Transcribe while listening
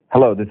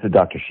Hello, this is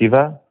Dr.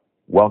 Shiva.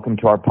 Welcome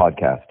to our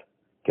podcast,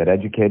 Get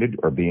Educated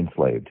or Be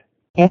Enslaved.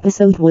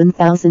 Episode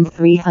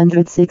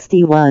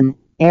 1361,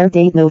 air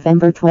date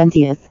November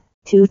 20th,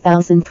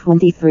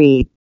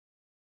 2023.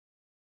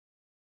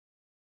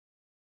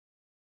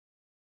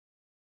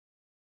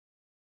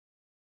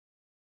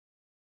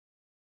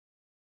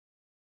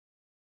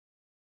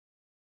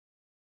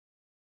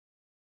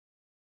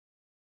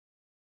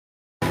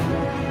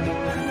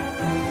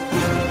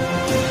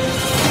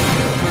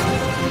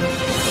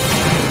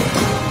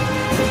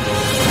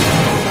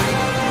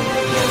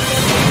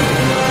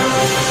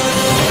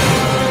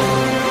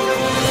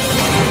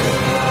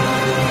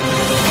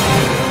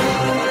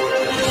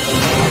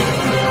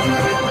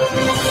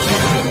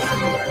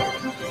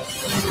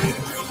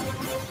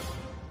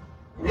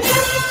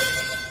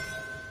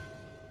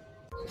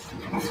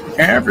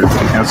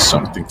 Everyone has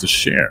something to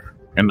share,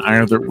 and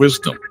either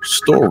wisdom,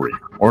 story,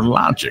 or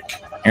logic.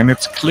 And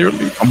it's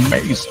clearly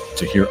amazing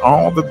to hear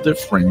all the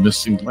different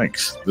missing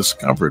links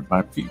discovered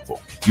by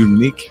people,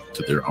 unique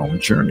to their own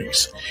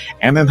journeys,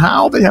 and in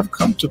how they have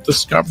come to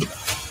discover them.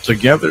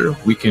 Together,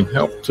 we can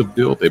help to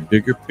build a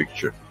bigger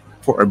picture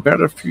for a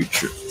better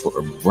future, for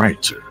a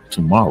brighter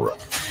tomorrow.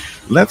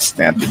 Let's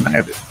stand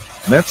united.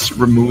 Let's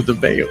remove the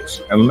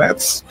veils, and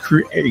let's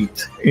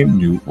create a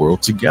new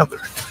world together.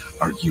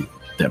 Are you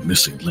that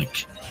missing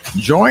link?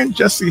 Join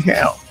Jesse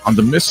Hale on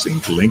the Missing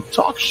Link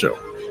Talk Show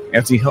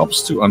as he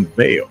helps to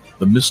unveil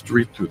the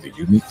mystery through the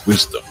unique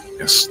wisdom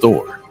and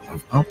story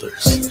of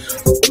others.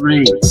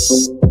 3,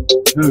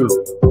 2,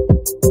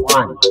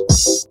 1.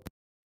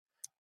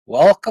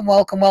 Welcome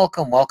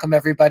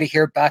everybody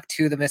here back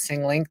to the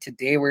Missing Link.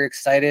 Today we're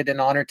excited and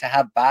honored to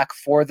have back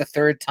for the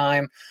third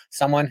time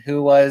someone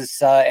who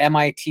was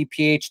MIT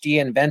PhD,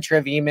 inventor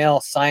of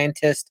email,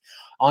 scientist,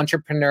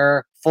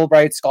 entrepreneur,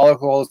 Fulbright scholar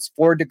who holds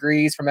 4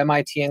 degrees from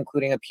MIT,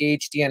 including a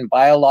PhD in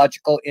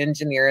biological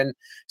engineering,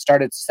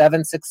 started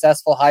 7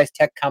 successful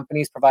high-tech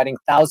companies providing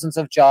thousands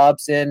of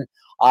jobs in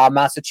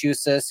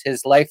Massachusetts.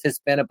 His life has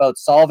been about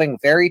solving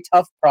very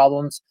tough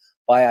problems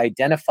by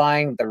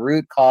identifying the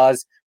root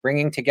cause,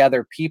 bringing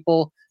together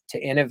people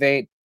to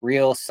innovate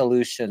real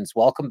solutions.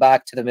 Welcome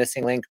back to the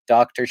Missing Link,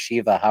 Dr.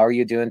 Shiva. How are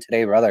you doing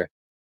today, brother?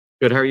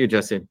 Good. How are you,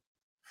 Jesse?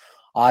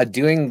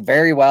 Doing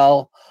very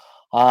well.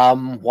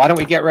 Why don't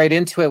we get right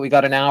into it? We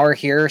got an hour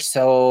here.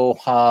 So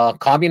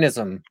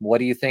communism, what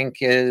do you think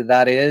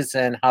that is,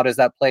 and how does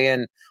that play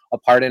a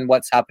part in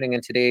what's happening in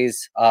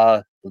today's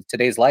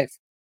life?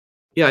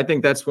 Yeah, I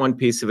think that's one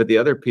piece of it. The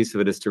other piece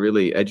of it is to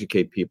really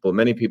educate people.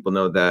 Many people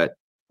know that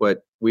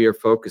what we are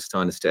focused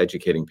on is to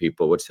educating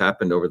people. What's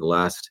happened over the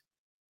last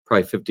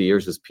probably 50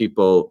 years is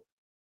people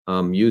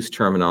use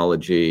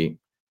terminology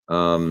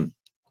or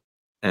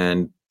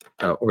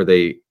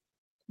they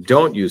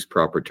don't use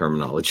proper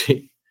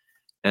terminology.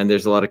 And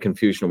there's a lot of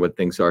confusion of what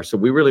things are. So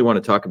we really want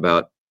to talk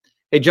about,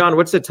 hey, John,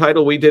 what's the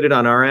title? We did it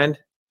on our end.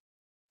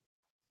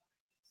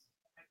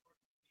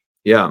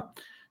 Yeah.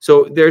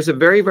 So there's a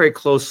very, very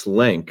close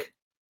link,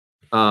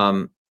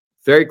 between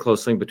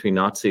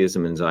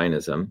Nazism and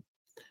Zionism.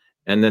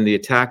 And then the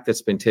attack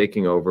that's been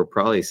taking over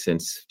probably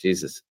since,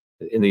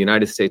 in the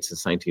United States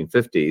since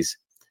 1950s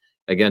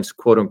against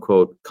quote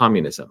unquote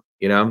communism,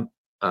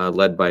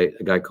 led by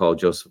a guy called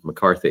Joseph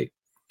McCarthy.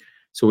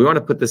 So we want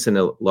to put this in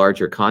a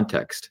larger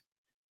context.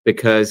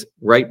 Because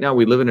right now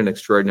we live in an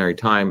extraordinary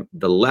time.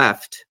 The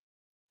left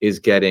is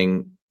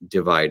getting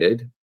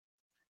divided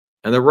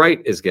and the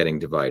right is getting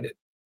divided.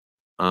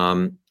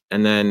 And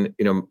then,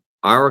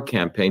 our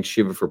campaign,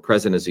 Shiva for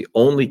President, is the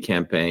only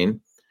campaign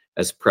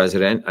as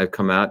president I've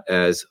come out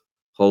as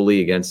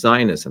wholly against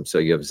Zionism. So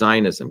you have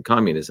Zionism,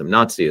 communism,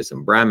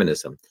 Nazism,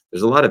 Brahmanism.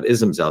 There's a lot of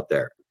isms out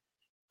there.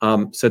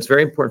 So it's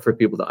very important for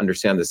people to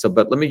understand this.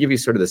 But let me give you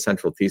sort of the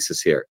central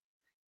thesis here.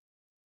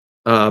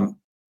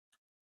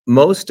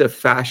 Most of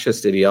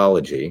fascist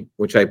ideology,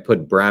 which I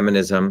put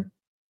Brahmanism,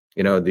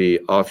 the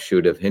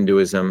offshoot of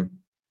Hinduism,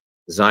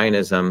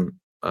 Zionism,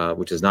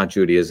 which is not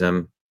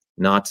Judaism,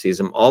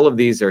 Nazism, all of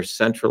these are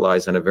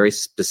centralized on a very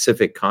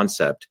specific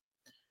concept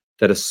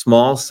that a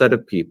small set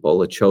of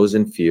people, a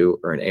chosen few,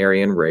 or an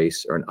Aryan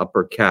race, or an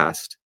upper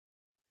caste,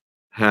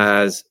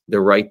 has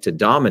the right to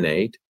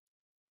dominate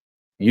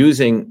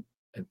using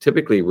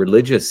typically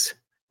religious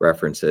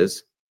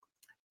references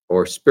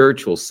or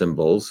spiritual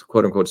symbols,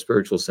 quote unquote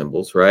spiritual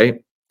symbols,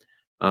 right?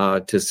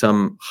 To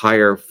some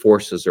higher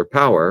forces or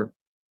power,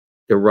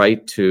 the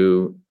right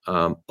to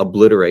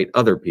obliterate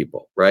other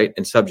people, right?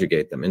 And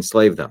subjugate them,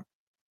 enslave them.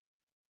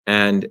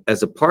 And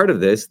as a part of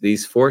this,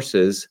 these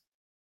forces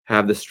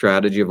have the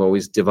strategy of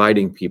always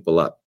dividing people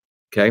up,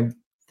 okay?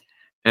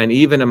 And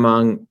even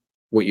among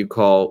what you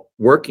call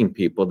working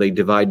people, they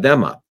divide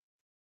them up.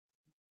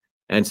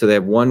 And so they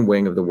have one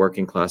wing of the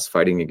working class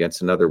fighting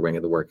against another wing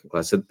of the working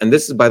class. And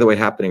this is, by the way,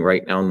 happening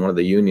right now in one of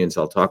the unions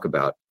I'll talk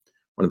about,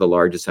 one of the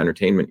largest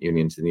entertainment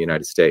unions in the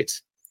United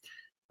States.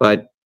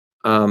 But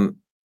so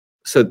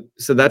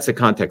that's the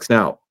context.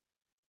 Now,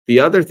 the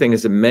other thing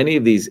is that many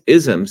of these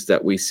isms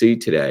that we see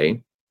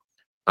today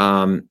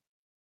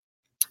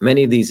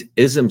many of these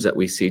isms that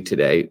we see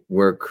today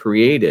were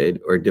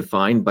created or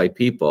defined by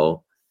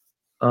people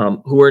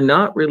who are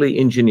not really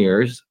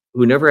engineers,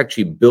 who never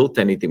actually built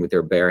anything with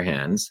their bare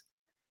hands,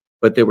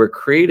 but they were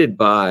created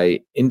by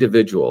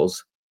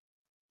individuals,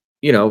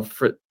 who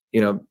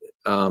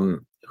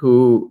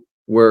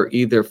were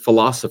either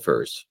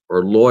philosophers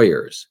or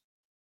lawyers,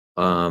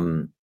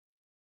 and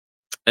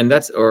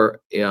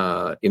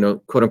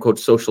quote unquote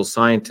social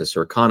scientists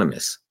or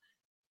economists.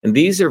 And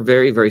these are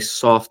very, very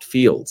soft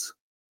fields.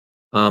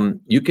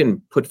 You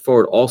can put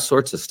forward all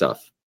sorts of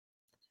stuff,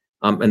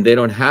 and they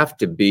don't have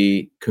to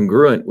be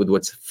congruent with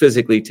what's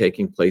physically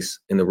taking place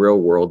in the real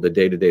world, the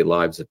day-to-day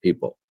lives of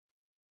people.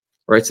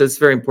 Right? So it's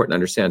very important to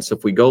understand. So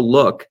if we go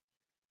look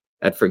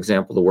at, for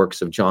example, the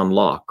works of John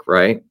Locke,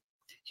 right?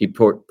 He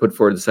put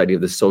forward this idea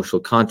of the social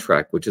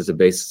contract, which is the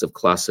basis of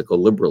classical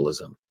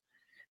liberalism.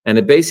 And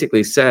it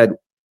basically said,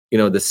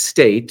 the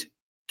state,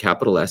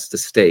 capital S, the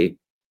state,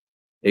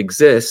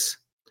 exists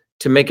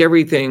to make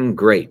everything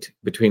great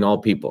between all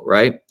people,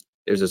 right?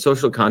 There's a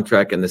social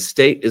contract, and the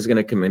state is going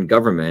to come in,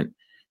 government,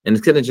 and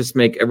it's going to just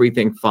make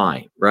everything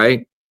fine,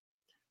 right?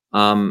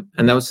 And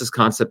that was this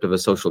concept of a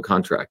social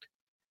contract.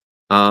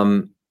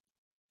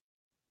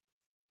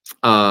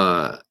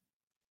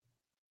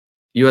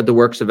 You had the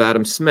works of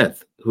Adam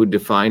Smith, who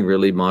defined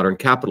really modern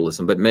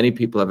capitalism, but many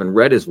people haven't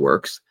read his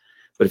works.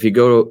 But if you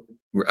go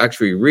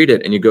actually read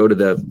it and you go to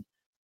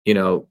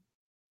the,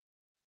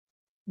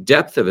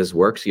 depth of his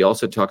works, he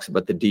also talks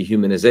about the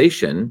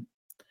dehumanization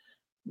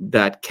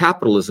that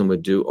capitalism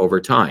would do over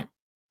time.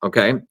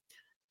 Okay.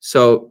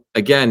 So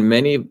again,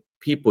 many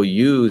people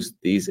use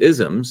these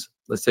isms,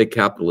 let's say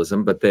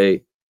capitalism, but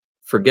they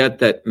forget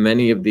that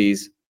many of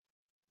these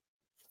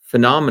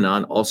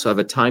phenomenon also have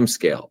a time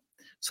scale.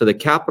 So the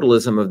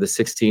capitalism of the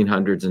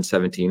 1600s and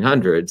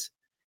 1700s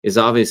is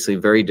obviously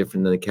very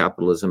different than the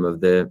capitalism of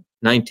the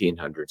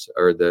 1900s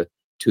or the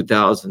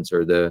 2000s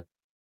or the,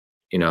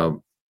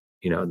 the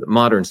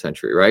modern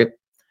century, right?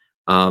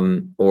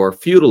 Or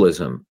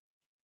feudalism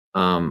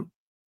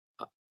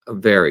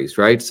varies,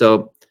 right?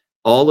 So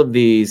all of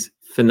these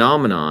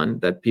phenomenon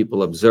that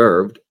people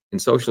observed in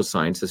social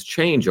sciences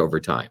change over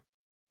time.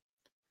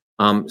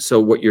 So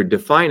what you're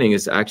defining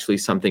is actually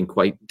something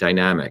quite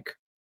dynamic.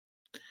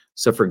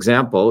 So for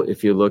example,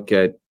 if you look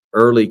at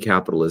early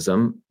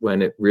capitalism,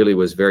 when it really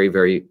was very,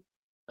 very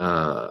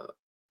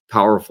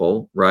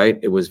powerful, right?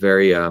 It was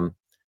very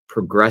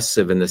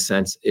progressive in the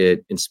sense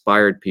it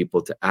inspired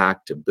people to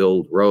act, to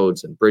build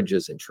roads and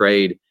bridges and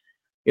trade,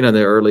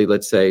 the early,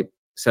 let's say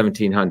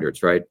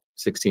 1700s, right?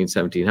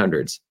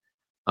 1700s.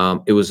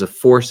 It was a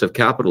force of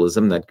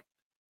capitalism that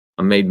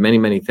made many,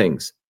 many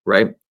things,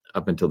 right?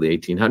 Up until the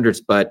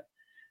 1800s. But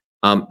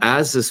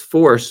as this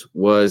force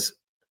was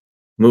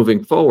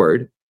moving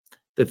forward,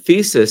 the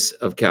thesis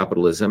of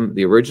capitalism,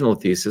 the original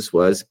thesis,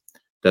 was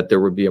that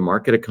there would be a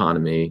market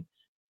economy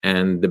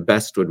and the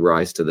best would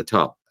rise to the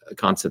top, a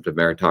concept of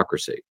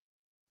meritocracy.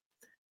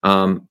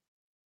 And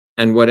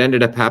what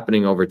ended up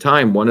happening over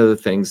time, one of the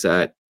things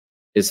that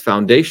is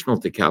foundational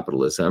to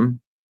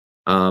capitalism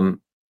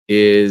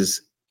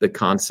is the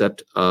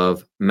concept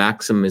of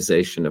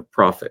maximization of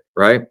profit,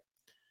 right?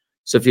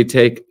 So if you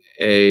take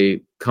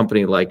a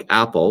company like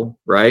Apple,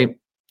 right?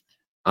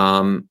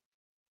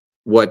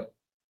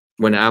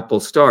 When Apple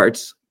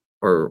starts,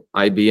 or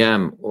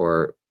IBM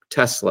or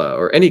Tesla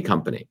or any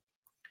company,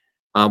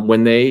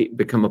 when they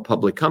become a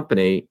public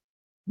company,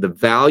 the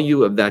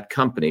value of that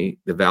company,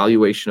 the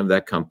valuation of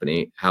that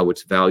company, how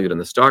it's valued in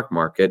the stock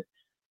market,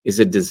 is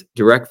a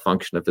direct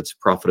function of its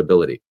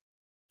profitability.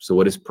 So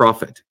what is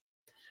profit?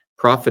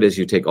 Profit is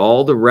you take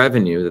all the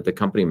revenue that the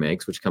company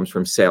makes, which comes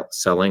from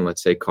selling,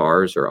 let's say,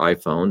 cars or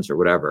iPhones or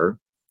whatever,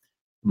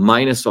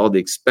 minus all the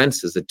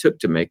expenses it took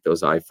to make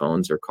those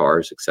iPhones or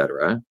cars,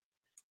 etc.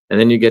 And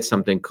then you get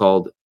something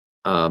called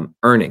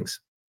earnings,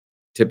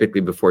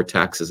 typically before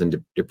taxes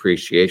and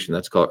depreciation.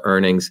 That's called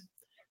earnings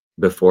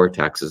before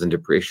taxes and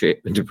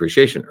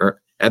depreciation,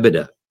 or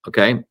EBITDA,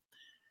 okay?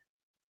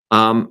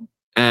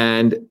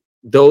 And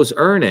those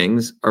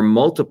earnings are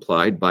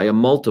multiplied by a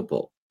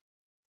multiple,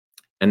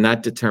 and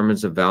that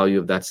determines the value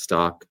of that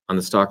stock on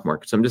the stock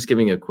market. So I'm just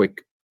giving a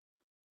quick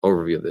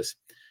overview of this.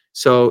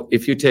 So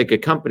if you take a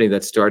company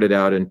that started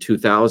out in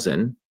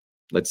 2000,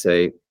 let's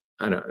say,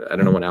 I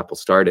don't know when Apple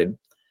started,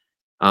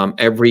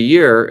 every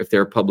year, if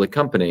they're a public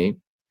company,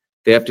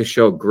 they have to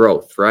show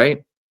growth,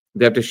 right?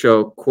 They have to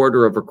show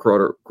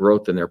quarter-over-quarter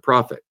growth in their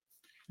profit.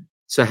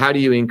 So how do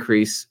you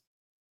increase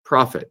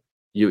profit?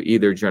 You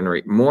either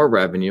generate more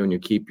revenue and you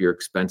keep your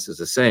expenses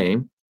the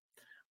same,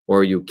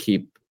 or you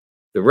keep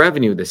the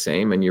revenue the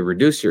same and you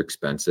reduce your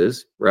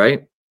expenses,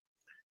 right?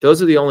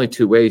 Those are the only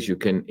two ways you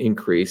can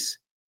increase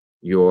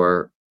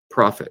your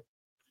profit.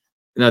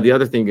 Now, the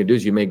other thing you can do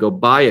is you may go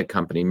buy a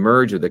company,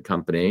 merge with a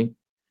company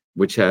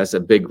which has a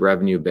big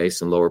revenue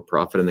base and lower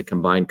profit, and the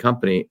combined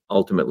company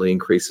ultimately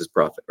increases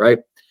profit, right?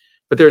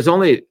 But there's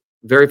only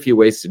very few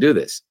ways to do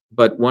this.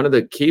 But one of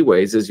the key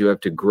ways is you have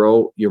to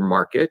grow your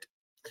market.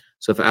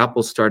 So if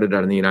Apple started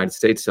out in the United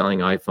States selling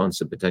iPhones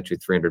to potentially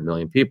 300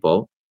 million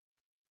people,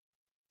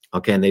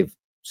 okay, and they've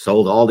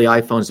sold all the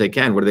iPhones they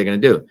can. What are they going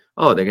to do?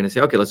 Oh, they're going to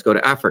say, okay, let's go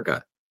to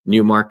Africa,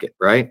 new market,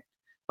 right?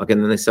 Okay,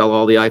 and then they sell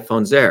all the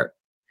iPhones there.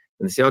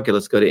 And they say, okay,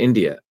 let's go to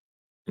India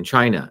and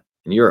China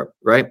and Europe,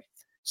 right?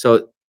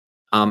 So,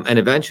 and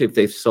eventually if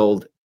they've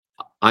sold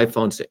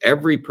iPhones to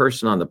every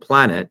person on the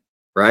planet,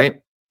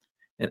 right?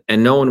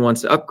 And no one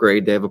wants to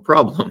upgrade, they have a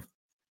problem,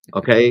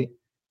 okay?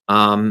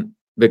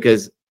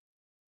 Because,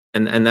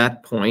 and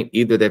that point,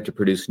 either they have to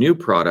produce new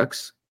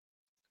products,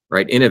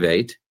 right,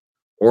 innovate,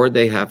 or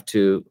they have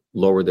to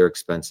lower their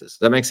expenses. Does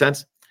that make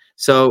sense?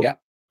 So, yeah.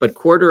 But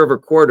quarter over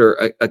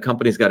quarter, a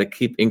company's got to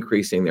keep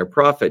increasing their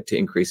profit to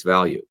increase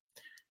value.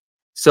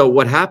 So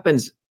what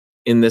happens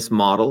in this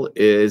model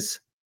is,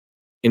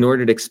 in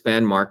order to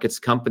expand markets,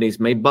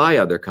 companies may buy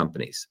other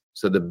companies.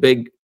 So the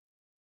big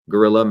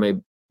gorilla may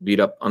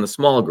beat up on the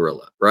small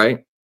gorilla,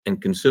 right?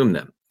 And consume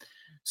them.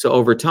 So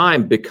over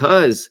time,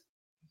 because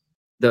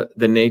the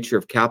nature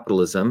of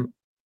capitalism,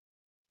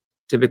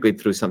 typically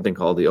through something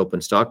called the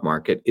open stock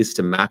market, is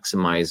to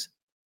maximize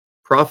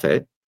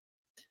profit,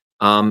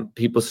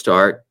 people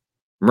start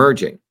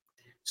merging.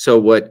 So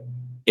what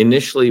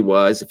initially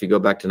was, if you go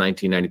back to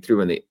 1993,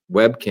 when the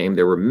web came,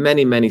 there were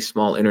many, many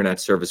small internet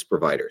service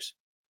providers.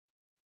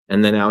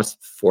 And then now it's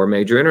 4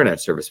 major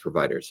internet service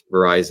providers: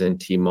 Verizon,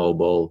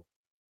 T-Mobile,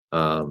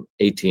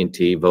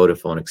 AT&T,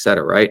 Vodafone, et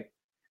cetera, right?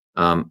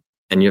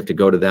 And you have to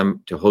go to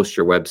them to host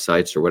your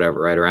websites or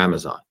whatever, right? Or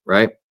Amazon,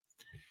 right?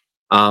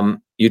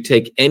 You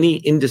take any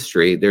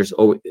industry, there's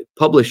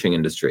publishing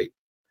industry.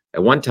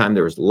 At one time,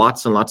 there was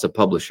lots and lots of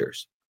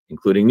publishers,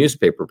 including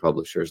newspaper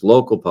publishers,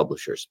 local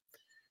publishers.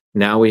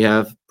 Now we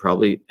have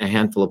probably a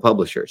handful of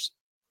publishers.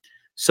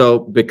 So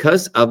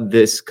because of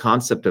this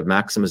concept of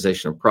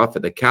maximization of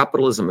profit, the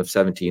capitalism of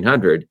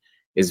 1700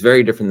 is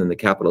very different than the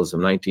capitalism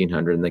of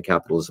 1900 and the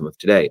capitalism of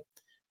today.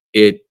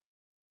 It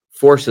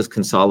forces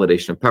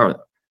consolidation of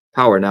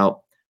power.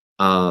 Now,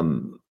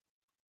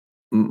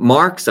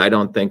 Marx, I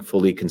don't think,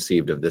 fully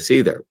conceived of this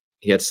either.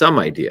 He had some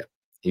idea.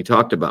 He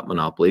talked about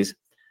monopolies.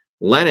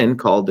 Lenin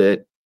called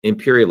it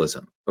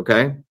imperialism,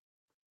 okay?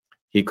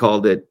 He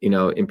called it,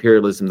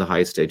 imperialism, the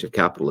highest stage of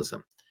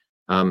capitalism.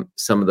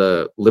 Some of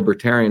the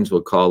libertarians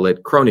will call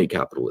it crony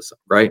capitalism,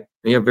 right?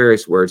 And you have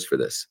various words for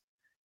this.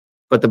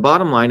 But the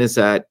bottom line is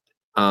that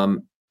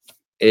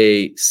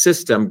a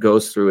system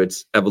goes through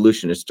its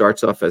evolution. It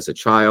starts off as a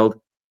child,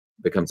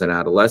 becomes an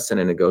adolescent,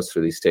 and it goes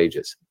through these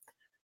stages.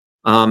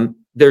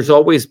 There's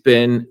always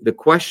been the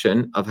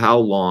question of how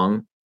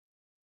long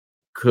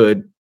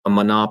could a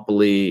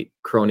monopoly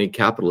crony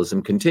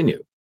capitalism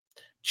continue?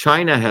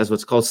 China has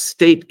what's called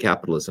state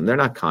capitalism. They're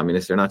not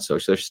communists, they're not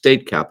socialists, they're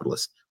state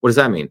capitalists. What does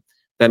that mean?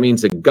 That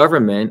means the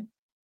government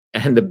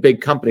and the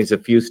big companies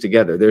have fused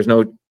together. There's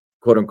no,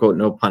 quote unquote,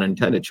 no pun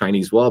intended,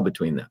 Chinese wall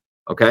between them,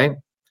 okay?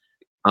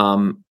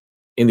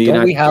 In the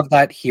Don't we have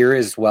that here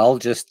as well?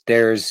 Just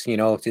there's,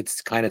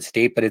 it's kind of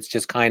state, but it's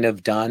just kind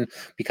of done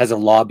because of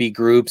lobby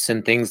groups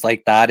and things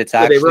like that. It's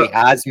actually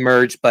has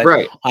merged, but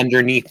right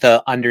underneath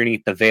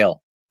the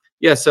veil.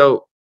 Yeah.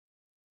 So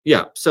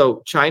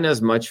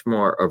China's much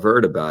more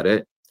overt about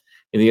it.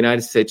 In the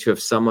United States, you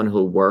have someone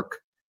who'll work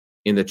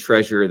in the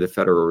Treasury of the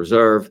Federal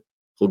Reserve,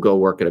 who'll go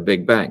work at a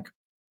big bank.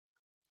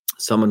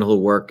 Someone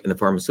who'll work in the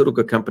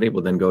pharmaceutical company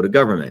will then go to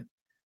government,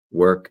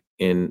 work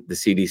in the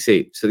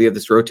CDC. So you have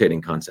this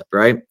rotating concept,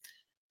 right?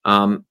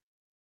 The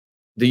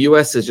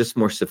US is just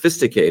more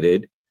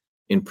sophisticated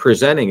in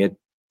presenting it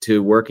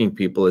to working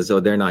people as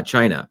though they're not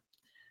China.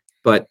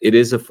 But it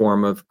is a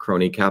form of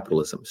crony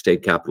capitalism,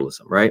 state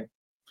capitalism, right?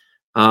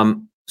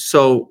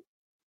 So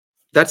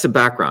that's the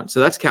background. So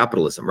that's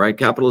capitalism, right?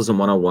 Capitalism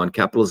 101.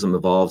 Capitalism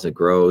evolves, it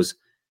grows.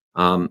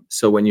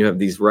 So when you have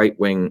these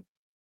right-wing,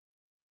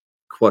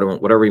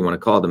 whatever you want to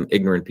call them,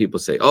 ignorant people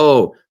say,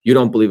 oh, you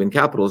don't believe in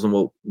capitalism.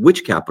 Well,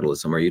 which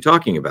capitalism are you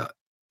talking about?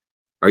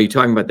 Are you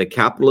talking about the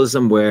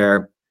capitalism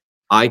where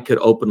I could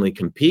openly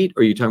compete?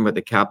 Or are you talking about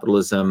the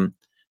capitalism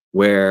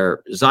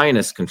where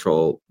Zionists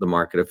control the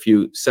market? A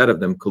few set of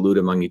them collude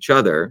among each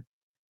other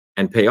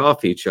and pay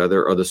off each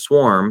other, or the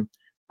swarm,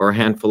 or a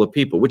handful of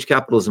people. Which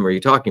capitalism are you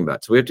talking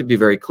about? So we have to be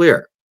very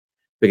clear,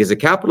 because the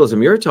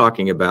capitalism you're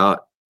talking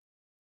about,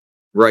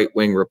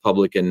 right-wing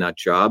Republican nut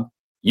job,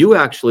 you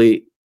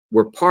actually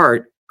were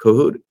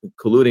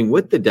colluding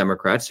with the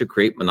Democrats to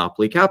create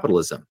monopoly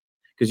capitalism,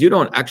 because you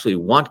don't actually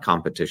want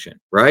competition,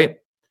 right?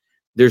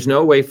 There's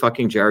no way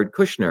fucking Jared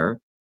Kushner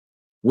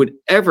would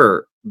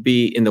ever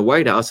be in the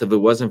White House if it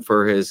wasn't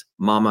for his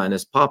mama and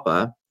his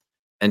papa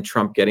and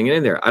Trump getting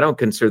in there. I don't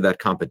consider that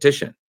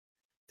competition.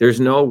 There's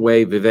no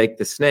way Vivek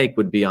the Snake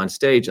would be on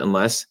stage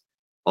unless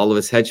all of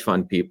his hedge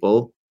fund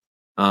people,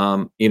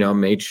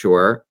 made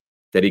sure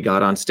that he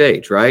got on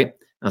stage, right?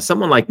 Now,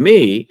 someone like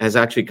me has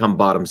actually come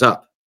bottoms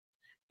up.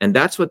 And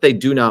that's what they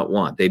do not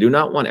want. They do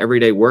not want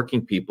everyday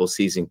working people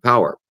seizing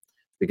power,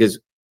 because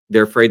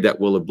they're afraid that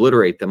will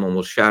obliterate them and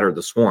will shatter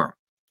the swarm.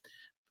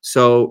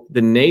 So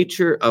the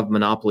nature of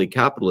monopoly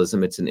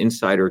capitalism, it's an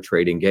insider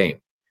trading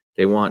game.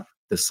 They want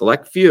the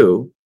select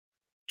few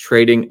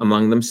trading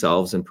among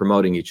themselves and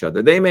promoting each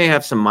other. They may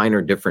have some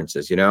minor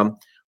differences,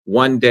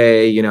 one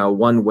day, you know,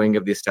 one wing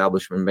of the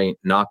establishment may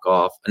knock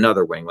off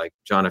another wing, like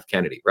John F.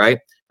 Kennedy, right?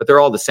 But they're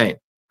all the same,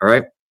 all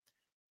right?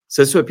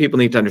 So this is what people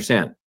need to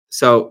understand.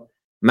 So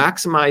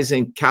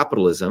maximizing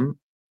capitalism,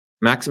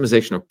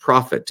 maximization of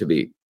profit, to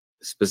be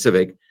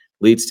specific,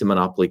 leads to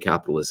monopoly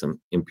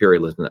capitalism,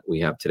 imperialism that we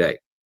have today,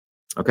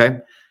 okay?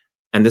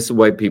 And this is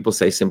why people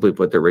say, simply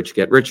put, the rich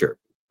get richer,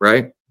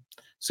 right?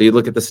 So you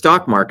look at the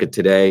stock market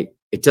today,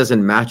 it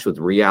doesn't match with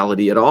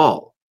reality at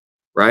all,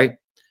 right?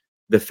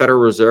 The Federal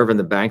Reserve and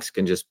the banks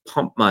can just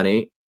pump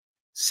money,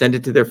 send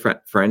it to their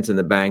friends in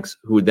the banks,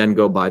 who would then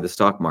go buy the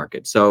stock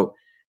market. So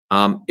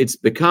it's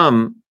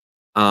become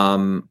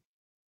a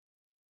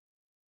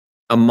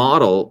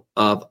model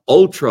of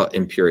ultra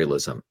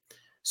imperialism.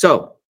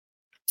 So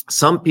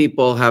some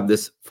people have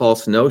this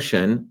false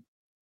notion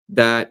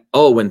that,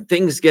 oh, when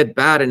things get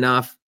bad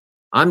enough,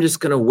 I'm just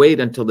going to wait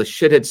until the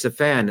shit hits the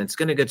fan. It's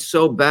going to get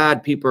so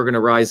bad, people are going to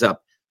rise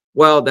up.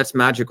 Well, that's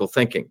magical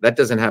thinking. That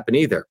doesn't happen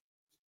either.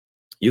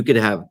 You could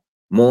have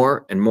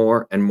more and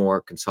more and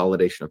more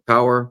consolidation of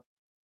power,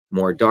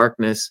 more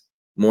darkness,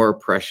 more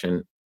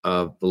oppression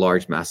of the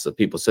large masses of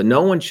people. So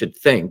no one should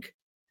think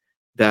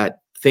that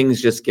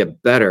things just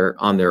get better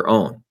on their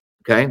own,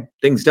 okay?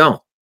 Things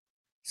don't.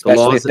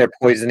 Especially if they're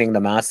poisoning the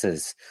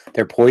masses.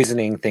 They're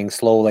poisoning things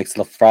slow, like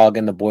the frog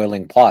in the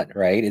boiling pot,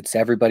 right? It's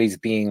everybody's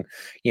being,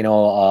 you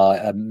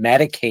know,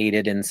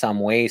 medicated in some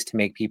ways to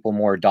make people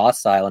more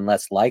docile and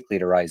less likely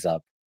to rise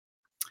up.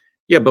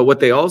 Yeah, but what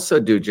they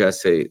also do,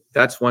 Jesse,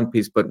 that's one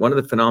piece. But one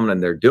of the phenomena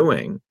they're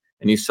doing,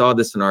 and you saw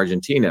this in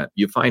Argentina,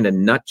 you find a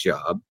nut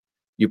job,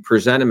 you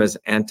present him as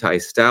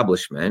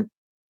anti-establishment,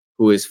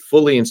 who is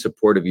fully in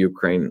support of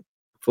Ukraine,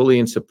 fully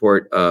in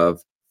support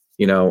of,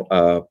 you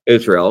know,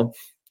 Israel,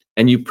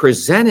 and you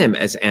present him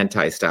as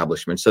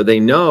anti-establishment. So they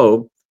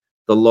know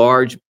the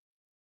large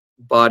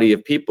body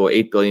of people,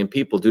 8 billion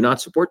people, do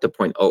not support the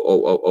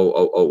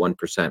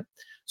 0.00001%.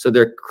 So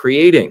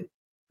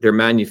they're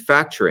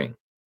manufacturing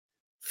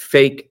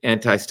fake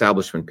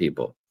anti-establishment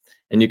people.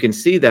 And you can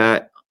see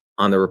that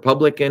on the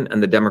Republican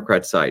and the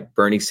Democrat side.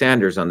 Bernie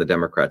Sanders on the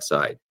Democrat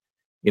side.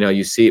 You know,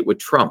 you see it with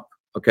Trump,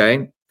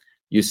 okay?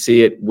 You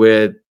see it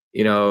with,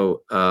 you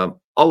know,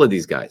 all of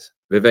these guys.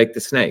 Vivek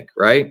the Snake,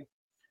 right?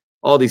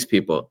 All these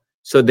people.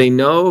 So they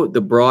know the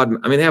broad,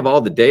 I mean, they have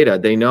all the data.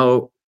 They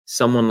know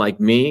someone like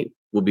me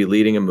will be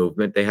leading a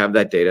movement. They have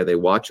that data. They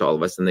watch all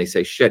of us and they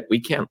say, shit, we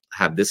can't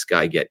have this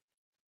guy get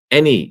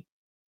any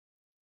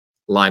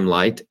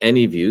limelight,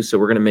 any view. So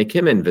we're going to make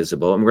him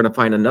invisible. And we're going to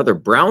find another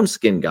brown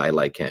skinned guy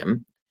like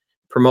him,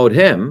 promote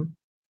him,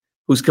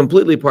 who's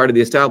completely part of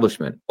the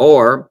establishment.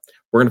 Or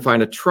we're going to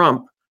find a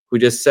Trump who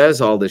just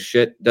says all this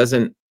shit,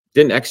 didn't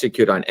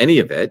execute on any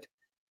of it.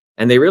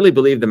 And they really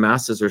believe the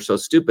masses are so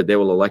stupid, they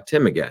will elect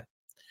him again.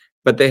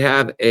 But they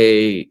have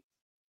a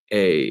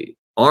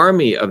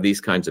army of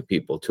these kinds of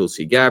people,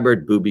 Tulsi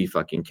Gabbard, Booby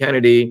fucking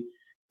Kennedy,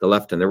 the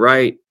left and the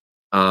right.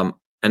 And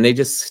they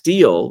just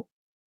steal,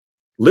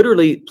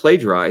 literally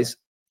plagiarize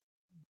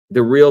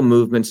the real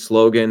movement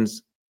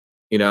slogans,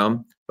 you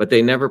know, but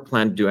they never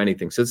plan to do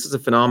anything. So this is a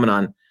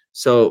phenomenon.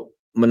 So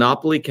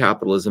monopoly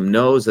capitalism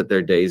knows that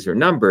their days are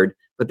numbered,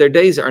 but their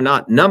days are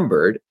not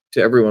numbered,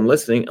 to everyone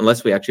listening,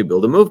 unless we actually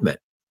build a movement.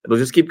 It'll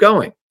just keep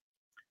going.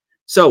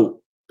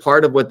 So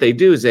part of what they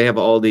do is they have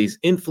all these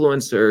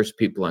influencers,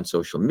 people on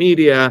social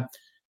media,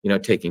 you know,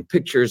 taking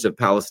pictures of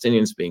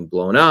Palestinians being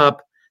blown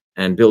up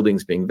and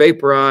buildings being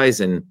vaporized,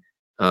 and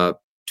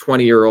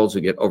 20-year-olds who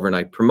get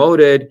overnight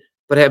promoted,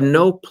 but have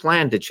no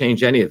plan to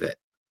change any of it.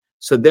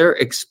 So they're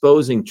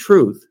exposing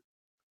truth.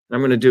 I'm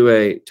going to do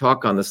a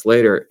talk on this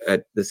later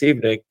this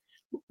evening,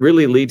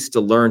 really leads to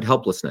learned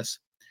helplessness.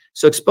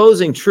 So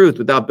exposing truth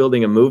without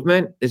building a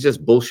movement is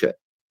just bullshit,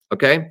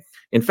 okay?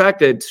 In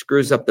fact, it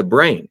screws up the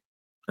brain.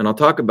 And I'll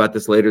talk about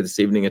this later this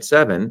evening at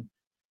 7.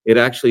 It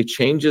actually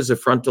changes the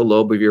frontal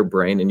lobe of your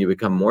brain, and you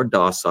become more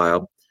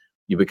docile,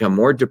 you become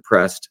more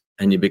depressed,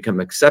 and you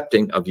become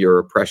accepting of your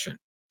oppression.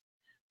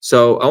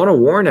 So I want to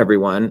warn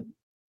everyone,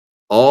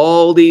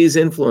 all these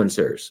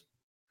influencers,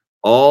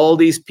 all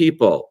these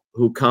people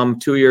who come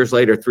 2 years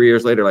later, 3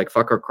 years later, like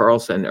Fucker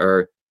Carlson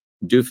or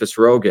Doofus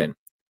Rogan,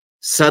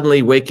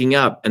 suddenly waking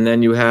up, and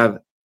then you have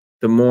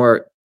the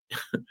more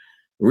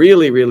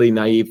really, really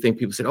naive thing.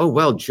 People said, oh,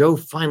 well, Joe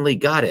finally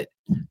got it.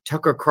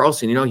 Tucker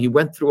Carlson, you know, he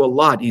went through a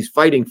lot. He's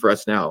fighting for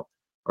us now.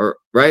 Or,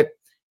 right?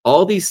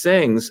 All these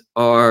things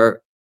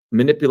are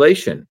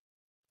manipulation.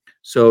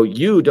 So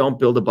you don't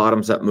build a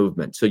bottoms-up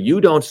movement. So you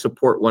don't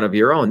support one of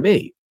your own,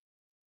 me.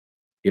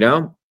 You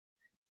know?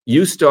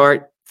 You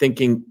start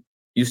thinking,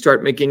 you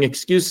start making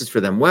excuses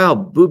for them. Well,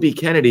 Booby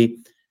Kennedy,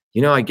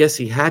 you know, I guess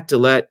he had to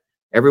let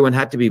everyone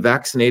had to be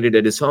vaccinated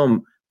at his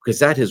home because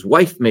that his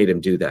wife made him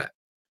do that,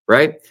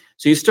 right?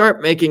 So you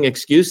start making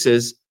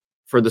excuses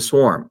for the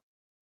swarm.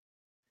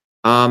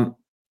 So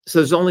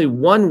there's only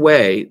one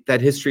way that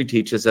history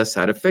teaches us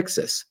how to fix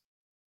this.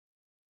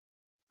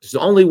 There's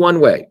only one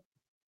way.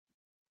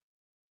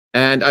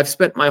 And I've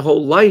spent my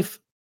whole life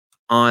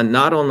on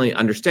not only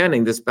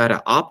understanding this, but how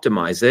to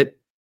optimize it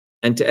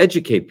and to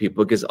educate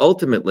people, because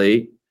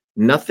ultimately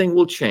Nothing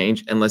will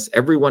change unless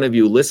every one of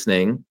you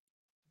listening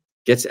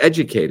gets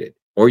educated,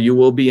 or you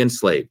will be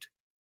enslaved.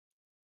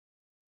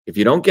 If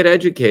you don't get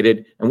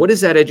educated, and what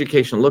does that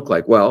education look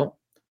like? Well,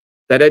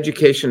 that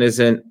education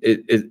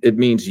it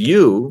means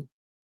you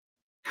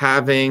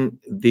having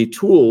the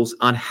tools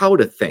on how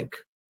to think.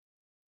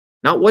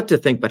 Not what to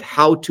think, but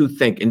how to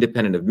think,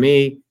 independent of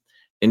me,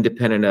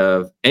 independent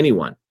of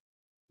anyone.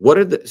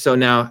 So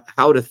now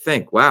how to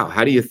think? Wow,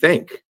 how do you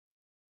think?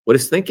 What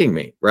does thinking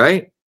mean,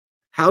 right?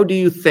 How do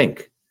you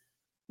think?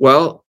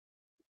 Well,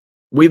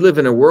 we live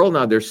in a world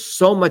now, there's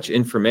so much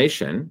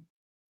information,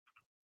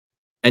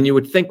 and you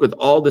would think with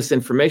all this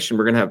information,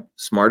 we're going to have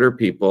smarter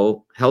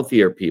people,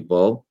 healthier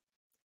people,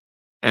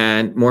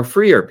 and more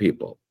freer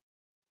people.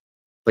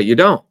 But you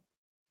don't.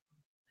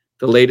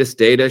 The latest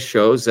data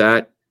shows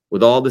that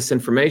with all this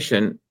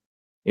information,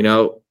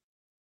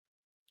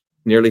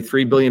 nearly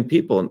 3 billion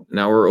people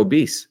now are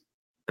obese,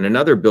 and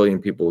another billion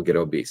people will get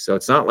obese. So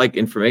it's not like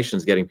information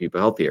is getting people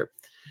healthier.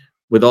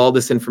 With all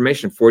this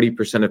information,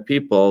 40% of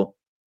people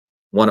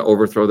want to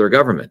overthrow their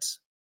governments.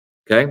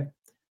 Okay.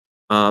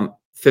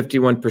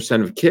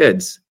 51% of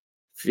kids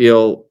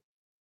feel,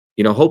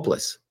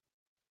 hopeless.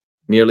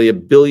 Nearly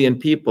 1 billion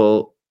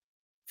people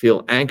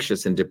feel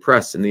anxious and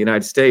depressed. In the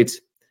United States,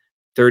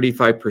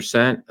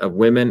 35% of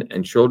women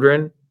and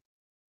children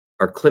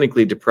are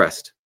clinically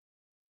depressed.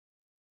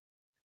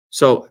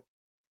 So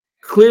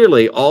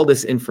clearly, all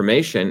this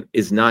information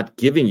is not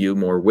giving you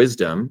more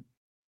wisdom,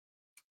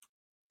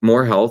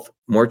 more health,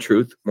 more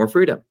truth, more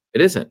freedom.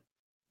 It isn't.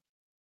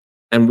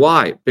 And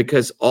why?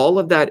 Because all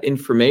of that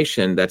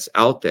information that's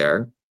out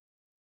there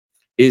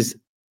is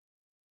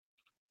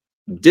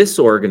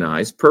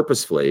disorganized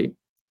purposefully,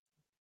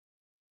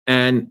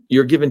 and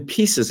you're given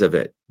pieces of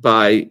it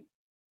by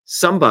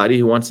somebody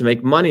who wants to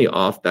make money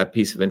off that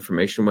piece of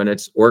information when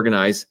it's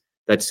organized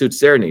that suits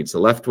their needs, the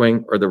left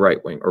wing or the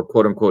right wing, or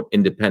quote unquote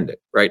independent,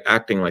 right?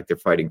 Acting like they're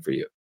fighting for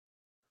you.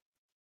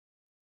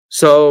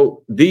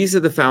 So these are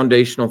the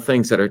foundational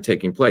things that are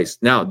taking place.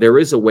 Now, there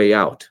is a way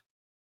out.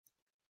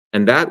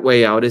 And that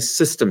way out is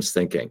systems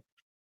thinking.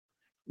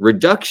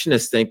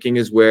 Reductionist thinking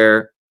is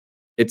where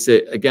it's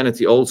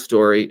the old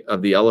story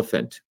of the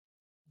elephant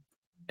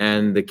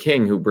and the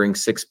king who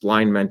brings 6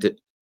 blind men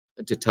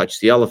to touch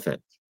the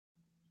elephant.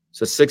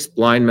 So 6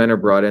 blind men are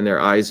brought in,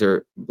 their eyes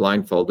are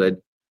blindfolded.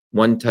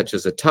 One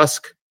touches a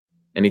tusk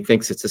and he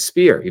thinks it's a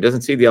spear. He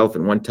doesn't see the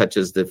elephant. One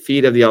touches the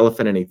feet of the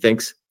elephant and he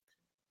thinks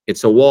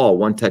it's a wall.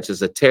 One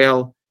touches a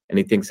tail and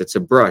he thinks it's a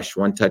brush.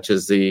 One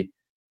touches the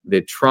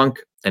trunk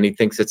and he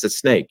thinks it's a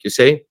snake. You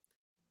see?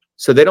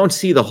 So they don't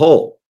see the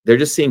whole. They're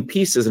just seeing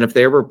pieces. And if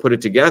they ever put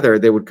it together,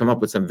 they would come up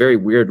with some very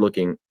weird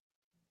looking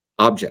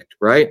object,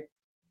 right?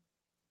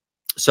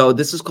 So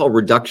this is called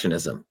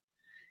reductionism.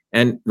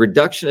 And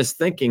reductionist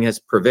thinking has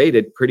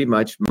pervaded pretty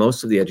much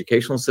most of the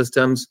educational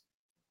systems,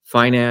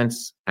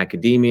 finance,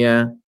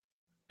 academia,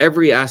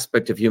 every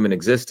aspect of human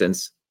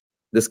existence,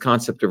 this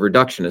concept of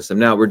reductionism.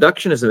 Now,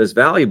 reductionism is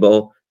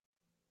valuable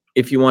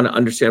if you want to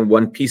understand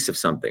one piece of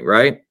something,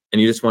 right?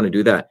 And you just want to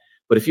do that.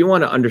 But if you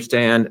want to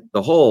understand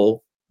the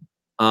whole,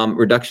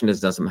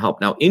 reductionism doesn't help.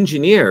 Now,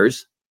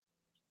 engineers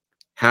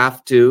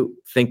have to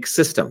think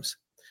systems.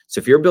 So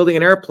if you're building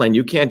an airplane,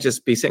 you can't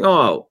just be saying,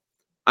 oh,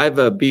 I have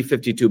a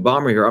B-52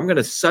 bomber here. I'm going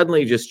to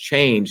suddenly just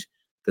change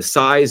the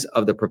size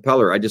of the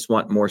propeller. I just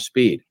want more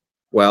speed.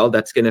 Well,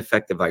 that's going to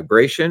affect the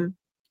vibration.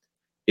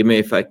 It may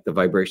affect the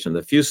vibration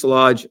of the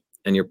fuselage,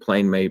 and your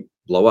plane may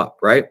blow up,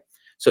 right?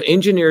 So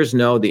engineers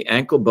know the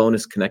ankle bone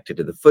is connected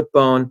to the foot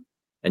bone,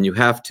 and you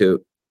have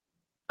to,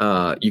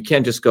 you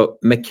can't just go,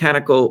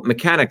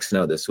 mechanics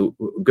know this,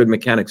 good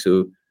mechanics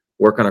who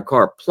work on a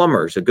car.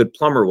 Plumbers, a good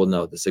plumber will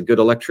know this. A good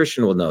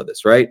electrician will know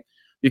this, right?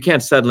 You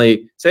can't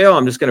suddenly say, oh,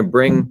 I'm just going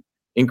to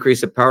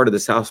increase the power to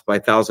this house by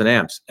 1,000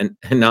 amps and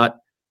not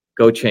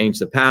go change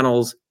the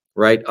panels,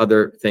 right?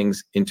 Other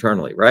things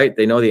internally, right?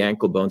 They know the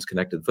ankle bone's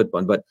connected to the foot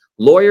bone, but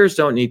lawyers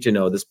don't need to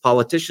know this.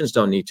 Politicians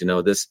don't need to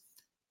know this,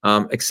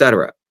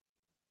 etc.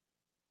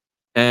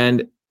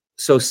 And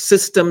so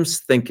systems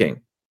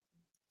thinking.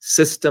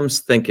 I'm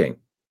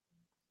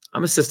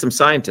a systems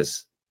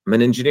scientist. I'm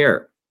an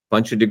engineer,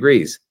 bunch of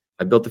degrees.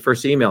 I built the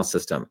first email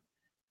system.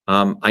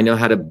 I know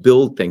how to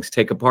build things,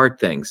 take apart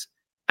things,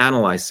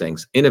 analyze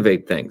things,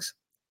 innovate things.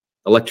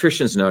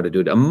 Electricians know how to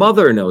do it. A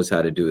mother knows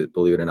how to do it,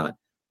 believe it or not.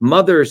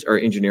 Mothers are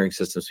engineering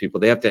systems people.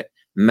 They have to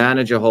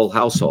manage a whole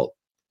household.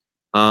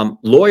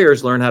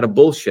 Lawyers learn how to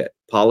bullshit.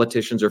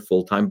 Politicians are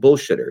full-time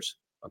bullshitters,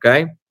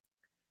 okay?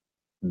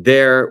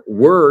 Their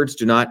words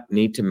do not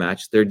need to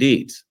match their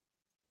deeds.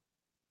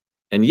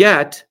 And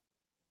yet,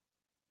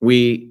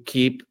 we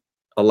keep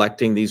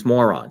electing these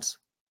morons.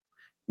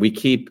 We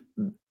keep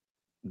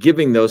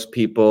giving those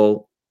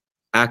people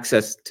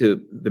access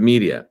to the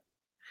media.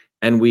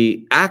 And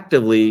we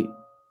actively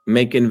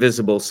make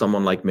invisible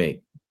someone like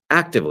me.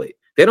 Actively.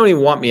 They don't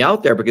even want me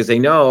out there because they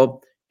know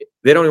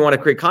they don't even want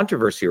to create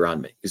controversy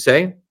around me, you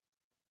say?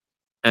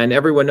 And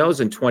everyone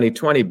knows in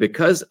 2020,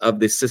 because of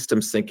the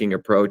systems thinking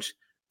approach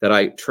that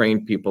I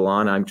trained people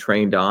on, I'm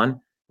trained on,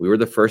 we were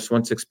the first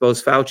ones to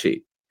expose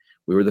Fauci.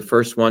 We were the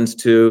first ones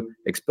to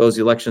expose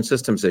the election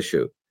systems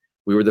issue.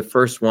 We were the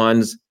first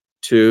ones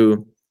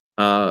to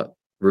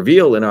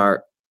reveal in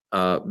our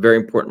very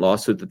important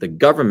lawsuit that the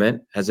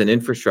government has an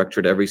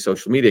infrastructure to every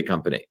social media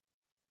company.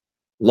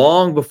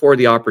 Long before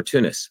the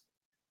opportunists.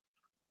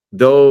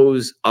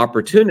 Those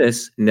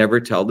opportunists never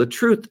tell the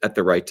truth at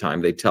the right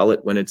time. They tell it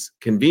when it's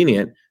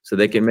convenient so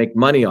they can make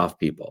money off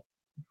people.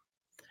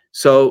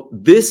 So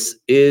this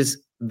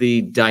is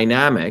the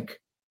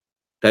dynamic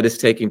that is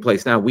taking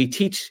place. Now, we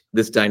teach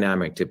this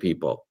dynamic to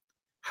people,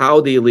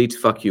 how the elites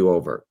fuck you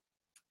over.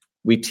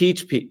 We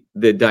teach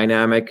the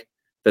dynamic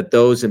that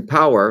those in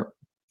power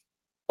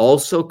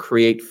also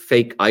create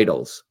fake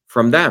idols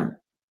from them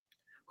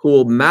who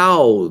will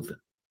mouth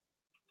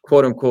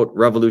quote unquote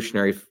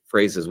revolutionary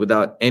phrases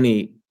without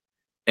any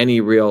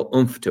real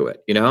oomph to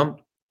it, you know?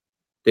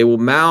 They will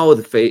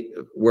mouth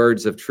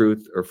words of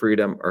truth or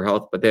freedom or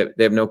health, but they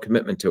have no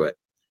commitment to it.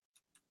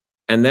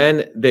 And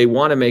then they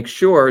want to make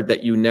sure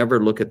that you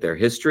never look at their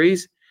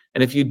histories.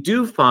 And if you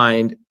do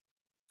find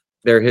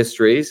their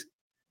histories,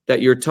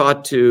 that you're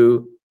taught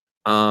to,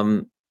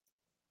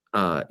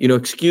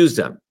 excuse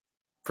them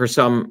for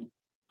some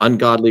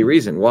ungodly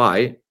reason.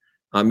 Why?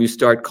 You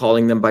start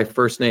calling them by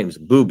first names,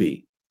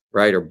 Booby,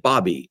 right? Or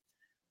Bobby,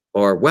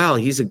 or, well,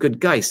 he's a good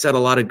guy, said a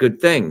lot of good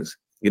things.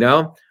 You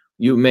know,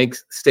 you make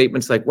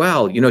statements like,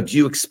 well, do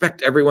you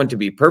expect everyone to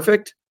be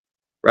perfect?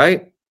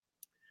 Right?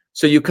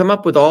 So you come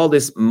up with all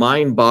this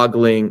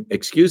mind-boggling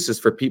excuses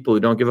for people who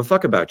don't give a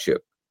fuck about you.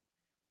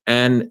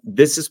 And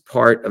this is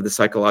part of the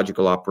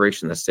psychological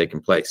operation that's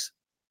taken place.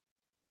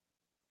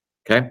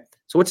 Okay?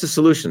 So what's the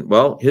solution?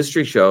 Well,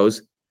 history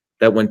shows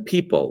that when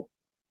people,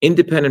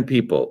 independent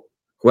people,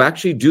 who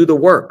actually do the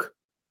work,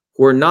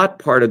 who are not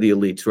part of the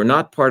elites, who are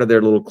not part of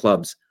their little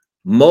clubs,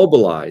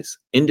 mobilize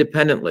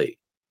independently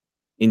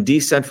in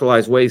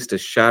decentralized ways to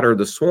shatter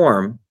the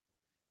swarm,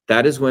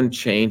 that is when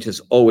change has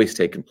always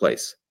taken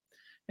place.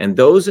 And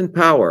those in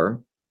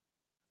power,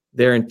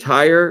 their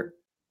entire,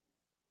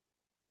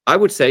 I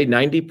would say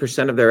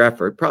 90% of their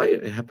effort,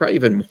 probably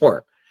even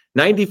more,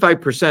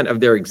 95% of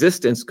their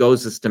existence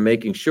goes as to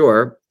making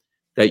sure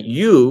that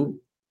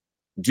you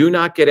do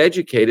not get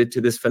educated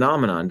to this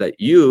phenomenon, that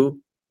you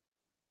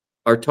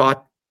are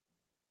taught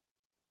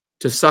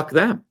to suck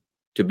them,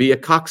 to be a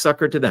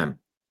cocksucker to them.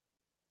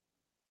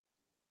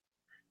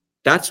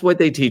 That's what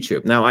they teach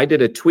you. Now, I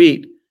did a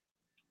tweet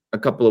a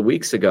couple of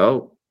weeks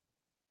ago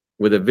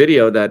with a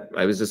video that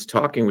I was just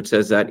talking, which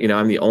says that,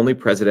 I'm the only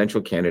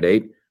presidential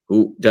candidate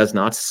who does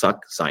not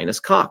suck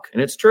Zionist cock.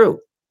 And it's true.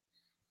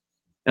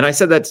 And I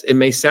said that it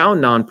may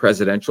sound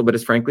non-presidential, but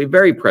it's frankly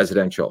very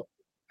presidential.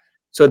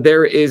 So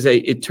there is a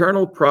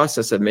eternal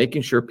process of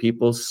making sure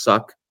people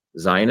suck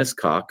Zionist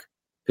cock,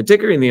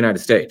 particularly in the United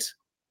States,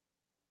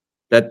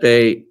 that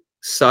they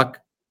suck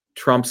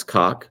Trump's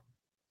cock,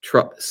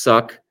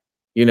 suck,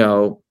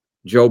 Joe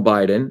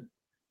Biden,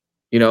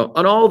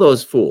 on all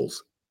those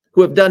fools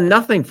who have done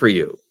nothing for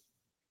you.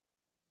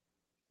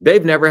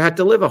 They've never had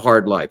to live a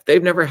hard life.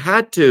 They've never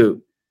had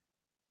to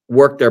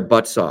work their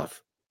butts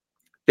off.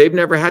 They've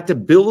never had to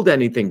build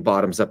anything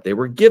bottoms up. They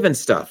were given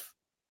stuff.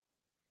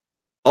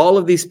 All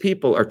of these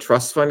people are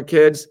trust fund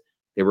kids.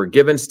 They were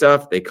given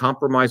stuff. They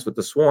compromised with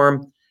the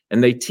swarm.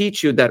 And they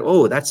teach you that,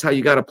 oh, that's how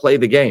you got to play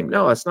the game.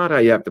 No, that's not how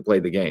you have to play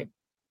the game.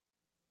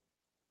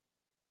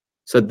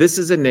 So this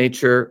is a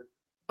nature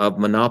of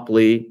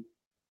monopoly,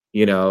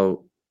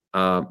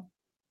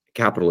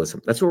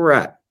 capitalism. That's where we're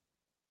at.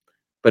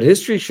 But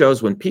history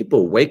shows when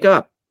people wake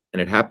up,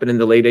 and it happened in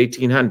the late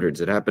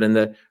 1800s, it happened in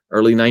the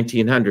early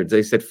 1900s,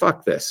 they said,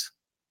 fuck this.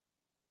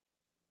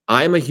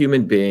 I'm a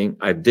human being.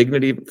 I have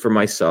dignity for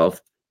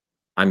myself.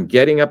 I'm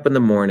getting up in the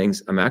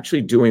mornings. I'm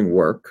actually doing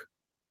work.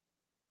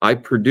 I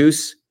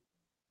produce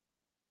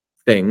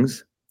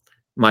things.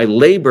 My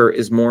labor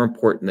is more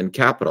important than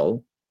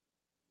capital.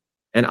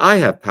 And I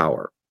have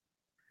power.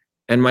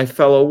 And my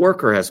fellow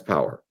worker has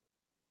power.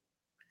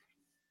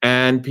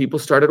 And people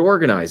started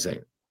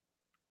organizing.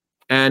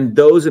 And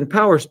those in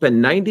power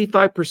spend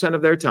 95%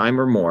 of their time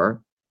or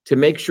more to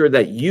make sure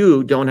that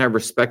you don't have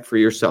respect for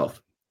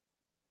yourself.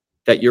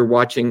 That you're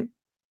watching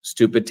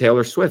stupid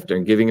Taylor Swift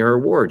and giving her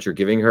awards. You're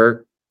giving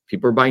her,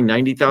 people are buying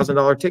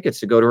 $90,000 tickets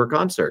to go to her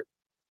concert.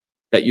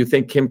 That you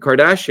think Kim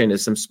Kardashian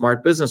is some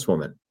smart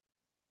businesswoman.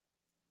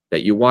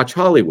 That you watch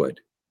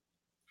Hollywood.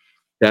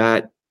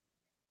 That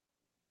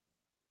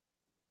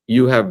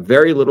you have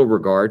very little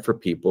regard for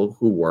people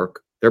who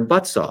work their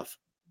butts off.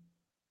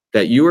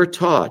 That you are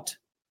taught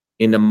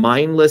in a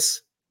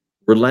mindless,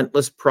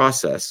 relentless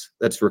process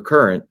that's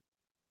recurrent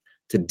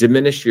to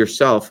diminish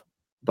yourself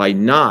by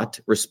not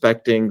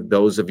respecting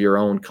those of your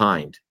own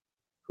kind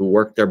who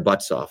work their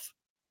butts off.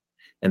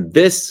 And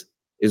this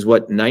is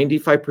what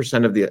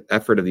 95% of the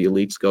effort of the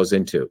elites goes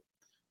into,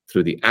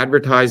 through the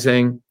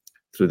advertising,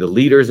 through the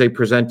leaders they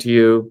present to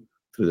you,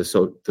 through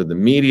the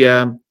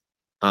media,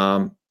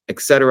 et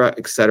cetera,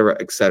 et cetera,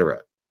 et cetera.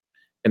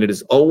 And it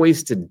is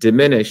always to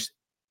diminish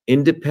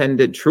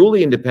independent,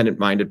 truly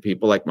independent-minded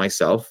people like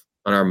myself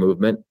on our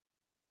movement,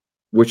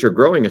 which are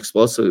growing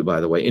explosively, by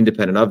the way,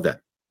 independent of them.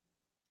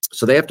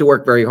 So they have to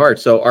work very hard.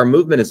 So our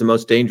movement is the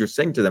most dangerous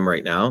thing to them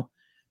right now,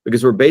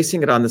 because we're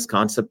basing it on this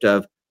concept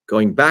of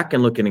going back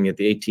and looking at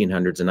the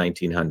 1800s and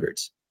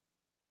 1900s.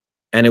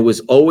 And it was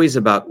always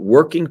about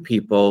working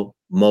people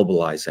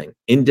mobilizing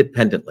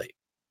independently.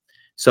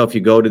 So if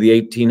you go to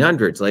the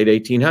 1800s, late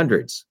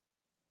 1800s,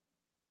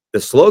 the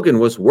slogan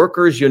was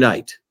 "Workers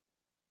Unite."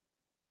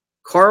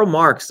 Karl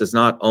Marx does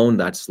not own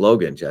that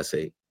slogan,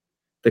 Jesse.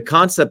 The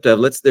concept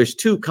of there's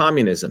two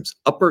communisms: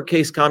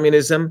 uppercase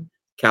communism,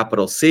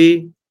 capital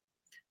C,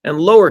 and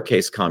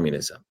lowercase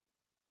communism,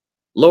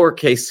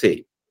 lowercase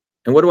c.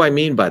 And what do I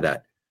mean by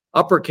that?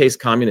 Uppercase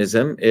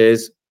communism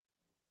is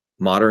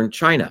modern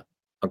China,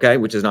 okay,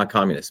 which is not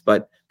communist,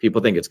 but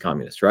people think it's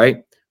communist,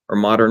 right? Or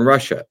modern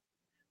Russia,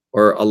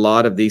 or a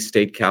lot of these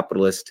state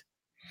capitalist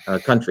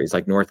countries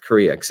like North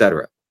Korea,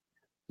 etc.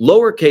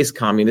 Lowercase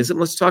communism,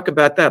 let's talk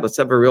about that. Let's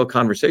have a real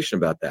conversation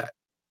about that.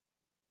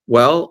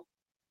 Well,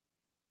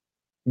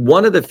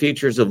 one of the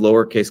features of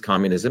lowercase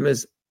communism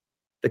is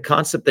the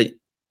concept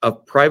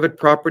of private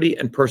property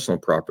and personal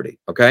property,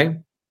 okay?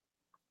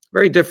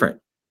 Very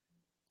different.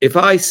 If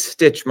I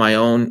stitch my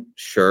own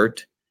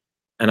shirt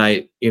and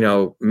I,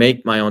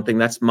 make my own thing,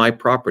 that's my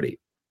property.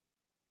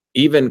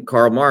 Even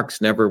Karl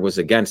Marx never was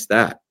against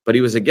that, but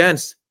he was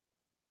against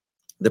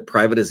the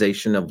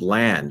privatization of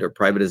land or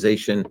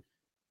privatization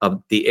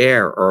of the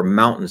air or a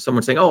mountain.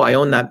 Someone saying, "Oh, I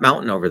own that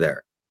mountain over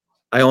there.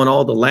 I own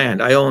all the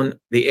land. I own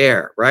the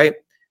air," right?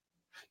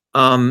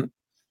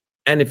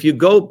 And if you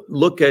go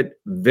look at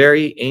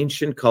very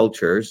ancient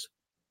cultures,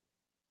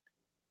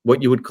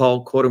 what you would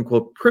call "quote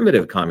unquote"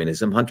 primitive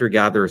communism,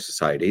 hunter-gatherer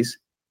societies,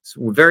 it's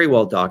very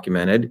well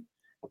documented.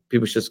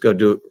 People should just go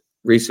do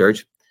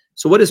research.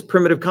 So what is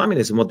primitive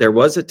communism? Well, there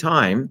was a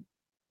time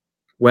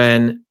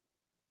when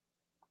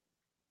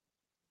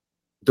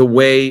the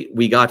way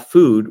we got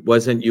food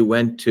wasn't you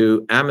went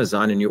to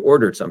Amazon and you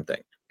ordered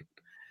something.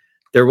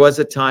 There was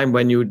a time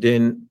when you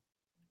didn't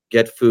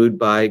get food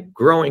by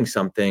growing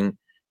something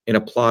in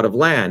a plot of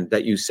land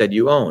that you said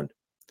you owned.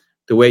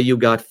 The way you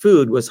got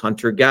food was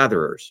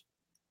hunter-gatherers.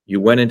 You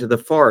went into the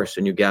forest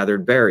and you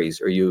gathered berries,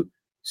 or you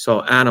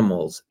saw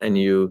animals and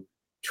you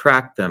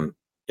tracked them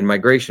in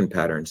migration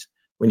patterns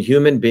when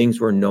human beings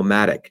were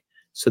nomadic.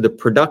 So the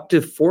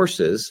productive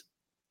forces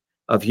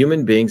of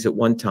human beings at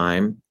one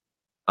time,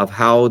 of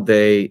how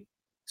they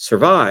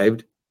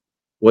survived,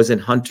 was in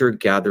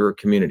hunter-gatherer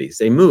communities.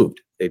 They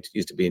moved. They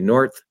used to be in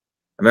North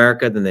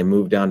America, then they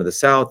moved down to the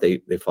South. They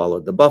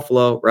followed the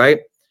buffalo, right?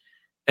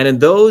 And in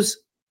those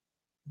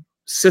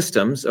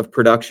systems of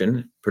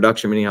production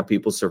meaning how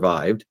people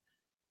survived,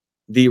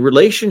 the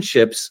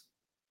relationships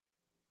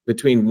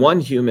between one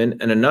human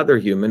and another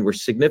human were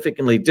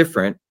significantly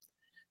different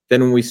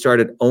than when we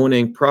started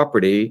owning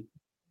property,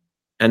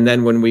 and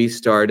then when we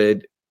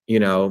started,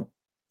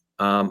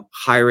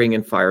 hiring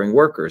and firing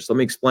workers. Let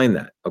me explain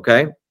that,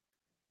 okay?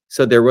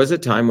 So there was a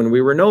time when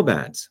we were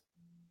nomads,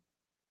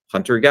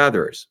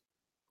 hunter-gatherers.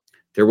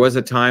 There was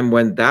a time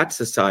when that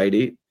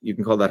society, you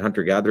can call that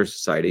hunter-gatherer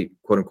society,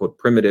 quote unquote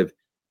primitive,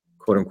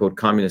 quote unquote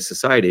communist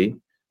society,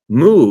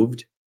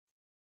 moved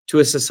to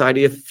a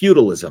society of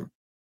feudalism.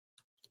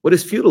 What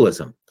is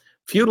feudalism?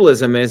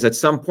 Feudalism is, at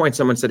some point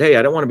someone said, "Hey,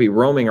 I don't want to be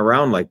roaming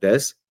around like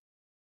this.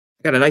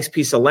 I got a nice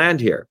piece of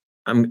land here.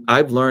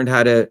 I've learned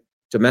how to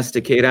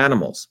domesticate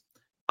animals.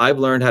 I've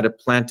learned how to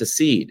plant a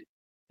seed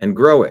and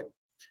grow it.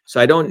 So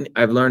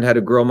I've learned how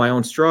to grow my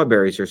own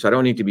strawberries here, so I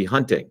don't need to be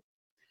hunting."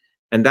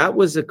 And that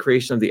was the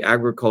creation of the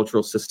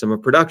agricultural system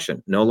of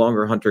production, no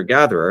longer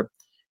hunter-gatherer.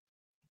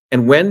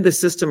 And when the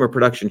system of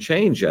production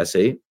changed,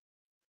 Jesse,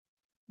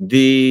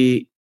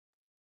 the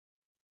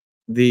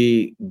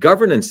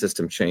governance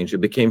system changed. It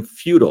became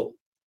feudal.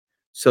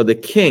 So the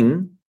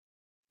king,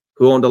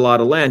 who owned a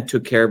lot of land,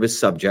 took care of his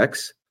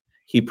subjects.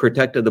 He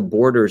protected the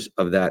borders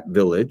of that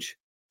village,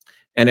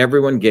 and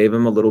everyone gave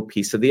him a little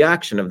piece of the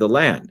action of the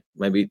land,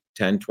 maybe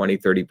 10, 20,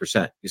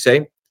 30%, you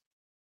see?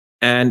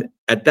 And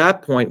at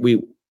that point,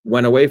 we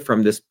went away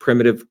from this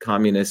primitive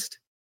communist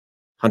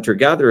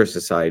hunter-gatherer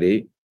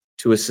society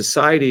to a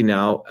society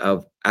now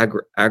of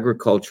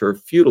agriculture,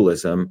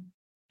 feudalism,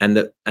 and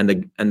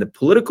the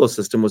political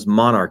system was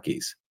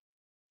monarchies.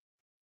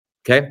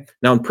 Okay?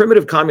 Now, in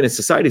primitive communist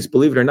societies,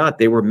 believe it or not,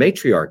 they were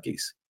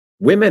matriarchies.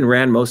 Women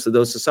ran most of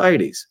those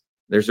societies.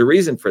 There's a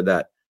reason for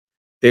that.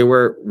 They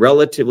were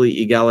relatively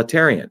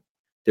egalitarian.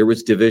 There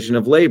was division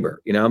of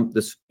labor. Like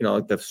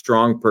the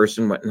strong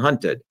person went and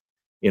hunted.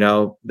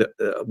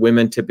 The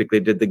women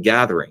typically did the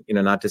gathering.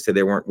 Not to say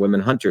they weren't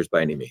women hunters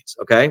by any means.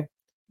 Okay,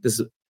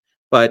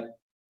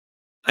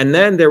 and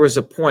then there was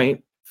a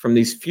point from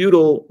these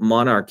feudal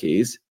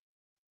monarchies.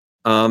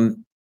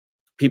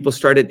 People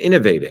started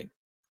innovating.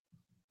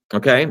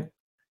 Okay,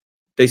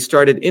 they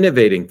started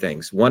innovating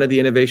things. One of the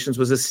innovations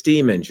was a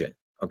steam engine.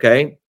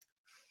 Okay,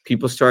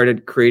 people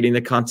started creating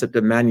the concept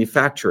of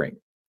manufacturing.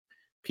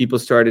 People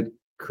started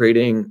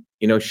creating,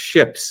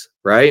 ships,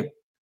 right?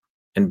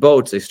 And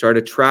boats. They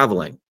started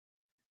traveling.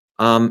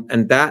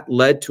 And that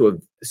led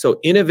to so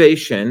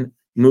innovation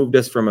moved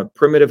us from a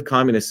primitive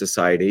communist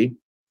society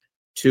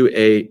to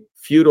a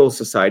feudal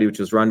society, which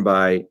was run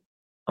by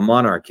a a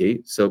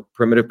monarchy, so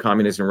primitive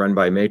communism run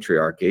by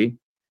matriarchy.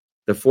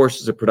 The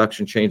forces of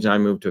production change, and I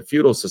moved to a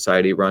feudal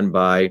society run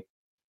by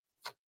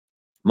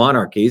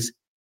monarchies.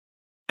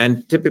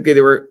 And typically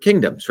there were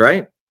kingdoms,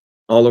 right?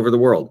 All over the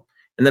world.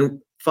 And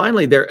then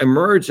finally, there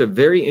emerged a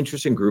very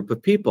interesting group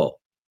of people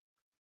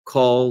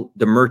called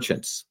the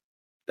merchants,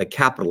 the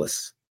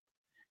capitalists.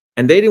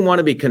 And they didn't want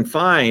to be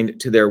confined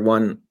to their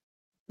one,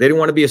 they didn't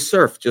want to be a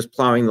serf just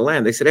plowing the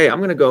land. They said, hey, I'm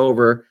going to go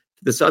over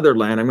to this other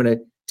land. I'm going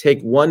to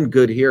take one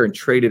good here and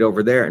trade it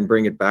over there and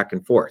bring it back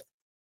and forth,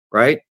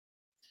 right?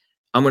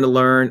 I'm going to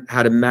learn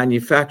how to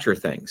manufacture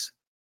things.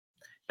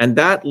 And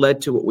that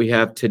led to what we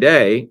have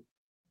today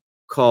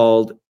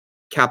called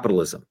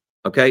capitalism.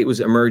 Okay, it was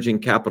emerging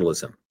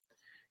capitalism.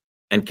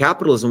 And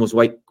capitalism was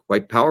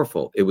quite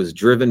powerful. It was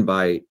driven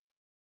by,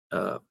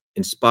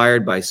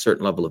 inspired by a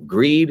certain level of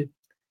greed.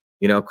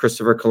 You know,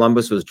 Christopher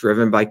Columbus was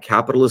driven by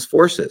capitalist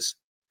forces.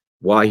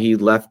 Why he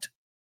left,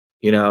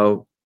 you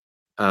know,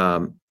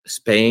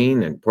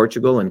 Spain and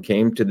Portugal and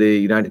came to the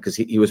United, because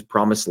he was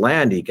promised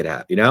land he could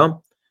have, you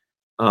know,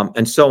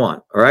 and so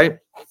on. All right.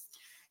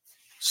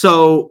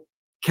 So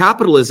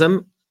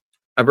capitalism,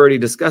 I've already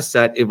discussed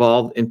that,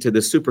 evolved into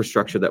the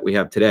superstructure that we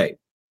have today.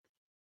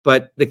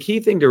 But the key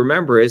thing to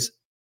remember is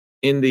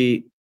in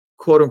the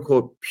quote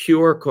unquote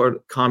pure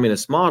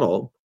communist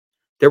model,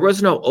 there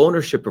was no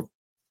ownership of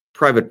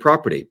private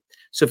property.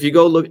 So if you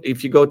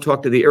go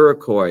talk to the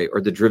Iroquois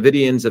or the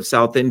Dravidians of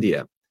South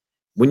India,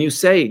 when you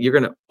say you're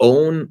going to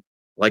own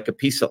like a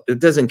piece of, it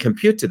doesn't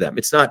compute to them.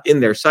 It's not in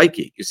their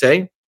psyche, you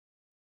say?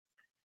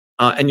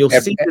 And you'll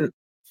see...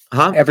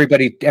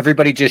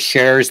 Everybody just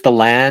shares the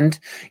land.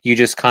 You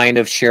just kind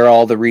of share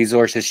all the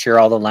resources, share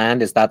all the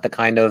land. Is that the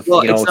kind of,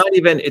 well, it's not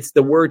even, it's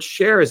the word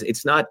shares.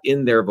 It's not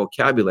in their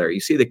vocabulary. You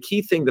see, the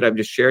key thing that I've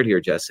just shared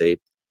here, Jesse,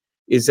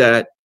 is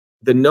that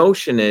the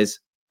notion is,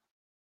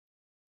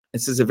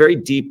 this is a very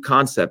deep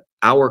concept.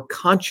 Our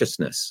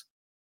consciousness,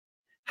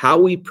 how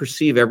we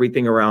perceive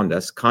everything around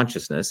us,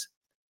 consciousness,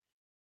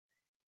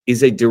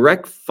 is a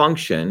direct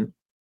function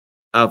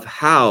of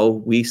how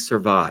we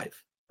survive.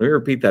 Let me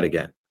repeat that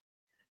again.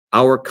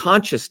 Our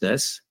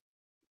consciousness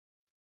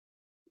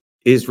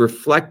is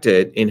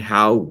reflected in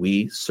how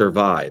we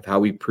survive, how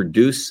we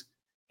produce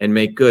and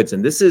make goods.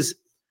 And this is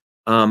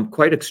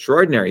quite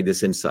extraordinary,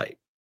 this insight,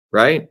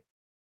 right?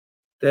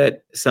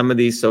 That some of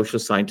these social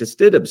scientists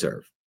did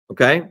observe,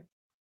 okay?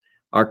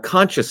 Our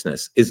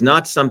consciousness is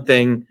not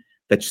something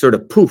that sort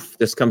of poof,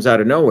 this comes out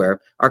of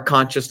nowhere. Our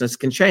consciousness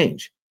can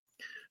change.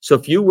 So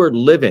if you were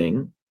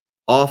living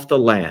off the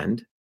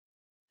land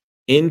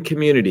in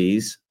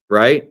communities,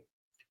 right,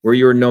 where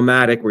you were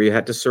nomadic, where you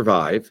had to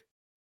survive,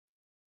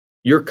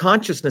 your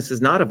consciousness is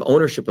not of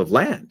ownership of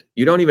land.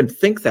 You don't even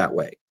think that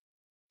way.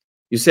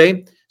 You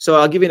see? So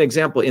I'll give you an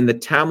example. In the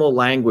Tamil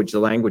language, the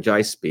language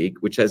I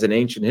speak, which has an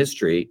ancient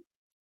history,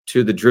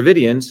 to the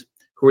Dravidians,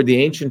 who are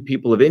the ancient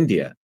people of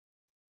India,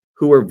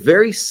 who were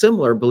very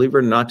similar, believe it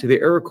or not, to the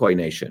Iroquois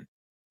nation.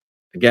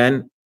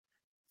 Again,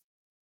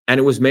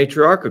 and it was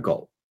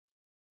matriarchal.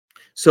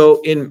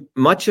 So in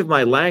much of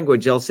my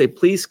language, I'll say,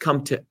 please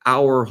come to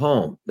our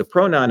home. The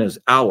pronoun is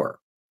our.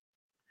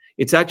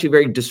 It's actually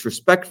very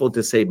disrespectful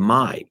to say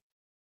my.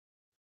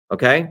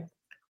 Okay?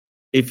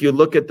 If you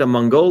look at the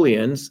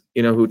Mongolians,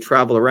 you know, who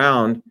travel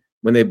around,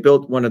 when they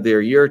built one of their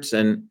yurts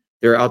and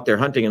they're out there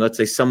hunting, and let's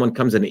say someone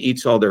comes in and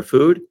eats all their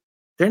food,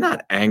 they're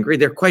not angry.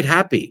 They're quite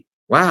happy.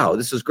 Wow,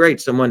 this is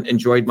great. Someone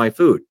enjoyed my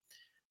food.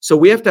 So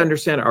we have to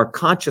understand our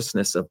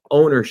consciousness of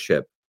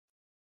ownership,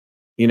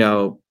 you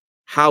know,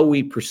 how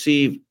we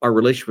perceive our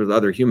relationship with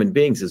other human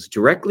beings is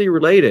directly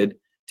related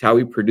to how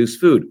we produce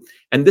food.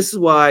 And this is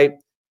why,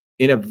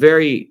 in a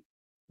very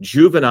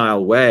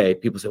juvenile way,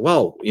 people say,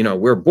 well, you know,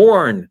 we're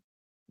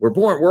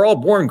all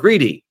born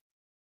greedy.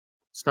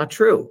 It's not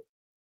true.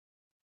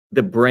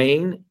 The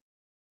brain,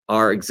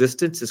 our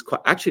existence is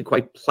actually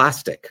quite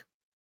plastic.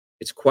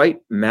 It's quite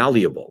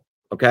malleable,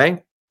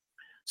 okay?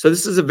 So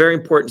this is a very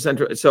important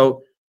central.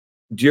 So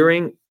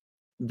during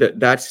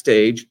that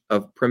stage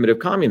of primitive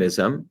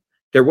communism,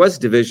 there was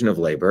division of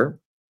labor.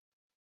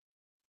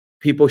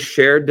 People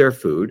shared their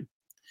food,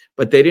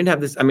 but they didn't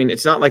have this. I mean,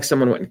 it's not like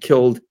someone went and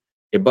killed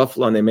a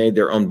buffalo and they made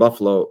their own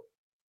buffalo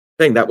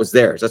thing. That was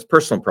theirs. That's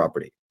personal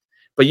property.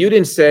 But you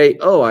didn't say,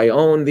 oh, I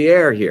own the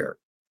air here.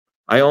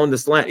 I own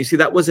this land. You see,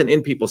 that wasn't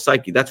in people's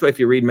psyche. That's why if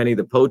you read many of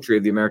the poetry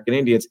of the American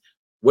Indians,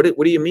 what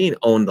do you mean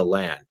own the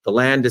land? The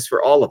land is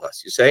for all of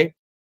us, you say?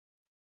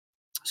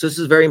 So this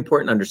is very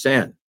important to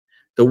understand.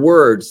 The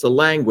words, the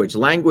language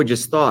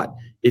is thought.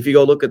 If you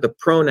go look at the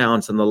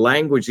pronouns and the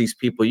language these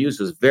people use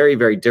is very,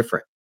 very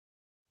different.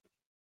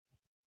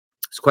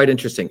 It's quite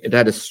interesting. It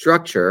had a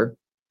structure.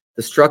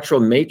 The structural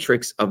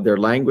matrix of their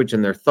language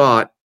and their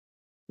thought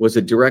was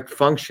a direct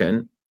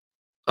function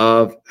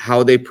of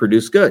how they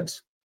produce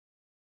goods.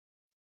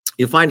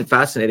 You find it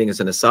fascinating as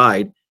an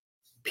aside,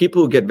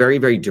 people who get very,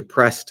 very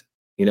depressed,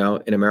 you know,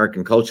 in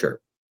American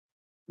culture,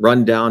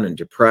 run down and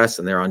depressed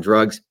and they're on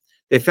drugs.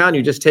 They found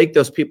you just take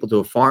those people to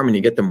a farm and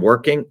you get them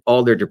working,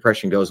 all their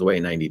depression goes away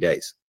in 90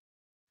 days.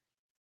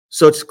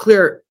 So it's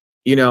clear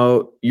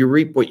you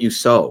reap what you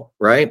sow,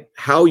 right?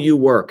 How you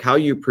work, how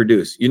you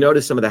produce. You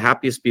notice some of the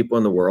happiest people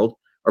in the world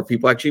are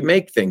people who actually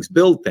make things,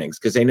 build things,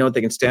 because they know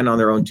they can stand on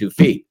their own 2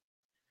 feet.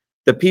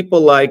 The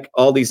people like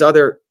all these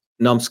other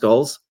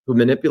numbskulls who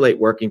manipulate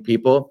working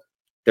people,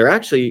 they're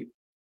actually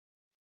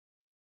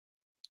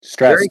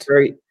Stressed. very,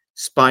 very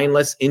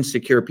spineless,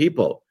 insecure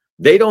people.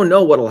 They don't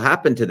know what will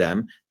happen to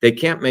them. They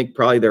can't make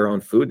probably their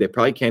own food. They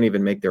probably can't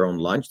even make their own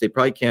lunch. They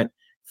probably can't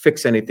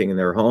fix anything in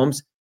their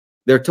homes.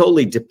 They're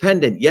totally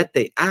dependent, yet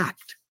they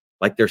act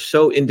like they're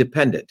so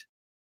independent.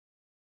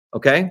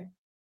 Okay?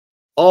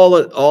 All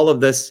of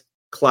this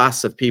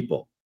class of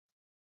people,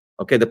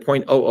 okay, the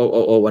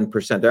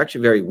 0.00001%, they're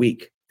actually very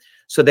weak.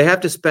 So they have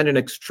to spend an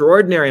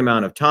extraordinary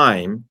amount of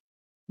time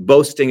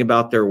boasting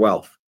about their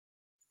wealth,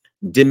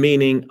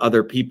 demeaning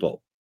other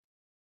people.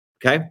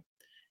 Okay?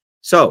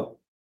 So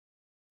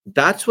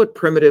that's what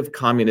primitive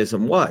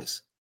communism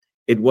was.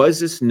 It was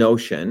this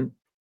notion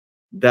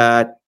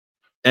that,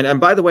 and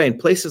by the way, in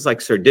places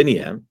like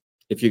Sardinia,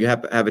 if you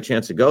have a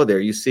chance to go there,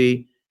 you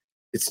see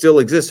it still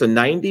exists. So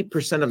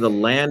 90% of the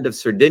land of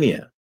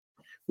Sardinia,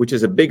 which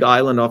is a big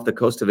island off the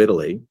coast of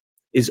Italy,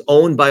 is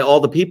owned by all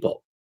the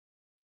people.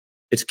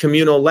 It's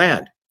communal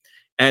land.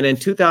 And in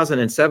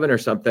 2007 or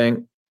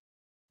something,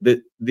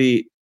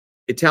 the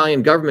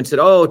Italian government said,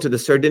 to the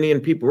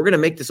Sardinian people, we're going to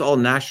make this all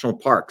national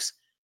parks,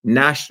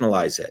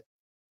 nationalize it.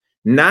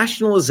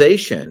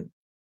 Nationalization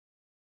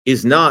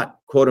is not,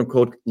 quote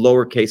unquote,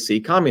 lowercase c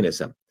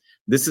communism.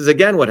 This is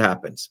again what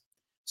happens.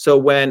 So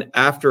when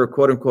after a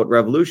quote unquote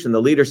revolution,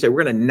 the leaders say,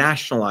 we're going to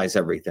nationalize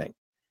everything.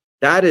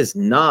 That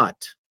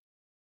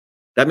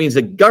means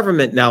the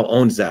government now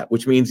owns that,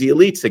 which means the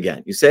elites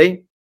again. You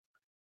see?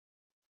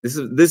 This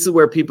is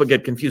where people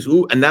get confused.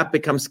 And that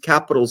becomes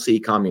capital C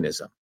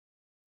communism.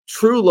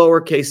 True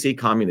lowercase c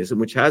communism,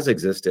 which has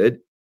existed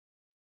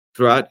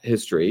throughout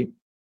history,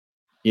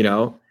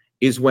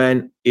 is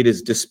when it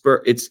is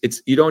dispersed.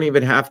 It's you don't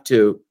even have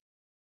to.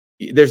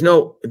 There's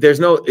no.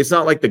 It's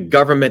not like the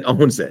government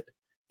owns it.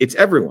 It's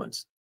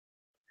everyone's.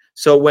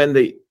 So when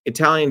the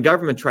Italian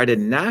government tried to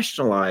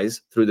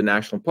nationalize through the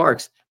national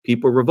parks,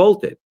 people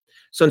revolted.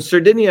 So in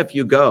Sardinia, if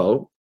you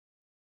go,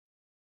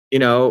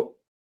 and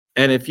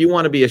if you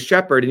want to be a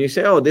shepherd and you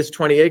say, this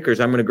 20 acres,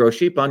 I'm going to grow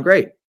sheep on,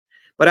 great.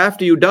 But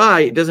after you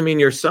die, it doesn't mean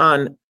your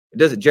son,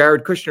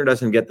 Jared Kushner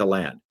doesn't get the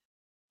land,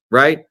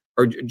 right?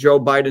 Or Joe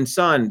Biden's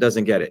son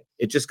doesn't get it.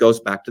 It just goes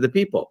back to the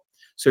people.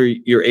 So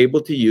you're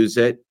able to use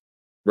it,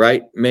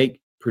 right?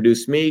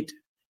 Produce meat,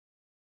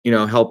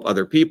 help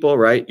other people,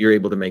 right? You're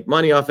able to make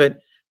money off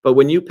it. But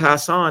when you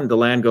pass on, the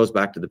land goes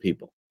back to the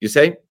people, you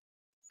say?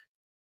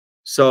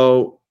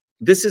 So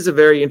this is a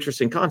very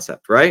interesting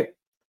concept, right?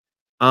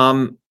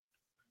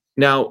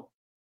 Now,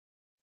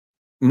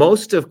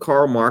 most of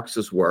Karl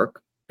Marx's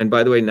work, and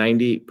by the way,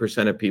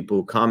 90% of people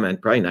who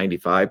comment, probably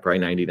 95, probably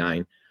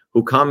 99,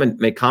 who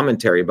make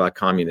commentary about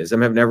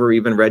communism have never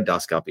even read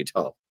Das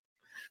Kapital.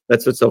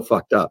 That's what's so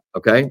fucked up,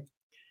 okay?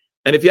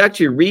 And if you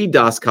actually read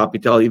Das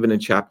Kapital, even in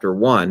chapter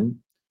 1,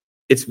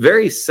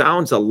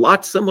 sounds a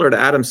lot similar to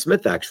Adam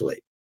Smith,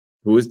 actually,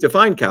 who has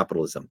defined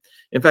capitalism.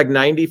 In fact,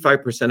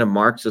 95% of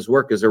Marx's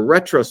work is a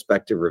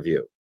retrospective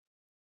review,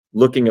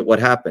 looking at what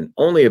happened.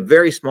 Only a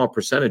very small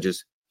percentage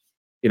is,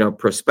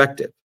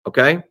 prospective,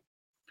 okay?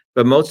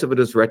 But most of it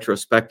is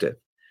retrospective.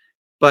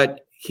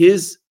 But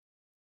his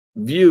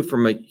view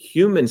from a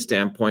human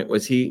standpoint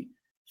was he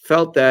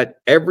felt that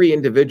every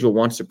individual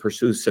wants to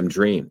pursue some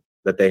dream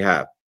that they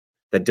have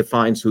that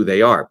defines who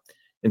they are.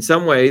 In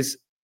some ways,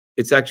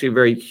 it's actually a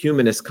very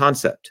humanist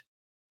concept.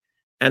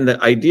 And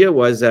the idea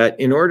was that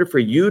in order for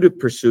you to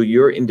pursue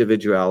your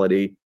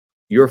individuality,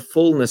 your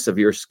fullness of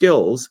your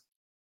skills,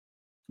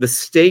 the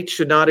state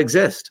should not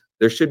exist.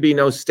 There should be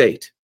no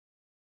state.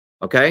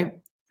 Okay?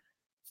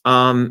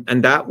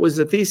 And that was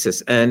the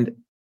thesis. And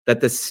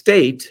that the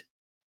state,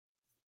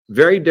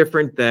 very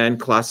different than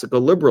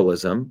classical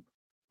liberalism,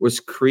 was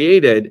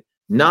created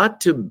not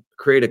to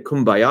create a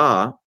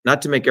kumbaya,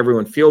 not to make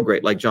everyone feel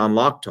great like John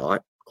Locke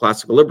taught,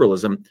 classical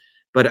liberalism,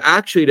 but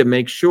actually to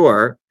make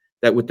sure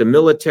that with the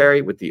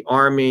military, with the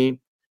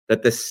army,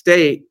 that the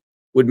state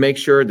would make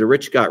sure the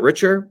rich got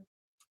richer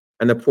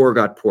and the poor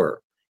got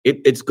poorer.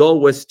 Its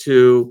goal was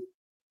to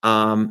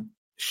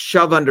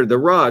shove under the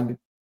rug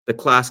the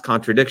class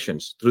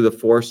contradictions through the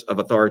force of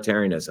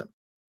authoritarianism.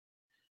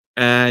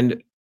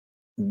 And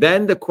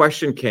then the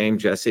question came,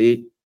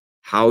 Jesse,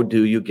 how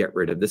do you get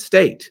rid of the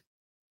state?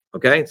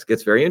 Okay, it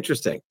gets very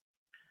interesting.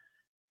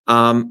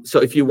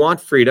 So if you want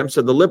freedom,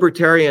 so the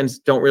libertarians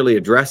don't really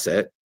address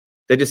it.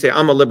 They just say,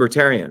 I'm a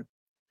libertarian.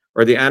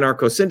 Or the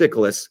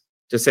anarcho-syndicalists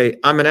just say,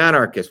 I'm an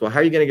anarchist. Well, how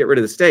are you going to get rid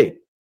of the state?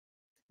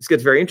 This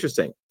gets very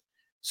interesting.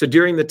 So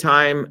during the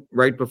time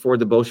right before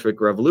the Bolshevik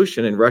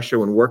Revolution in Russia,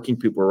 when working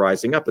people were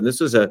rising up, and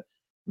this was a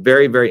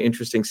very, very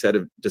interesting set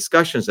of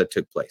discussions that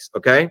took place,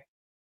 okay?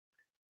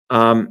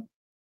 So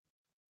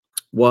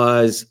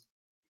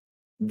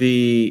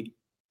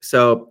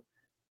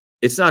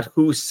it's not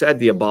who said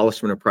the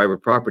abolishment of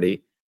private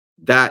property.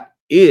 That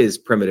is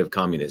primitive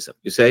communism,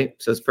 you say?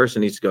 So this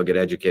person needs to go get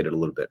educated a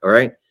little bit, all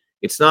right?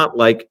 It's not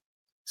like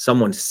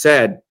Someone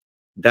said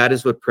that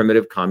is what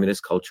primitive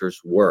communist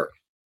cultures were.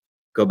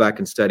 Go back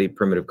and study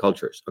primitive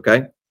cultures,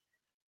 okay?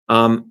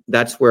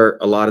 That's where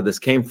a lot of this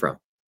came from.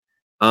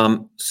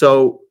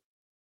 So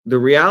the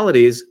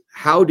reality is,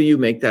 how do you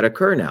make that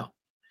occur now?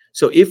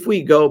 So if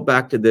we go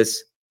back to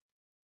this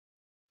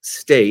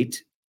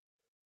state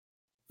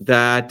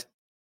that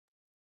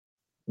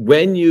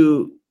when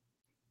you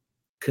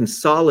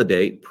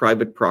consolidate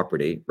private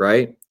property,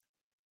 right?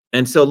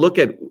 And so look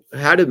at,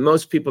 how did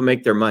most people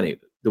make their money?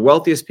 The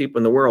wealthiest people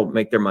in the world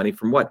make their money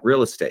from what?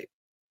 Real estate,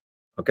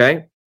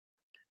 okay?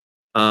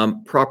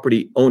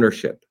 Property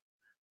ownership.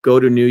 Go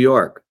to New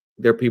York.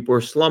 There are people who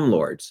are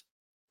slumlords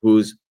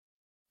whose,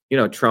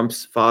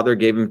 Trump's father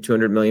gave him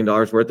 $200 million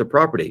worth of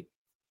property.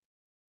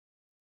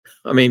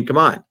 I mean, come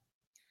on.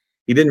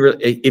 He didn't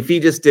really, if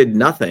he just did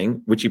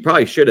nothing, which he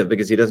probably should have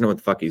because he doesn't know what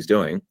the fuck he's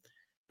doing,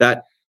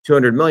 that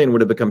 200 million would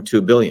have become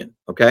 2 billion.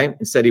 Okay.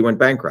 Instead, he went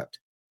bankrupt.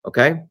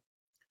 Okay.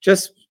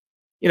 Just,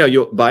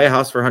 you buy a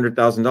house for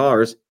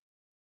 $100,000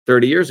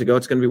 30 years ago,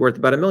 it's going to be worth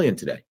about $1 million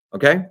today.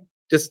 Okay.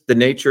 Just the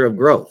nature of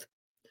growth.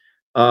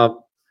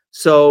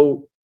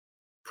 So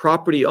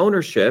property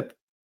ownership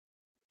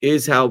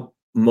is how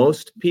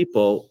most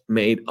people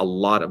made a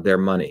lot of their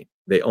money.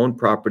 They own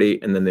property,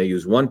 and then they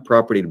use one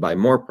property to buy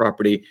more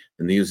property,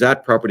 and they use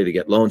that property to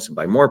get loans to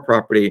buy more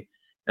property.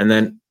 And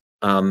then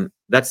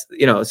that's,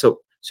 so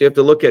you have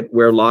to look at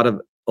where a lot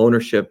of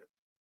ownership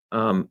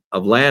of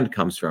land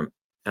comes from.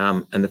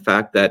 And the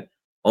fact that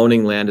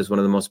owning land is one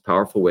of the most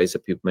powerful ways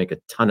that people make a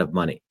ton of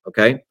money.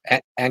 Okay.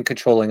 And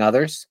controlling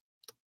others.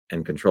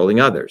 And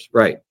controlling others.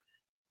 Right.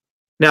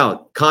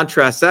 Now,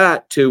 contrast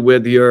that to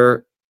with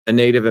you're a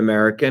Native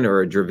American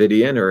or a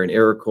Dravidian or an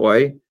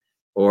Iroquois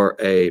or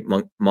a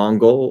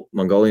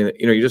Mongolian,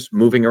 you're just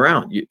moving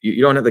around.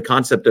 You don't have the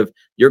concept of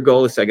your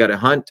goal is I got to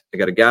hunt, I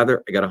got to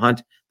gather, I got to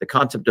hunt. The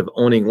concept of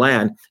owning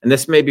land, and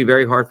this may be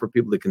very hard for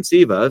people to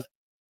conceive of,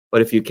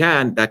 but if you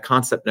can, that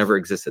concept never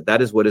existed.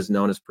 That is what is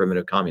known as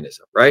primitive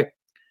communism, right?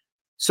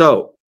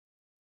 So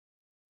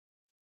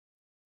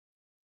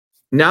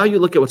now you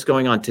look at what's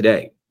going on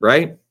today,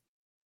 right?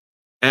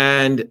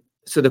 And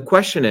so the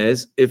question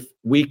is, if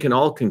we can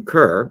all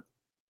concur,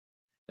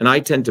 and I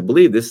tend to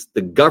believe this,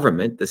 the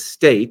government, the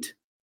state,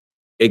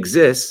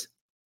 exists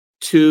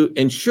to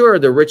ensure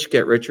the rich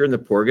get richer and the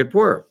poor get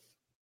poorer.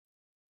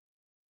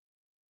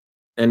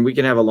 And we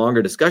can have a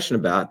longer discussion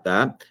about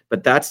that,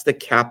 but that's the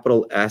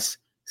capital S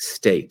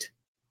state,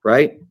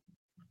 right?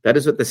 That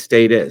is what the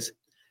state is.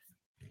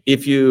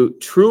 If you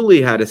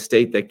truly had a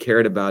state that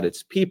cared about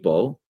its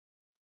people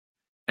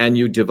and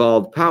you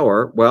devolved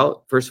power,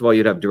 well, first of all,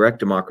 you'd have direct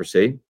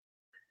democracy.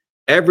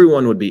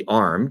 Everyone would be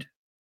armed.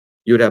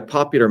 You would have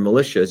popular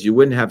militias. You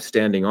wouldn't have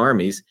standing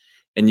armies,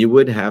 and you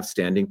would have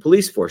standing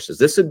police forces.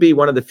 This would be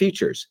one of the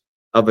features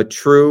of a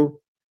true,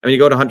 you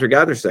go to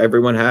hunter-gatherers,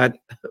 everyone had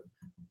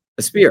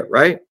a spear,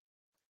 right?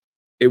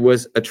 It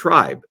was a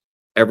tribe.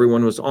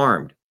 Everyone was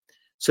armed.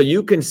 So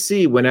you can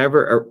see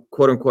whenever a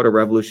quote unquote a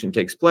revolution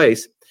takes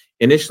place,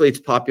 initially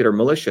it's popular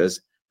militias,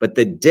 but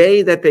the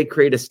day that they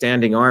create a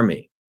standing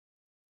army,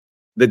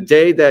 the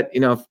day that,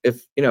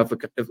 if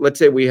let's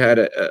say we had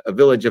a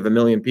village of 1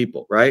 million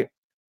people, right?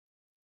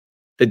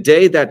 The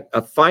day that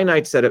a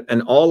finite set of,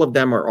 and all of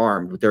them are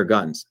armed with their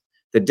guns,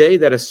 the day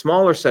that a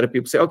smaller set of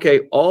people say,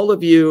 okay, all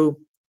of you,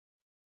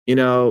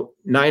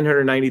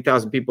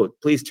 990,000 people,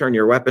 please turn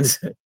your weapons.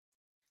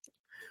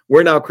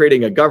 We're now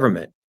creating a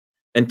government,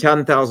 and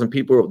 10,000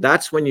 people,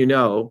 that's when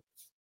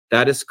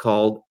that is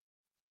called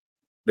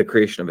the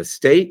creation of a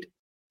state,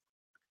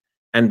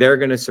 and they're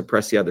going to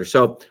suppress the other.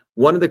 So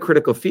one of the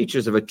critical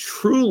features of a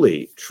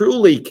truly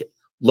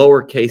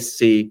lowercase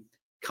c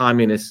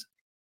communist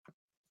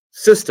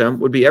system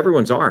would be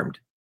everyone's armed.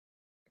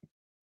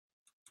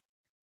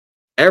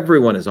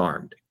 Everyone is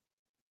armed.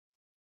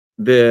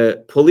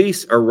 The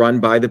police are run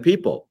by the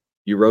people.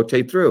 You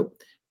rotate through,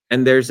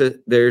 and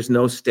there's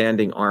no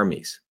standing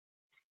armies.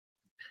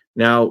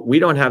 Now, we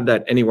don't have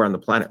that anywhere on the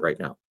planet right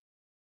now.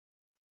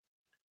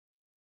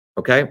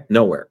 Okay?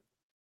 Nowhere.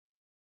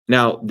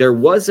 Now, there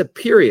was a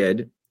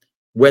period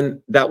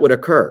when that would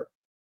occur.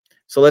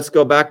 So let's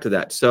go back to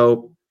that.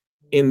 So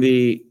in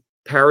the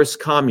Paris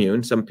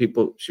Commune, some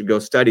people should go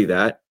study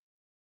that,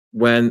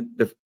 when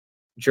the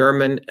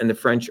German and the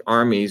French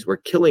armies were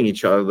killing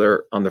each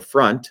other on the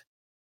front,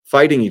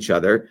 fighting each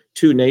other,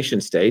 two nation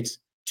states,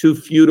 two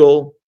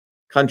feudal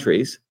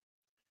countries.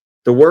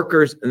 The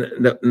workers,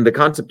 the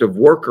concept of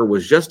worker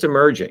was just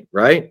emerging,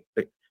 right?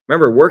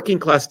 Remember, working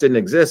class didn't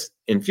exist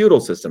in feudal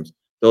systems.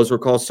 Those were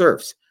called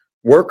serfs.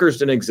 Workers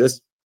didn't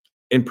exist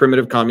in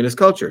primitive communist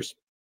cultures,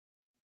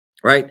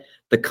 right?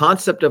 The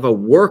concept of a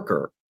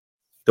worker,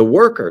 the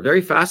worker,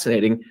 very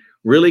fascinating,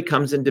 really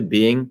comes into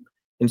being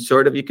in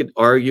sort of, you could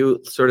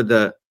argue, sort of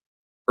the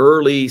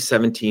early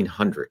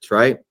 1700s,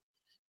 right?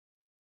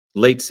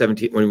 Late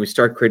 17, when we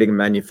start creating a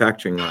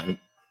manufacturing line,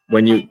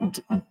 when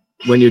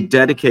you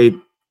dedicate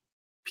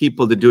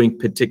people to doing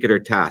particular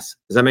tasks.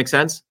 Does that make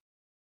sense?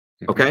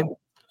 Okay.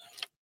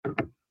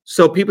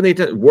 So people need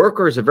to,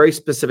 worker is a very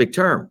specific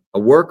term. A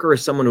worker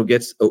is someone who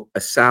gets a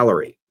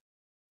salary.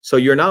 So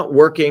you're not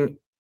working,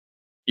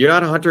 you're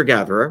not a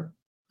hunter-gatherer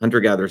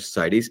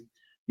societies.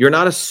 You're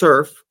not a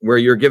serf where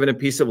you're given a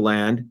piece of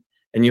land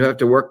and you have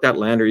to work that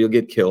land or you'll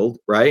get killed,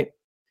 right?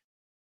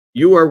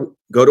 You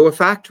go to a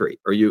factory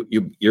or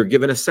you're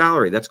given a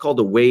salary. That's called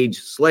a wage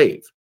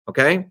slave,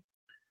 okay?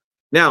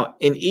 Now,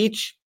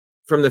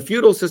 from the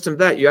feudal system,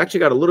 that you actually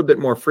got a little bit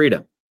more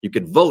freedom. You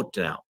could vote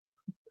now.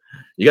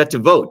 You got to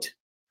vote.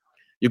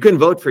 You couldn't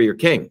vote for your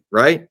king,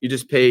 right? You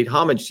just paid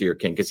homage to your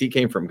king because he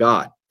came from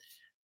God.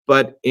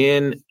 But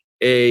in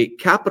a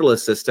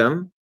capitalist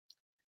system,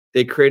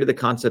 they created the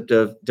concept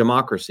of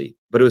democracy.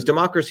 But it was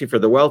democracy for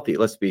the wealthy,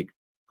 let's be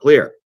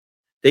clear.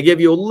 They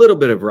gave you a little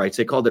bit of rights.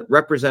 They called it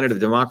representative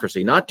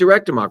democracy, not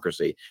direct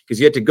democracy, because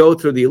you had to go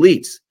through the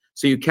elites.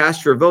 So you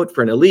cast your vote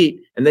for an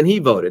elite, and then he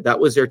voted. That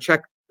was their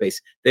check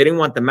base. They didn't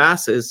want the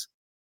masses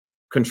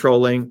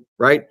controlling,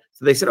 right?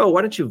 So they said, oh,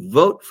 why don't you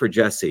vote for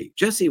Jesse?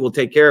 Jesse will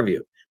take care of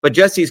you. But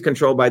Jesse's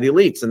controlled by the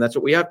elites, and that's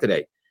what we have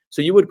today.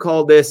 So you would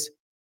call this,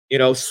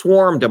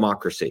 swarm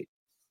democracy,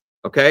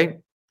 okay?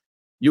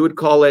 You would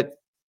call it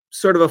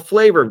sort of a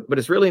flavor, but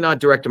it's really not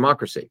direct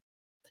democracy.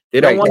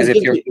 They don't want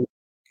to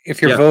if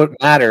your vote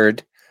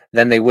mattered,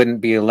 then they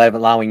wouldn't be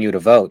allowing you to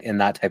vote in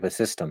that type of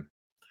system.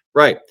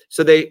 Right.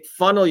 So they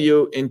funnel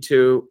you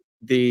into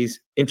these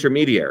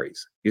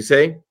intermediaries, you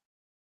see?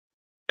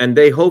 And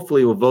they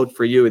hopefully will vote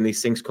for you in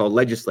these things called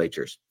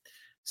legislatures.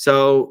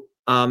 So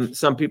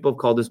some people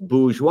call this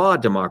bourgeois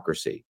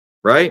democracy,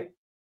 right?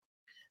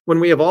 When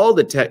we have all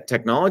the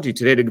technology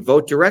today to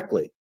vote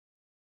directly.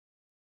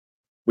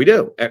 We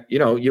do.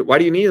 Why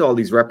do you need all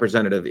these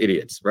representative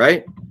idiots,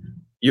 right?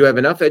 You have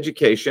enough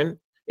education.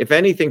 If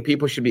anything,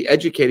 people should be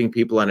educating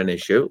people on an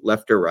issue,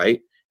 left or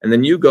right, and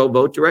then you go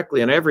vote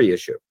directly on every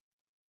issue.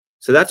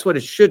 So that's what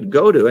it should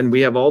go to, and we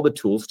have all the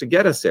tools to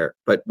get us there.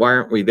 But why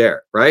aren't we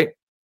there, right?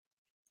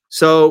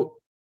 So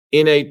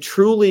in a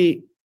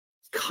truly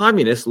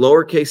communist,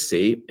 lowercase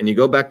c, and you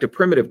go back to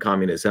primitive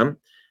communism,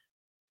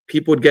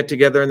 people would get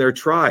together in their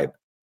tribe,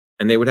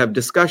 and they would have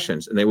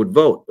discussions, and they would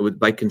vote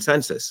by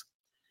consensus.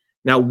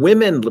 Now,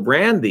 women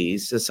ran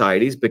these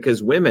societies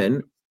because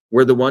women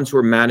were the ones who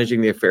were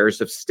managing the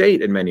affairs of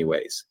state in many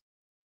ways.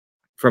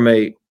 From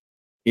a,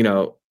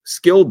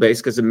 skill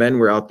base, because the men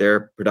were out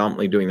there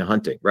predominantly doing the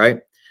hunting, right?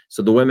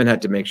 So the women had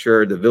to make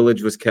sure the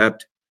village was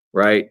kept,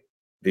 right?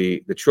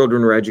 The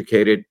children were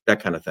educated,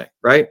 that kind of thing,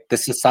 right? The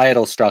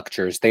societal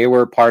structures, they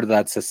were part of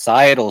that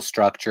societal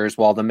structures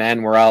while the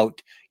men were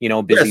out,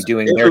 busy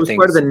doing their things. It was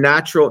part of the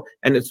natural,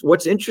 and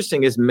what's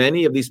interesting is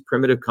many of these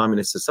primitive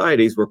communist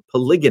societies were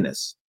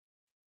polygynous,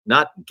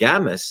 not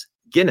gamous,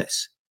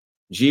 Guinness.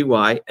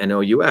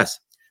 Gynous.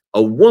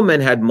 A woman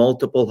had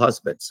multiple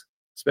husbands.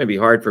 This may be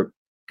hard for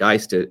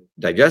guys to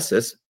digest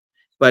this,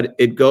 but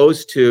it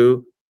goes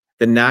to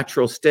the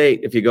natural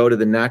state. If you go to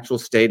the natural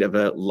state of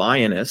a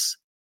lioness,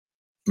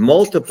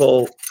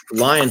 multiple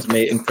lions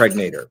may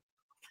impregnate her.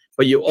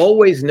 But you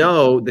always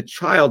know the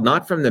child,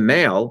 not from the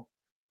male,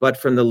 but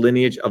from the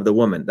lineage of the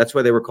woman. That's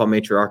why they were called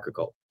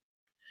matriarchal.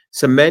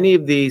 So many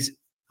of these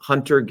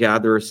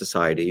hunter-gatherer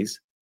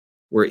societies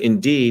were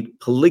indeed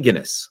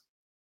polygynous.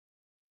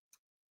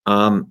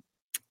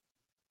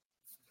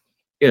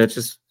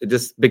 It's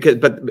just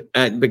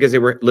because they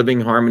were living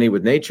in harmony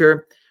with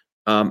nature,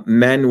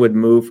 men would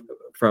move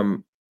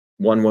from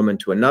one woman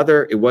to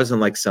another. It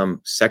wasn't like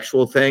some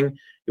sexual thing.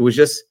 It was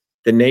just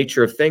the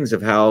nature of things,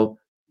 of how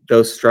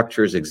those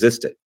structures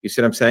existed. You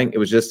see what I'm saying? It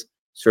was just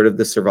sort of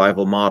the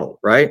survival model,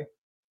 right?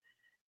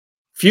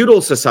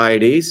 Feudal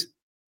societies,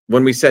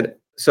 when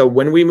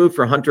we moved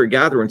from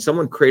hunter-gatherer, when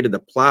someone created the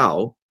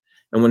plow,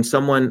 and when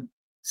someone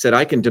said,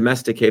 I can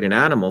domesticate an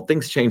animal,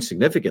 things changed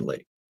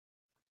significantly.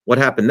 What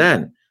happened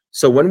then?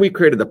 So when we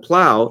created the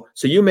plow,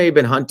 so you may have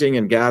been hunting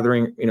and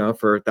gathering,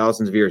 for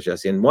thousands of years,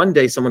 Jesse, and one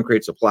day someone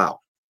creates a plow.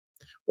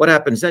 What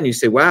happens then? You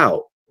say,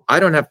 wow, I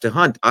don't have to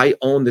hunt. I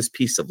own this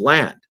piece of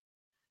land.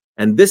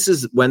 And this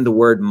is when the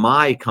word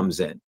my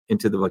comes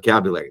into the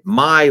vocabulary.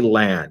 My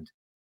land.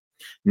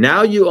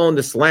 Now you own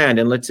this land,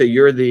 and let's say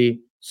you're the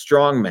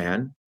strong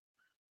man.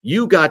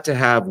 You got to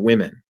have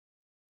women,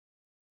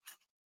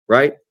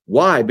 right?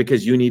 Why?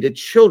 Because you needed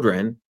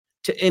children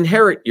to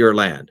inherit your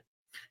land.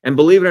 And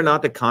believe it or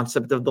not, the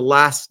concept of the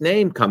last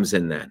name comes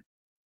in then.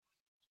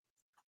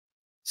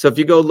 So if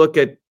you go look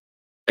at,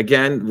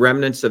 again,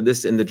 remnants of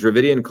this in the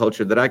Dravidian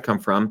culture that I come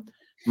from,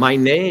 my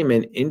name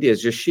in India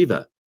is just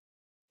Shiva.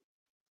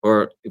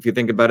 Or if you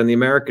think about in the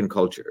American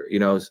culture,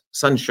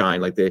 sunshine,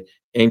 like the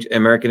ancient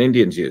American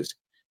Indians used.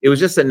 It was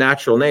just a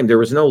natural name. There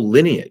was no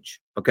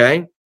lineage,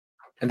 okay?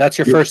 And that's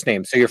your first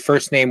name. So your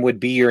first name would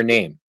be your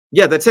name.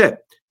 Yeah, that's it.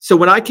 So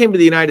when I came to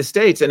the United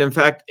States, and in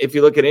fact, if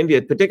you look at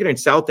India, particularly in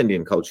South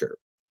Indian culture,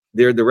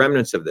 they're the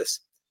remnants of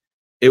this.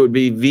 It would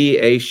be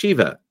V.A.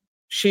 Shiva,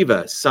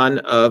 Shiva, son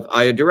of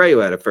Ayyadurai, who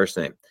had a first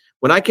name.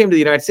 When I came to the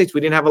United States,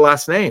 we didn't have a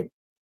last name.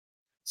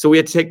 So we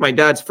had to take my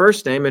dad's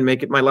first name and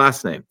make it my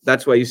last name.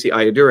 That's why you see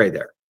Ayyadurai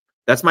there.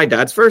 That's my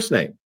dad's first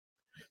name.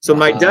 So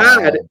my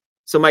dad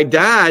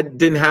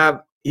didn't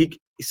have,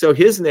 so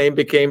his name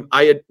became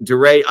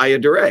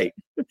Ayyadurai.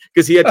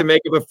 because he had to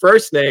make up a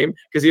first name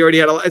because he already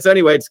had a. So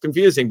anyway, it's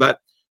confusing. But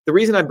the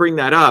reason I bring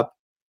that up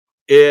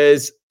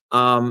is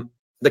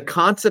the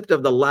concept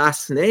of the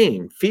last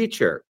name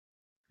feature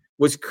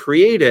was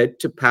created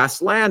to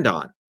pass land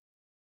on.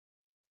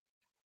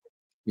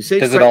 You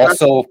say, does it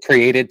also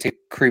created to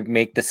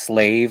make the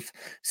slave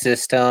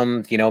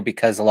system,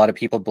 because a lot of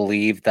people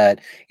believe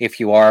that if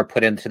you are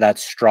put into that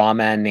straw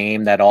man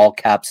name, that all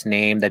caps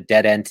name, the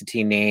dead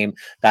entity name,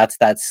 that's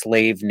that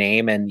slave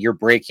name, and you're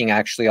breaking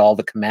actually all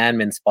the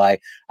commandments by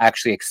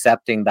actually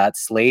accepting that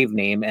slave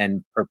name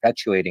and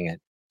perpetuating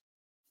it.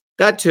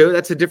 That too,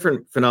 that's a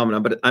different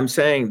phenomenon, but I'm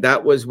saying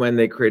that was when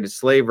they created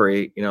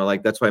slavery,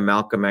 like that's why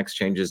Malcolm X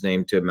changed his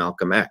name to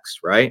Malcolm X,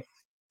 right?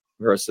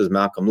 Versus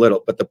Malcolm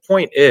Little. But the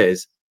point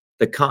is,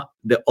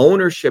 the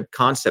ownership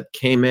concept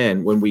came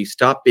in when we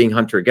stopped being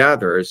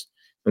hunter-gatherers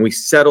and we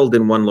settled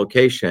in one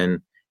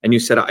location, and you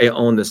said, I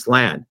own this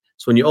land.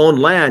 So when you own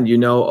land,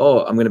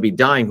 oh, I'm going to be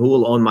dying. Who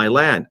will own my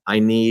land? I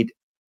need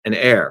an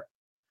heir.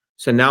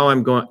 So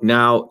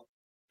now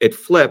it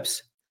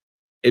flips.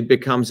 It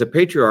becomes a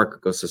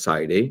patriarchal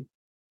society,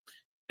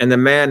 and the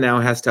man now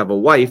has to have a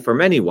wife or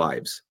many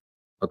wives,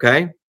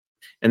 okay?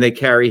 And they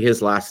carry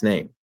his last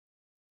name,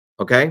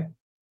 okay?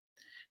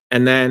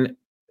 And then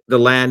the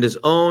land is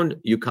owned.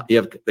 You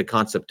have the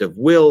concept of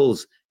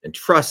wills and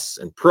trusts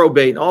and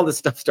probate, and all this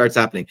stuff starts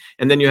happening.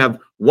 And then you have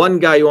one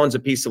guy who owns a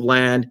piece of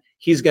land.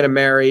 He's going to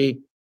marry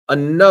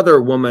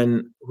another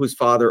woman whose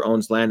father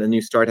owns land, and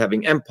you start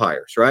having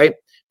empires, right?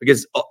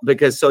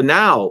 Because so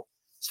now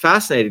it's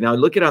fascinating. Now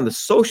look at it on the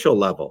social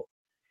level.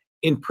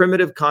 In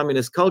primitive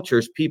communist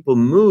cultures, people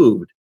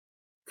moved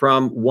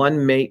from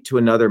one mate to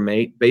another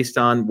mate based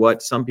on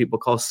what some people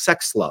call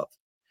sex love.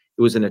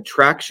 It was an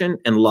attraction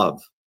and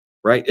love,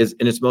 right? Is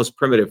in its most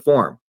primitive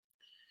form.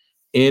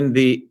 In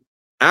the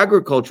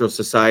agricultural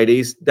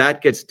societies,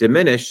 that gets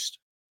diminished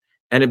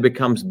and it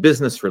becomes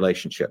business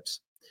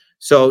relationships.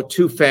 So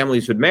two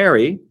families would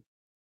marry,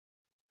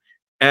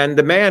 and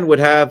the man would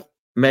have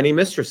many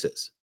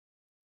mistresses,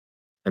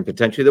 and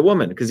potentially the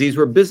woman, because these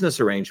were business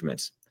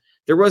arrangements.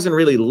 There wasn't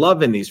really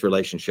love in these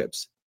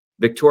relationships.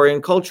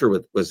 Victorian culture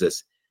was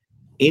this.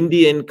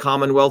 Indian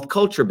Commonwealth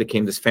culture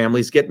became this: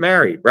 families get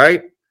married,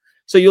 right?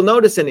 So you'll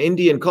notice in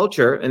Indian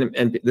culture,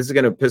 and this is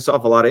going to piss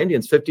off a lot of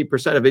Indians,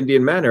 50% of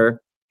Indian men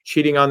are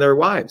cheating on their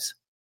wives.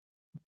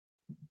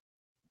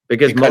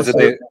 Because of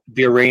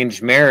the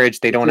arranged marriage,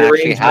 they don't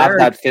actually have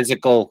that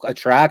physical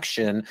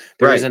attraction.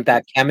 There isn't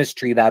that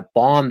chemistry, that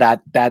bond,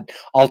 that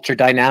ultra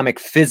dynamic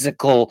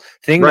physical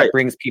thing that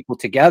brings people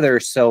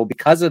together. So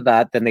because of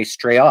that, then they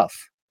stray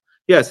off.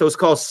 Yeah, so it's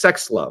called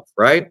sex love,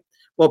 right?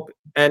 Well,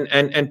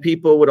 and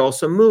people would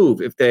also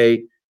move if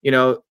they,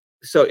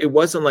 so it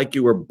wasn't like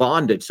you were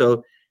bonded.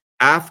 So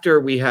after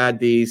we had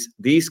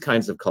these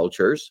kinds of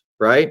cultures,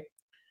 right?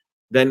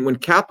 Then when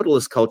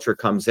capitalist culture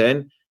comes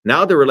in,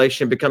 now the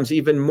relation becomes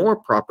even more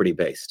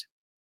property-based,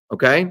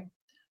 okay?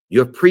 You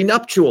have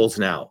prenuptials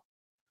now.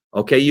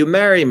 Okay, you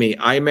marry me,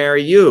 I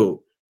marry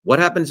you. What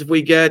happens if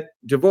we get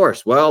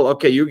divorced? Well,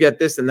 okay, you get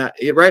this and that,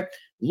 right?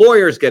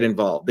 Lawyers get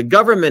involved. The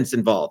government's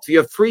involved. So you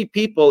have three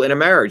people in a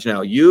marriage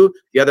now: you,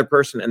 the other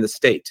person, and the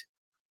state,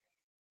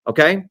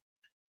 okay?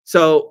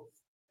 So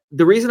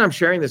the reason I'm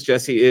sharing this,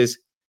 Jesse, is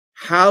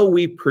how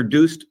we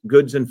produced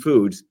goods and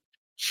foods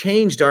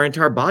changed our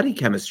entire body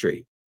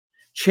chemistry,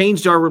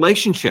 changed our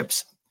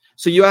relationships.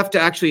 So you have to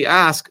actually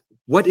ask,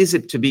 what is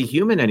it to be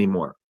human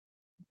anymore?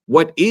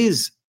 What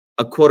is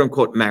a quote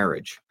unquote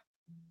marriage?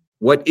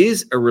 What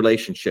is a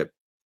relationship?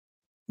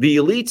 The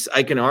elites,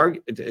 I can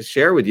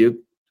share with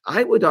you,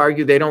 I would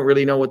argue they don't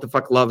really know what the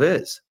fuck love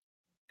is.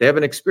 They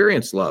haven't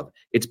experienced love.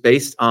 It's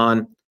based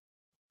on,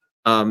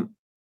 probably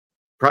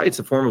it's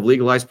a form of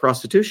legalized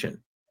prostitution.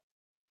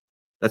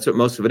 That's what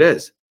most of it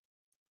is.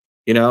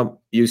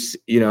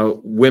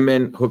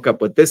 Women hook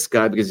up with this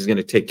guy because he's going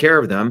to take care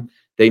of them.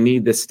 They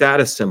need the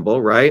status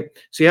symbol, right?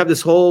 So you have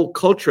this whole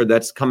culture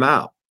that's come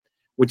out,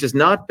 which is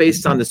not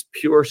based on this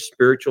pure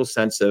spiritual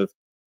sense of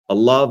a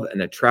love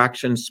and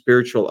attraction,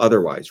 spiritual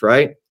otherwise,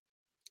 right?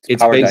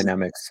 It's power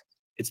dynamics.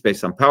 It's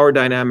based on power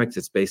dynamics.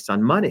 It's based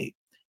on money.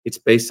 It's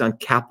based on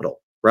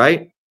capital,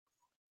 right?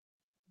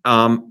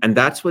 And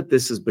that's what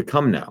this has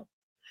become now.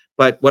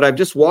 But what I've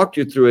just walked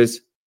you through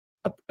is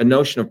a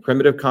notion of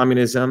primitive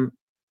communism.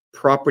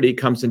 Property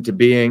comes into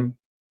being.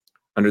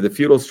 Under the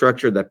feudal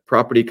structure, that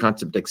property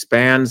concept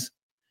expands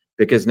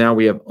because now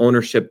we have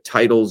ownership,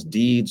 titles,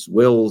 deeds,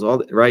 wills, all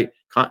that, right?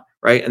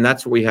 And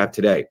that's what we have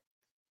today.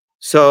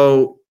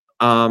 So,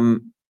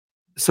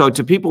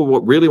 to people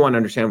who really want to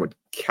understand what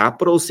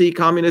capital C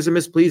communism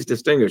is, please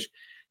distinguish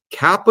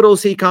capital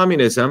C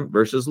communism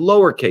versus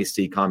lowercase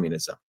c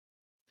communism.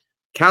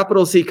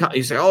 Capital C,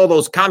 you say, oh,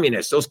 those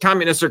communists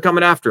are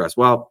coming after us.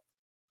 Well,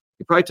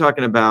 you're probably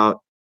talking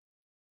about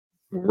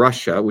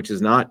Russia, which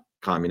is not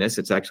communist.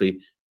 It's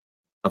actually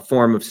a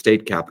form of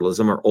state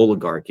capitalism or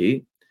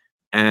oligarchy.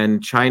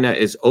 And China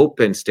is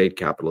open state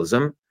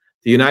capitalism.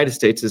 The United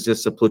States is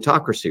just a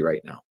plutocracy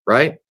right now,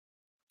 right?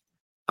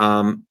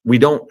 We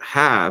don't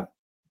have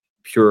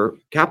pure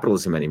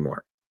capitalism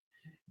anymore.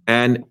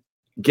 And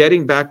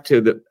getting back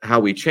to how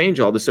we change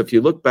all this. So if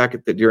you look back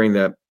at during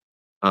the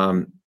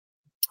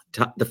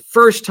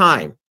first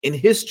time in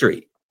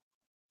history,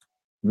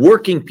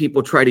 working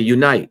people try to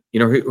unite,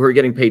 who are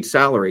getting paid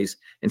salaries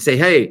and say,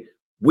 hey,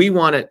 we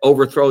want to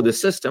overthrow the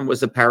system,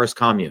 was the Paris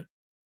Commune.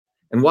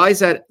 And why is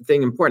that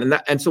thing important?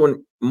 And so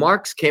when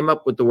Marx came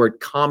up with the word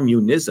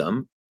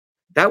communism,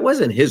 that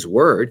wasn't his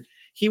word.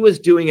 He was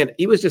doing it.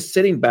 He was just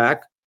sitting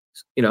back.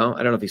 I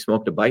don't know if he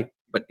smoked a bite,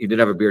 but he did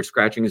have a beard,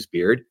 scratching his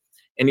beard.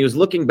 And he was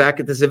looking back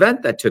at this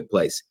event that took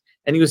place.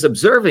 And he was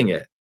observing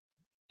it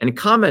and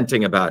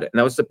commenting about it. And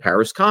that was the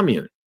Paris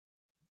Commune.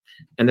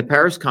 And the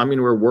Paris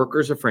Commune, where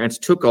workers of France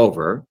took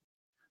over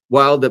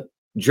while the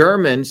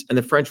Germans and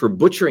the French were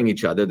butchering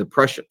each other,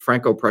 the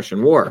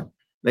Franco-Prussian War. And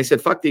they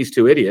said, fuck these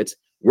two idiots.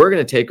 We're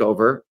going to take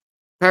over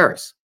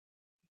Paris.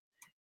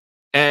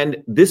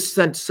 And this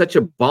sent such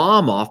a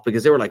bomb off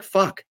because they were like,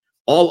 fuck,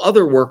 all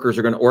other workers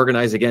are going to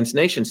organize against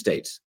nation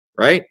states,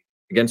 right?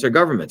 Against their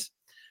governments.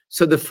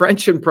 So the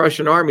French and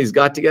Prussian armies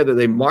got together.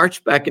 They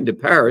marched back into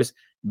Paris,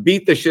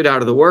 beat the shit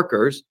out of the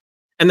workers,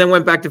 and then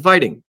went back to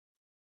fighting.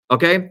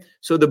 Okay?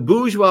 So the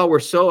bourgeois were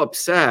so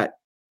upset,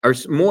 or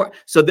more,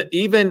 so that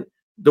even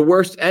the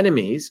worst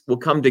enemies will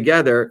come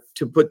together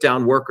to put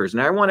down workers.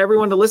 And I want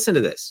everyone to listen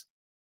to this.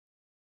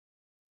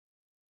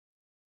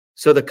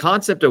 So the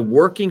concept of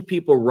working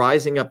people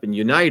rising up and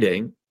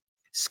uniting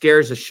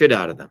scares the shit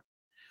out of them.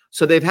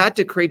 So they've had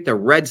to create the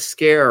Red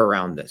Scare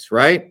around this,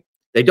 right?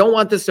 They don't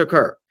want this to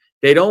occur.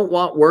 They don't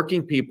want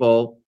working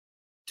people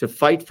to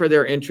fight for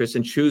their interests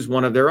and choose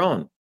one of their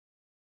own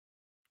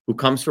who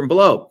comes from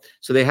below.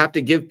 So they have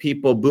to give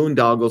people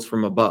boondoggles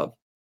from above,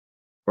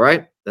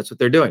 right? That's what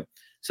they're doing.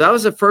 So that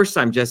was the first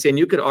time, Jesse, and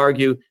you could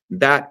argue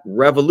that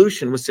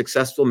revolution was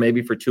successful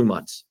maybe for 2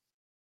 months,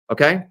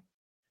 okay?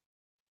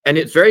 And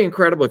it's very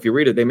incredible if you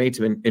read it. They made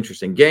some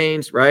interesting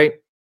gains, right?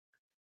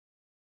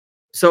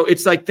 So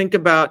it's like, think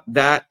about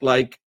that,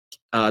 like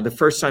the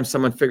first time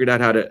someone figured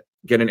out how to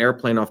get an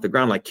airplane off the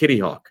ground, like Kitty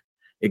Hawk.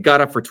 It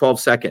got up for 12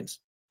 seconds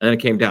and then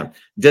it came down.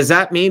 Does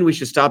that mean we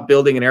should stop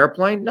building an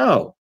airplane?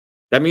 No.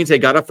 That means they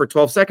got up for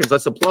 12 seconds.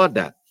 Let's applaud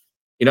that.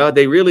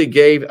 They really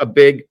gave a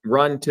big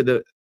run to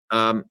the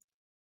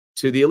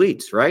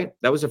elites, right?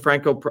 That was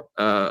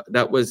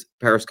that was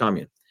Paris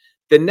Commune.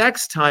 The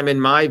next time, in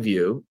my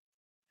view,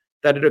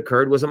 that it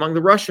occurred was among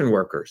the Russian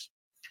workers.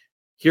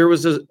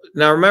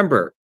 Now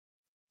remember,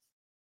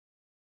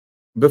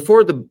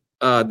 before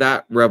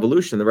that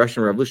revolution, the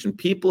Russian Revolution,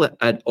 people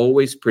had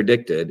always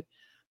predicted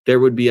there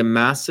would be a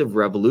massive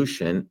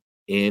revolution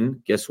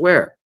in, guess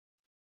where?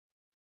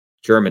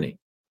 Germany.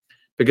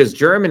 Because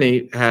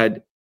Germany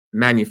had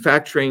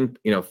manufacturing,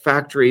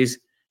 factories,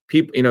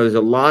 people, there's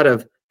a lot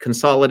of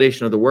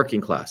consolidation of the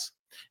working class.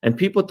 And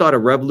people thought a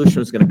revolution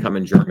was going to come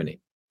in Germany.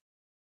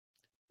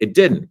 It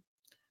didn't.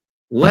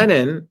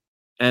 Lenin,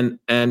 and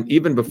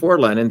even before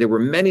Lenin, there were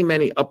many,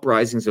 many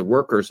uprisings of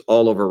workers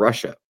all over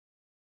Russia.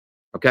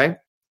 Okay?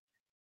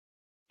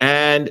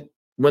 And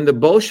when the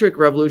Bolshevik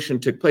Revolution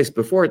took place,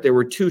 before it, there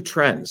were two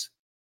trends.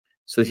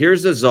 So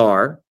here's the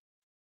Tsar,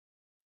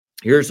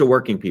 here's the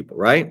working people,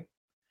 right?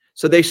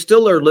 So they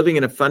still are living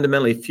in a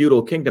fundamentally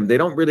feudal kingdom. They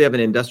don't really have an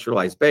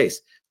industrialized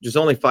base, which is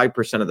only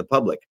 5% of the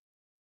public.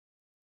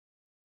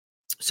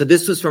 So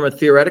this was from a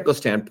theoretical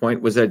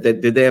standpoint, was that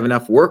did they have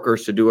enough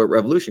workers to do a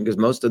revolution? Because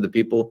most of the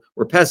people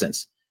were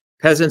peasants.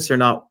 Peasants are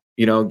not,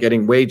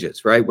 getting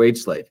wages, right? Wage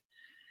slave.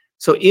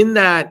 So in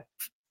that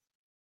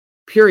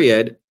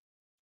period,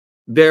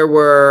 there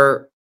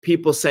were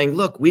people saying,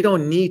 look, we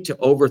don't need to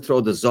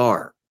overthrow the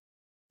Tsar.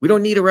 We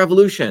don't need a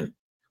revolution.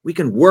 We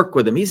can work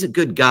with him. He's a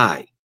good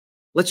guy.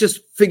 Let's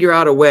just figure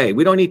out a way.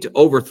 We don't need to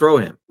overthrow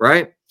him,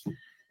 right?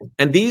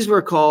 And these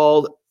were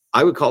called,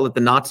 I would call it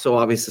the not so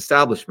obvious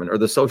establishment, or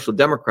the social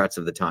democrats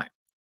of the time,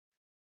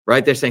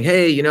 right? They're saying,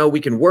 hey, we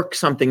can work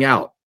something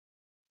out.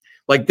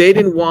 Like they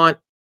didn't want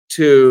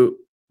to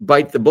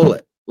bite the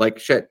bullet. Like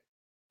shit.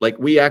 Like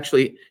we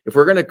actually, if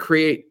we're going to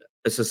create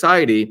a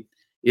society,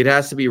 it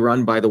has to be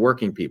run by the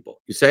working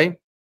people, you say?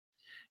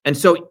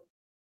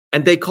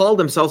 And they called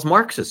themselves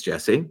Marxists,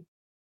 Jesse.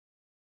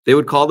 They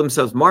would call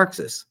themselves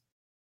Marxists.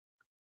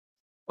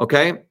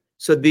 Okay?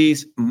 So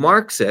these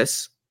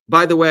Marxists,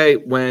 by the way,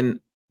 when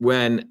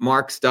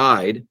Marx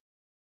died,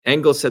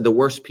 Engels said the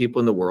worst people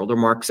in the world are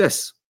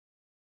Marxists.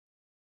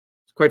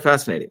 It's quite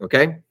fascinating,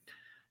 okay?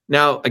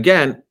 Now,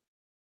 again,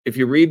 if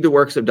you read the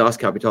works of Das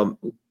Kapital,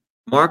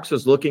 Marx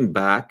was looking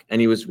back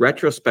and he was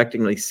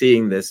retrospectively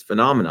seeing this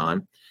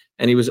phenomenon,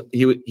 and he was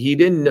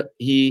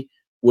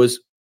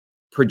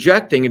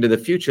projecting into the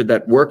future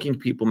that working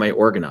people may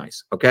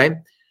organize, okay?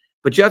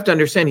 But you have to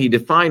understand, he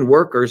defined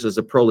workers as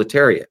a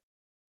proletariat.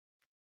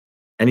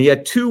 And he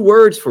had two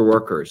words for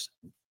workers: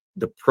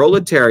 the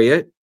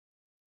proletariat,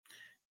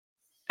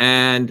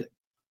 and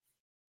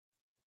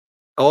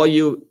all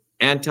you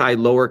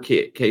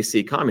anti-lowercase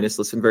c communists,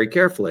 listen very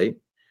carefully,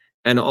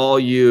 and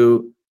all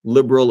you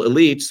liberal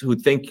elites who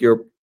think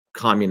you're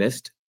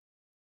communist,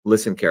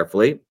 listen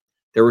carefully.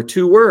 There were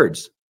two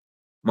words.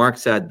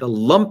 Marx said the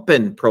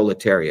lumpen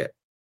proletariat.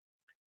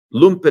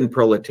 Lumpen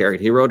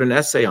proletariat. He wrote an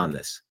essay on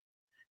this.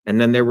 And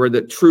then there were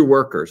the true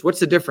workers. What's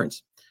the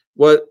difference?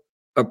 What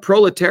a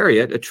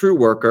proletariat, a true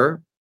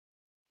worker,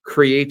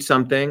 creates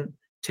something,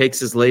 takes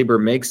his labor,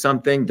 makes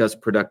something, does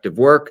productive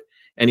work,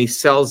 and he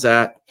sells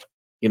that,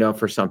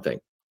 for something.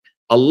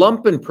 A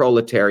lumpen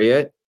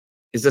proletariat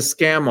is a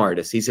scam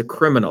artist. He's a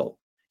criminal.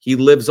 He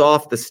lives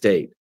off the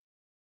state,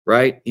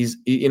 right? He's,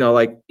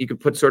 like you could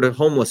put sort of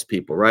homeless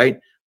people, right?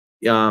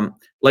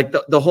 Like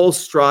the whole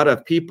strata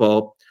of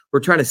people who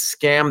are trying to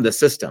scam the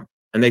system,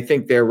 and they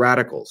think they're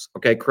radicals,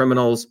 okay?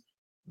 Criminals,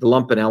 the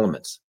lumpen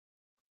elements.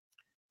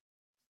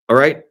 All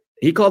right?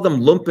 He called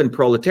them lumpen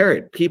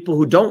proletariat, people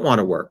who don't want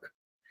to work.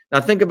 Now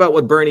think about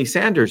what Bernie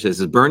Sanders is.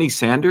 Is Bernie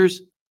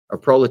Sanders a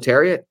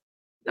proletariat?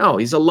 No,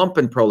 he's a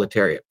lumpen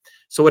proletariat.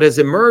 So what has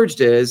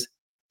emerged is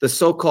the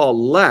so-called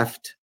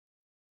left.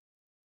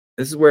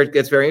 This is where it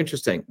gets very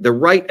interesting. The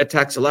right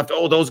attacks the left.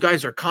 Oh, those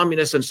guys are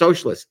communists and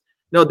socialists.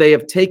 No, they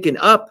have taken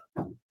up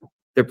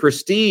the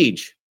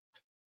prestige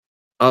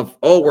of,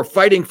 we're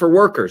fighting for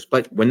workers.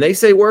 But when they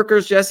say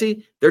workers,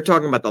 Jesse, they're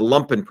talking about the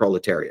lumpen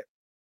proletariat,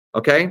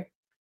 okay?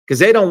 Because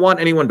they don't want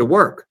anyone to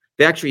work.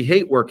 They actually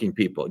hate working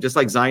people, just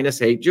like Zionists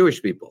hate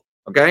Jewish people,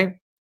 okay?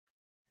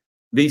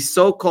 These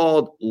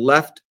so-called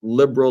left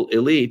liberal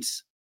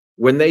elites,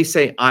 when they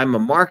say, I'm a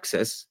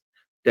Marxist,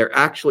 they're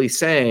actually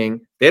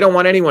saying they don't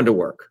want anyone to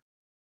work,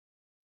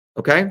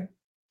 okay?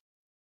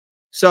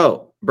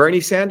 So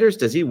Bernie Sanders,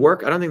 does he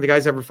work? I don't think the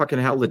guy's ever fucking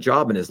held a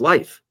job in his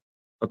life,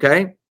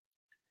 okay?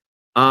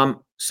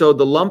 So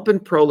the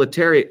lumpen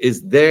proletariat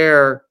is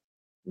their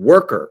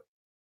worker,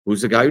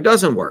 who's the guy who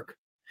doesn't work.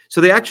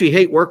 So they actually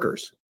hate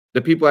workers,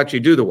 the people who actually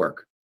do the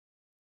work.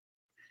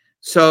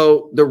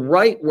 So the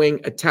right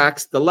wing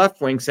attacks the left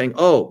wing saying,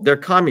 oh, they're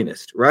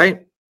communist,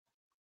 right?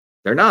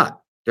 They're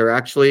not. They're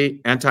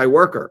actually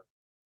anti-worker.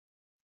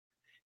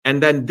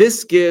 And then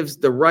this gives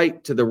the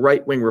right to the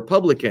right wing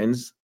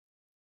Republicans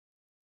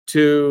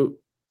to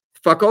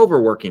fuck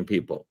over working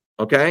people.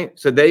 Okay,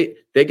 so they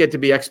get to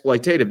be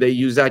exploitative. They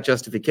use that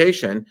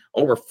justification.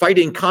 Oh, we're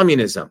fighting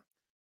communism.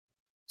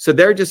 So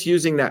they're just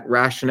using that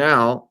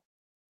rationale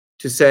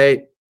to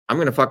say, I'm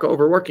going to fuck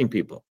over working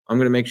people. I'm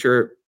going to make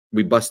sure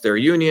we bust their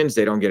unions.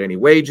 They don't get any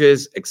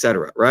wages,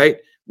 etc. Right?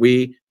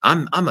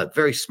 I'm a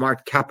very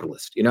smart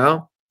capitalist.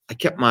 I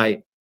kept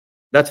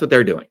that's what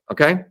they're doing.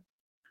 Okay.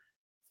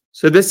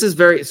 So this is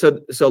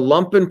so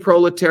lumpen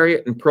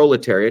proletariat and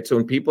proletariat. So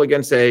when people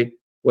again say,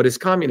 what is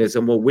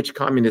communism? Well, which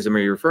communism are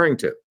you referring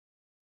to?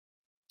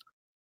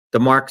 The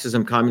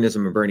Marxism,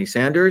 communism of Bernie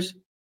Sanders?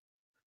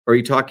 Or are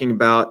you talking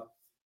about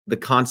the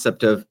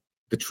concept of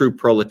the true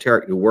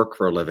proletariat who work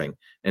for a living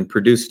and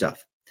produce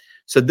stuff?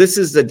 So this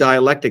is the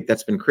dialectic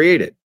that's been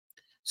created.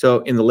 So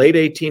in the late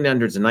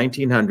 1800s and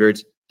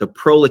 1900s, the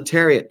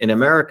proletariat in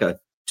America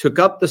took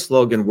up the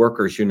slogan,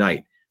 workers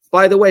unite.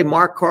 By the way,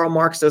 Karl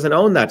Marx doesn't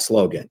own that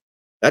slogan.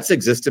 That's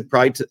existed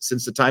probably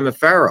since the time of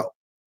Pharaoh,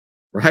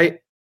 right?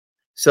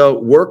 So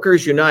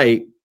workers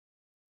unite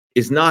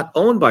is not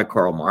owned by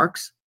Karl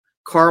Marx.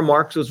 Karl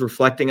Marx was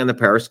reflecting on the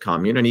Paris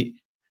Commune. And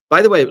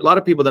by the way, a lot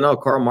of people don't know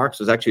Karl Marx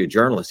was actually a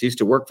journalist. He used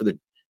to work for the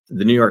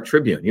New York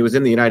Tribune. He was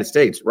in the United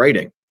States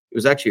writing. He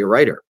was actually a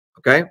writer,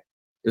 okay?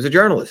 He was a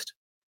journalist.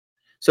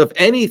 So if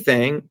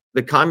anything,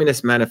 the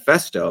Communist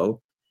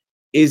Manifesto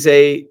is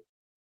a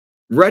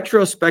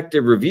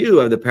retrospective review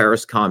of the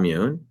Paris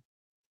Commune.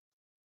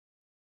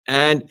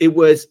 And it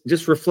was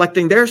just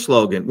reflecting their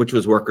slogan, which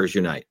was workers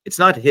unite. It's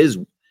not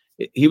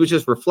he was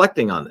just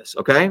reflecting on this,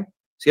 okay?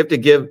 So you have to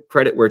give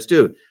credit where it's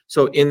due.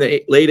 So in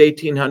the late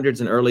 1800s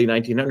and early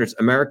 1900s,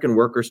 American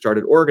workers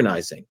started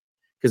organizing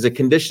because the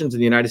conditions in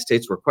the United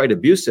States were quite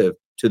abusive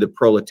to the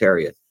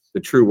proletariat,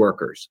 the true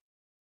workers.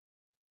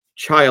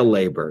 Child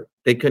labor,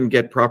 they couldn't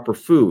get proper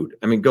food.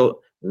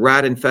 Go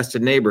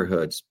rat-infested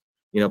neighborhoods,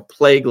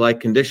 plague-like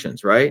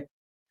conditions, right?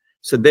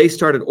 So they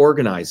started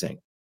organizing,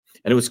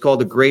 and it was called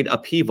the Great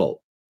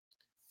Upheaval.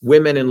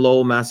 Women in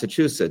Lowell,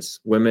 Massachusetts,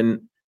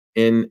 women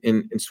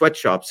in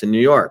sweatshops in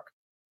New York,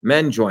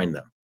 men joined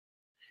them.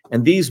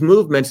 And these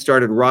movements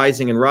started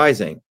rising and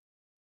rising.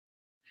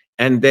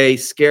 And they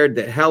scared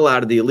the hell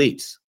out of the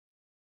elites.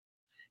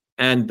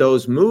 And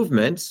those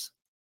movements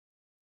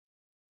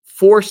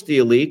forced the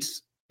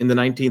elites in the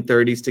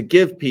 1930s to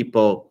give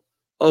people,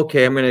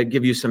 okay, I'm going to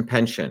give you some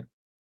pension.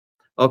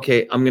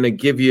 Okay, I'm going to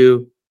give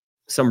you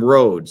some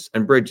roads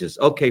and bridges.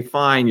 Okay,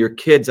 fine, your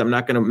kids, I'm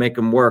not going to make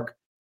them work.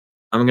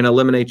 I'm going to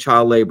eliminate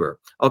child labor.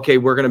 Okay,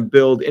 we're going to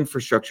build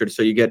infrastructure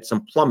so you get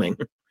some plumbing,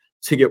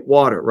 so you get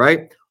water,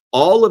 right?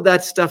 All of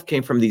that stuff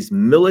came from these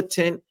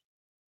militant,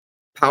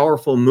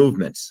 powerful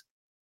movements.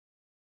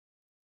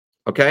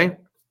 Okay?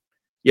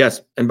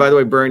 Yes, and by the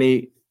way,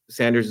 Bernie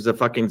Sanders is a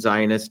fucking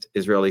Zionist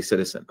Israeli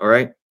citizen, all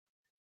right?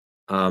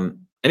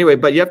 Anyway,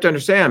 but you have to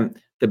understand,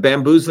 the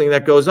bamboozling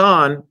that goes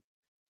on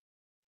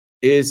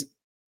is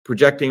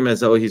projecting him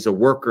as though he's a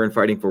worker and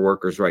fighting for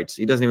workers' rights.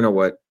 He doesn't even know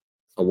what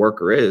a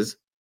worker is.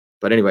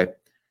 But anyway,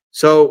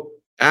 so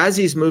as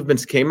these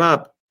movements came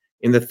up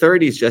in the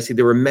 30s, Jesse,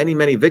 there were many,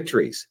 many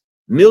victories.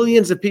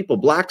 Millions of people,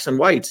 blacks and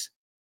whites,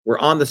 were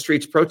on the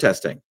streets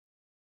protesting.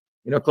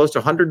 Close to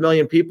 100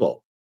 million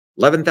people,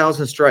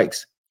 11,000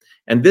 strikes.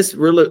 And this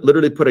really,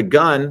 literally put a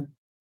gun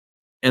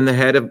in the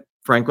head of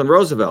Franklin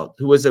Roosevelt,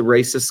 who was a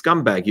racist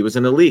scumbag. He was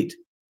an elite.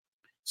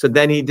 So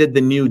then he did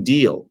the New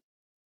Deal.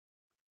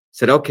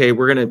 Said, okay,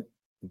 we're going to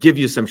give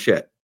you some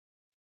shit.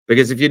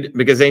 Because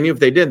they knew if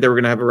they did, they were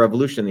going to have a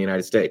revolution in the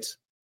United States.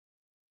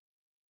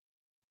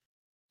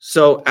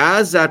 So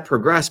as that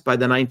progressed, by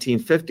the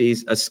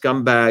 1950s, a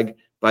scumbag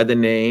by the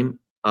name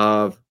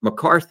of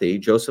McCarthy,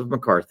 Joseph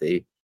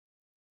McCarthy,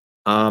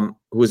 who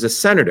was a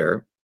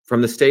senator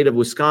from the state of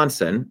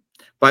Wisconsin.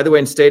 By the way,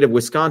 in the state of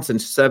Wisconsin,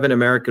 7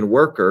 American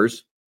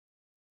workers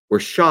were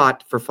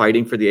shot for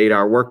fighting for the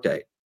 8-hour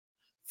workday.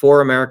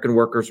 4 American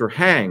workers were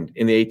hanged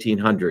in the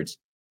 1800s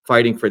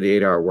fighting for the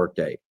 8-hour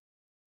workday.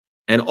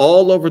 And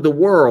all over the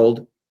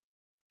world,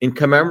 in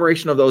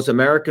commemoration of those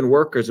American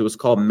workers, it was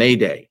called May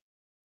Day.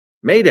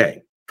 May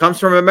Day comes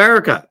from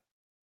America.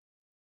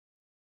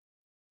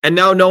 And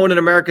now no one in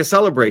America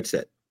celebrates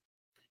it.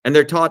 And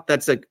they're taught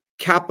that's a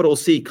capital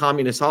C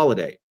communist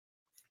holiday.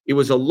 It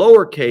was a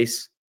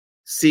lowercase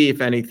c,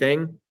 if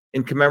anything,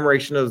 in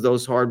commemoration of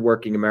those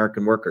hardworking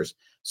American workers.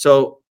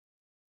 So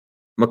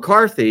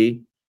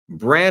McCarthy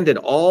branded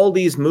all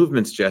these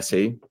movements,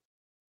 Jesse,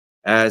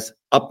 as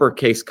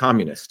uppercase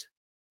communist.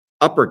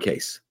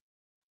 Uppercase.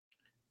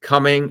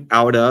 Coming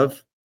out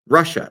of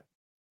Russia.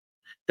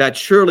 That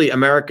surely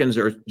Americans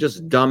are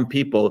just dumb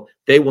people.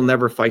 They will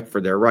never fight for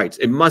their rights.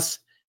 They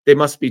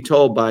must be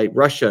told by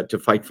Russia to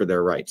fight for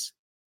their rights.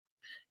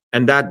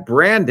 And that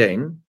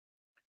branding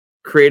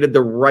created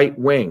the right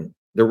wing,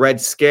 the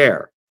Red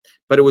Scare.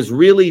 But it was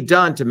really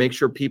done to make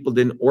sure people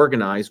didn't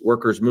organize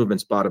workers'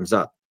 movements bottoms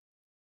up.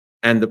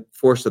 And the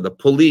force of the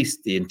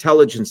police, the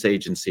intelligence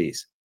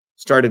agencies,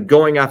 started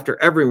going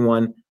after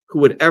everyone who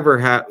would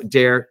ever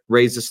dare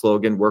raise the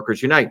slogan,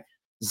 Workers Unite.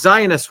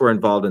 Zionists were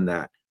involved in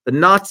that. The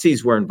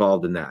Nazis were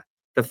involved in that.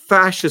 The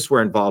fascists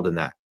were involved in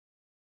that.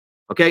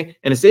 Okay?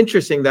 And it's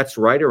interesting, that's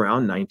right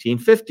around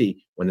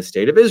 1950 when the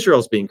state of Israel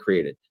is being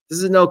created. This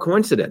is no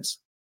coincidence.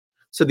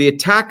 So the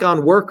attack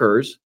on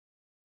workers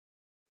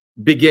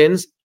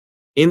begins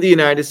in the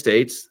United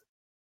States.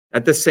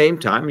 At the same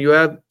time, you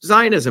have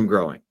Zionism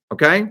growing.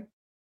 Okay?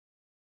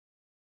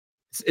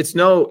 It's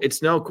no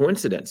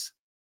coincidence.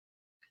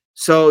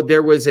 So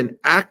there was an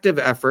active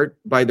effort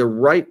by the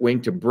right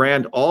wing to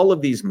brand all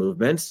of these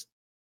movements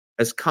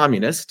as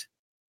communist,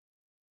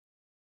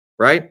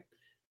 right?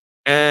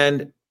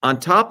 And on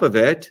top of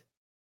it,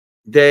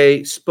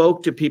 they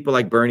spoke to people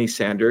like Bernie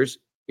Sanders,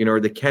 or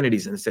the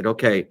Kennedys, and said,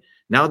 okay,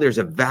 now there's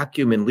a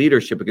vacuum in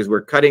leadership because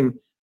we're cutting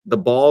the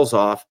balls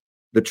off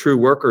the true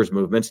workers'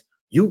 movements.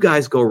 You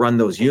guys go run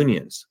those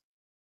unions,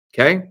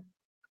 okay?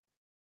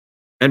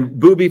 And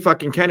Booby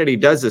fucking Kennedy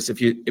does this.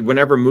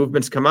 Whenever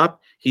movements come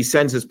up, he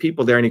sends his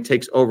people there and he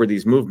takes over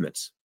these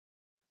movements.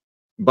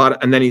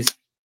 And then he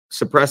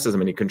suppresses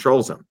them and he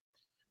controls them.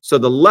 So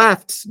the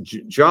left's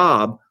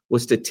job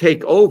was to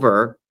take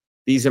over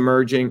these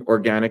emerging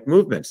organic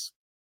movements.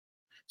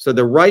 So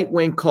the right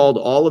wing called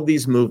all of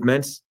these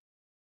movements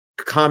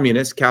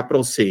communist,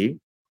 capital C,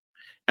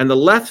 and the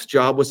left's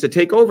job was to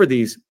take over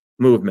these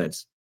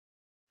movements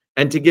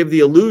and to give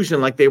the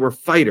illusion like they were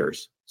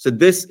fighters. So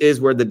this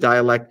is where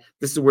this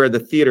is where the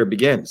theater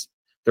begins.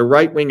 The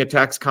right wing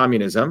attacks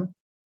communism,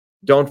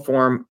 don't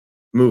form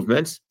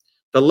movements.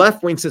 The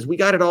left wing says, we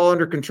got it all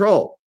under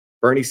control.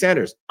 Bernie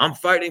Sanders, I'm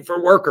fighting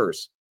for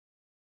workers.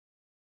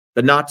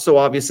 The not so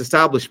obvious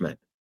establishment.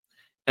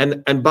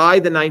 And by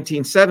the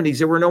 1970s,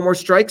 there were no more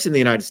strikes in the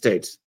United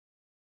States.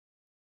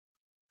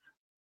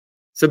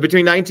 So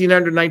between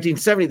 1900 and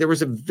 1970, there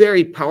was a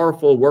very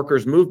powerful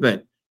workers'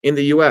 movement in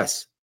the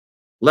US.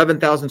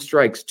 11,000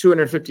 strikes,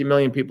 250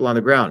 million people on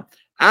the ground.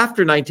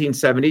 After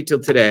 1970 till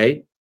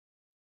today,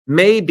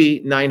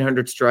 maybe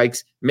 900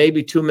 strikes,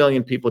 maybe 2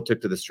 million people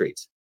took to the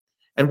streets.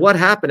 And what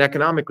happened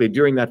economically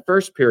during that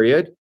first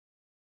period,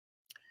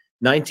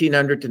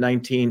 1900 to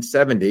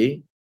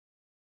 1970,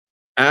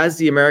 as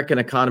the American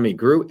economy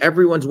grew,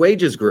 everyone's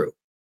wages grew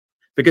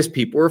because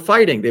people were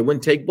fighting. They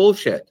wouldn't take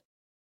bullshit.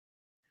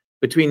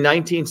 Between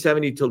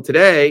 1970 till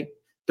today,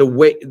 the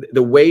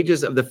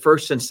wages of the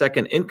first and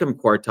second income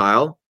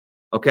quartile,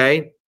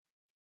 okay,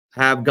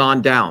 have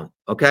gone down,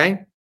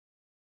 okay?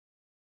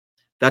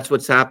 That's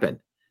what's happened.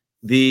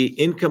 The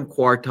income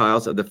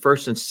quartiles of the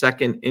first and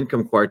second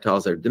income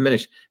quartiles are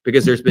diminished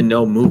because there's been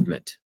no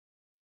movement.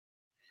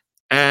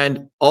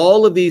 And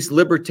all of these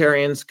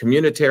libertarians,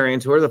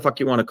 communitarians, whoever the fuck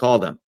you want to call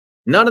them,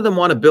 none of them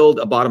want to build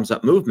a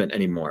bottoms-up movement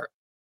anymore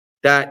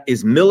that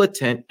is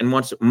militant and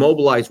wants to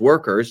mobilize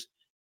workers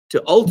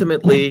to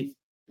ultimately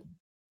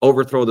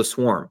overthrow the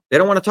swarm. They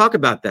don't want to talk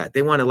about that.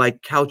 They want to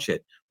couch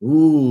it.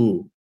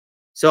 Ooh.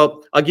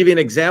 So I'll give you an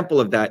example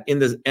of that. In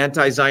the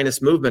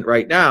anti-Zionist movement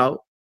right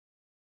now,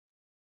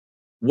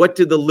 what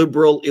did the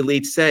liberal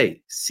elite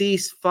say?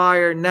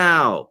 Ceasefire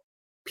now.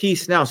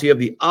 Peace now. So you have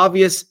the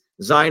obvious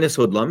Zionist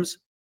hoodlums.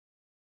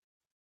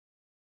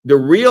 The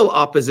real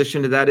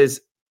opposition to that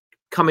is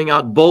coming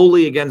out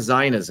boldly against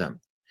Zionism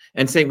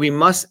and saying we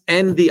must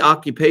end the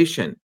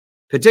occupation,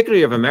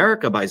 particularly of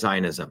America, by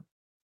Zionism.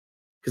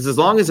 Because as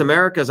long as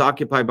America is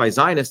occupied by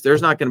Zionists,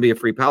 there's not going to be a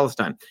free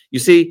Palestine. You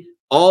see,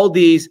 all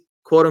these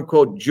quote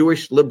unquote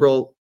Jewish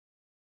liberal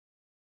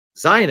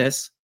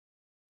Zionists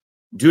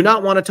do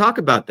not want to talk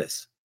about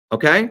this.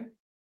 Okay?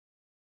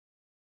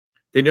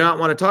 They do not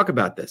want to talk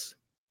about this.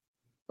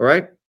 All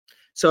right?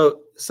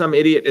 So some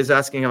idiot is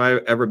asking, have I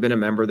ever been a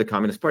member of the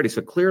Communist Party?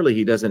 So clearly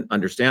he doesn't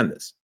understand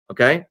this.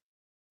 Okay?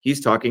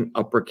 He's talking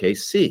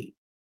uppercase C.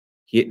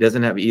 He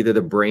doesn't have either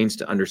the brains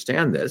to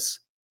understand this,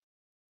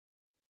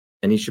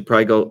 and he should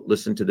probably go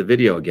listen to the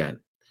video again.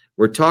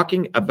 We're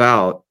talking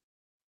about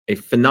a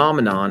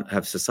phenomenon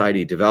of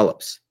society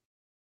develops.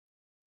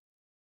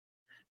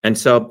 And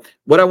so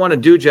what I want to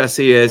do,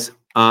 Jesse, is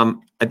I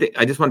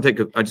just want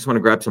to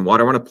grab some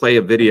water. I want to play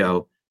a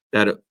video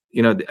that,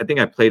 I think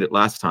I played it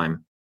last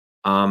time.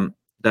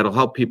 That'll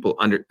help people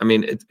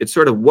it's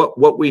sort of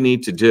what we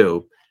need to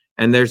do.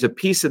 And there's a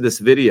piece of this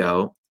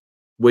video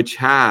which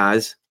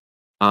has,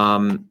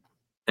 and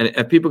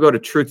if people go to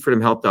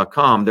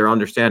truthfreedomhealth.com, they'll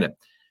understand it.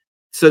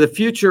 So the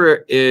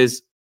future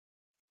is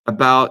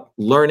about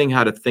learning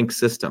how to think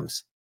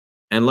systems.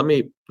 And let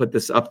me put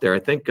this up there. I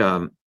think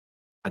I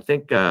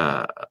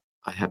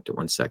have to,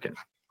 1 second.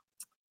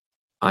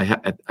 I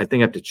think I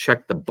have to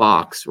check the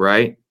box,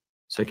 right?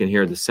 So I can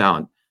hear the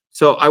sound.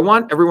 So I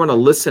want everyone to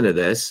listen to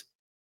this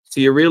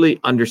so you really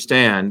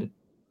understand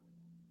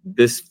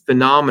this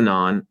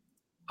phenomenon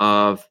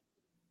of,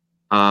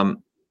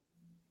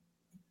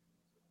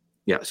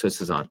 so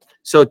this is on.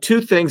 So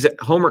 2 things,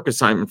 homework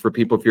assignment for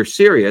people if you're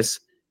serious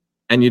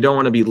and you don't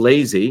want to be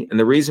lazy. And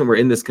the reason we're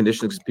in this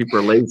condition is because people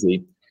are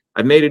lazy.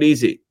 I've made it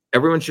easy.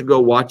 Everyone should go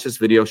watch this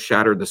video,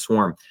 Shatter the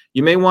Swarm.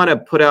 You may want to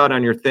put out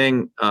on your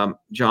thing,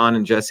 John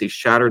and Jesse,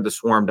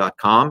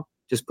 shattertheswarm.com.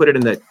 Just put it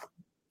in the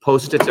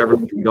post-its,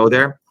 everyone can go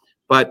there.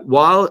 But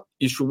while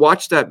you should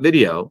watch that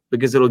video,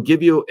 because it'll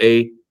give you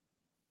a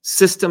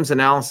systems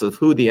analysis of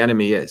who the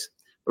enemy is.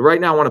 But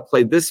right now I want to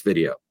play this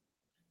video.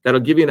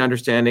 That'll give you an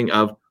understanding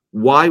of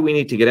why we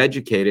need to get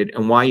educated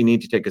and why you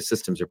need to take a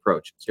systems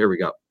approach. So here we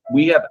go.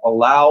 We have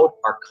allowed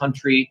our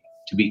country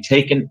to be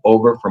taken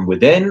over from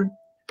within.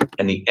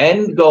 And the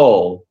end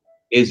goal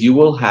is you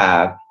will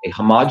have a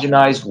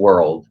homogenized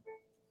world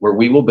where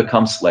we will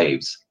become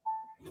slaves,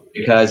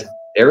 because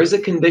there is a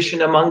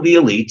condition among the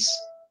elites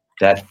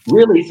that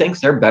really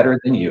thinks they're better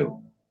than you,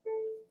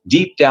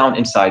 deep down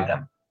inside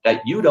them,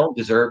 that you don't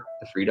deserve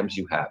the freedoms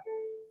you have.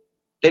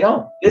 They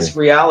don't. This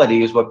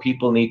reality is what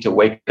people need to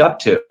wake up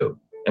to,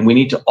 and we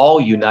need to all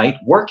unite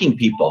working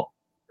people.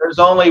 There's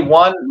only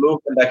one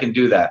movement that can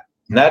do that.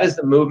 And that is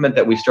the movement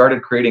that we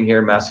started creating here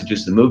in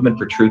Massachusetts, the movement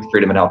for truth,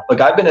 freedom, and health.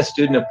 Look, I've been a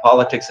student of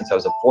politics since I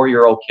was a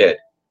 4-year-old kid,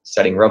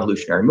 studying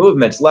revolutionary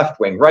movements, left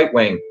wing, right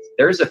wing.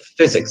 There's a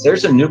physics,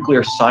 there's a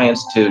nuclear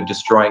science to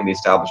destroying the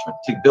establishment.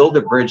 To build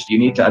a bridge, you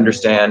need to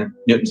understand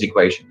Newton's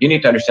equation. You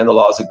need to understand the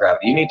laws of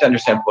gravity. You need to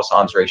understand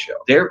Poisson's ratio.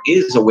 There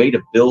is a way to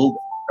build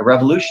a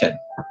revolution.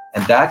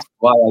 And that's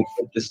why I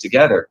put this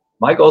together.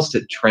 My goal is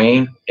to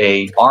train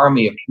an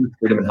army of truth,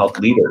 freedom, and health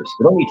leaders.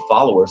 We don't need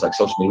followers like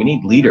social media. We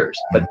need leaders,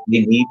 but they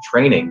need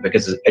training,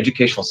 because the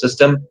educational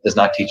system does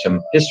not teach them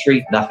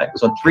history, nothing.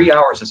 So in 3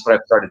 hours, that's what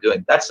I've started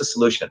doing. That's the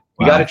solution.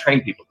 We got to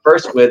train people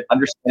first with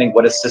understanding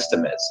what a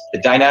system is,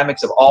 the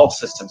dynamics of all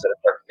systems that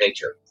affect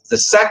nature. The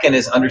second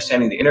is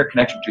understanding the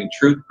interconnection between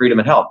truth, freedom,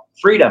 and health.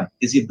 Freedom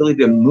is the ability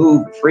to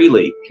move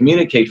freely,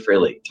 communicate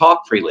freely,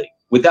 talk freely.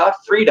 Without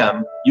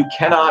freedom, you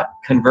cannot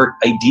convert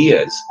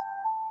ideas,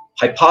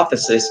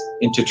 hypothesis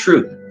into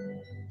truth,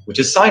 which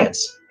is science.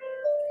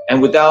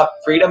 And without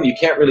freedom, you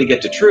can't really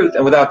get to truth.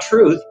 And without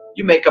truth,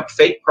 you make up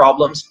fake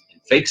problems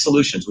and fake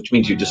solutions, which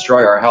means you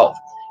destroy our health.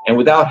 And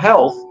without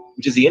health,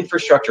 which is the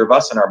infrastructure of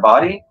us and our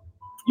body,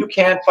 you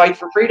can't fight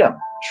for freedom.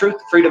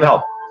 Truth, freedom,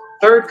 health.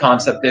 Third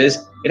concept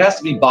is it has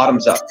to be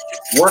bottoms up,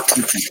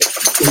 working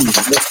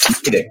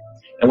people.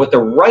 And what the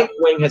right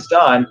wing has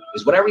done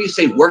is whenever you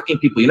say working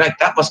people unite,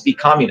 that must be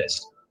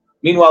communist.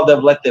 Meanwhile, they've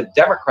let the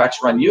Democrats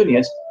run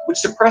unions, which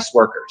suppress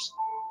workers,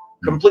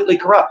 completely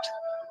corrupt.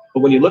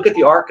 But when you look at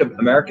the arc of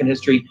American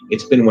history,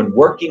 it's been when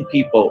working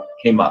people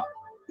came up.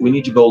 We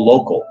need to go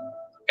local.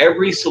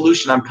 Every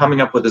solution I'm coming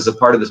up with as a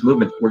part of this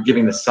movement, we're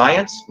giving the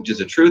science, which is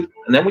the truth,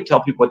 and then we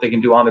tell people what they can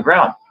do on the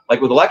ground.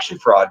 Like with election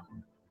fraud,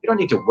 you don't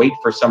need to wait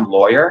for some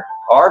lawyer.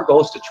 Our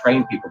goal is to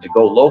train people to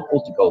go local,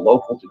 to go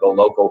local, to go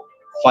local,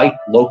 fight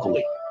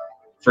locally.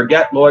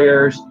 Forget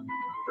lawyers,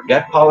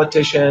 forget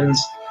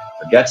politicians,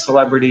 forget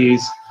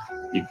celebrities.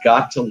 You've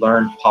got to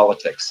learn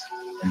politics,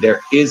 and there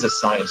is a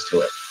science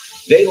to it.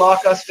 They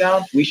lock us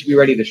down, we should be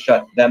ready to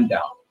shut them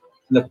down.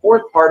 And the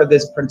fourth part of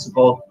this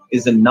principle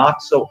is a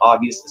not so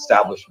obvious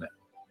establishment.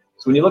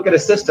 So when you look at a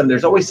system,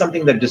 there's always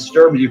something that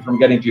disturbs you from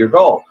getting to your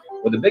goal.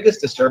 Well, the biggest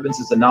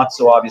disturbance is a not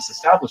so obvious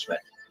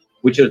establishment,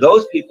 which are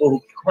those people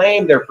who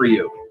claim they're for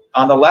you,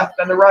 on the left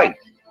and the right.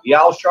 The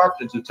Al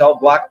Sharptons who tell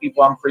black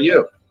people I'm for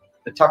you.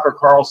 The Tucker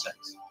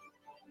Carlsons.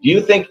 Do you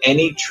think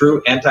any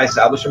true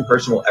anti-establishment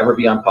person will ever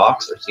be on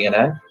Fox or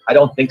CNN? I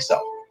don't think so.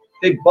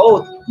 They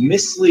both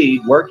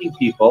mislead working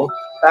people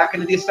back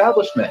into the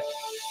establishment.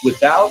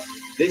 Without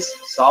this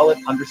solid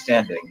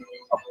understanding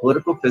of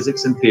political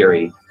physics and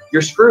theory,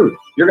 you're screwed.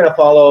 You're going to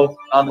follow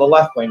on the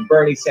left wing,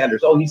 Bernie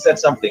Sanders. Oh, he said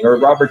something, or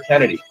Robert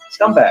Kennedy,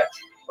 scumbags.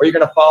 Or you're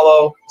going to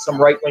follow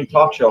some right-wing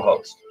talk show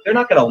host. They're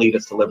not going to lead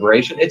us to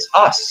liberation. It's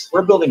us.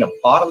 We're building a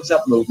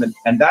bottoms-up movement,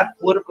 and that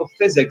political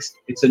physics,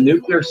 it's a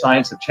nuclear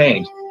science of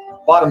change.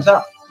 Bottoms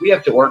up. We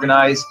have to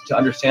organize to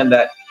understand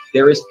that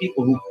there is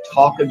people who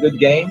talk a good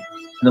game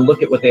and then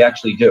look at what they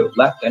actually do,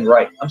 left and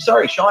right. I'm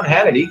sorry, Sean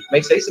Hannity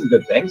may say some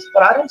good things,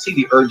 but I don't see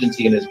the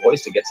urgency in his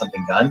voice to get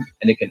something done,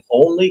 and it can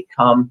only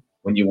come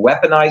when you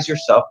weaponize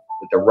yourself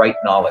with the right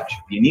knowledge.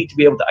 You need to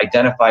be able to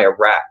identify a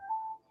rat.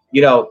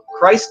 You know,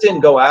 Christ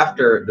didn't go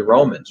after the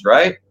Romans,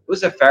 right? It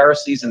was the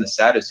Pharisees and the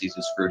Sadducees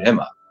who screwed him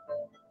up,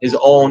 his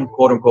own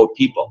quote unquote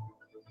people.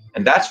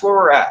 And that's where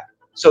we're at.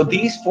 So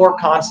these 4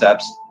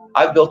 concepts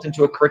I've built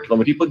into a curriculum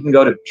where people can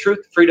go to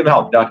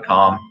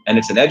truthfreedomhelp.com, and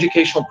it's an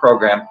educational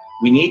program.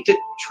 We need to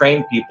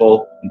train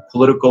people in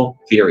political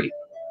theory.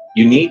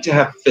 You need to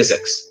have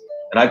physics,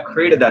 and I've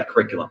created that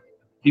curriculum.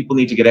 People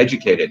need to get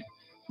educated.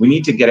 We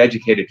need to get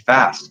educated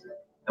fast.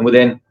 And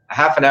within a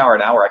half an hour,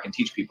 I can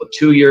teach people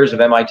 2 years of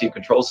MIT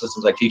control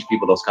systems. I teach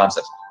people those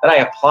concepts. Then I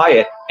apply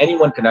it.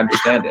 Anyone can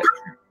understand it.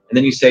 And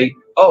then you say,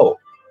 oh,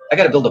 I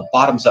got to build a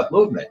bottoms-up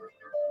movement.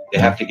 They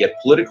have to get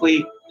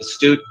politically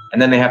astute,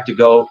 and then they have to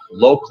go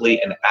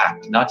locally and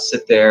act, not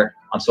sit there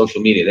on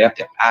social media. They have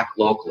to act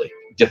locally,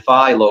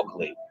 defy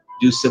locally,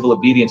 do civil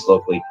obedience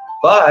locally,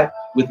 but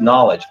with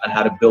knowledge on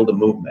how to build a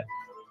movement.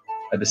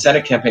 The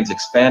Senate campaign's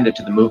expanded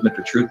to the Movement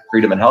for Truth,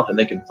 Freedom, and Health, and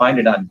they can find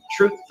it on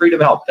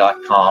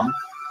truthfreedomhelp.com,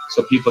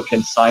 so people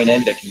can sign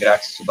in. They can get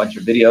access to a bunch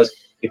of videos.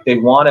 If they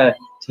want to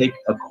take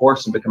a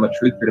course and become a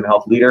Truth, Freedom,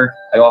 Health leader,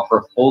 I offer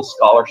a full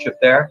scholarship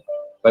there,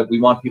 but we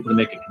want people to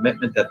make a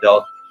commitment that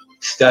they'll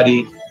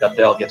study, that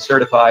they'll get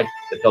certified,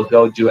 that they'll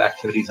go do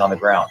activities on the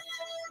ground.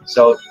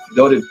 So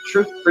go to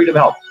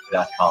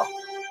truthfreedomhelp.com.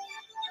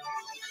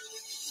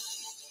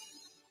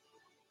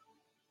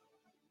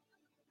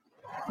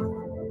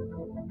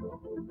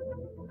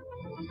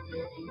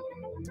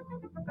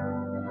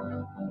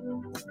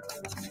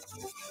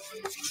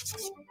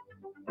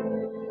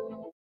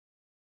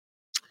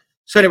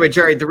 So anyway,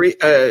 Jerry,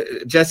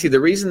 Jesse, the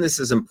reason this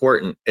is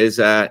important is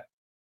that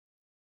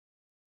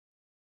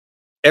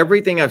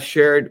everything I've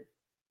shared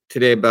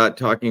today about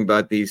talking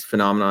about these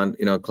phenomenon,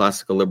 you know,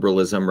 classical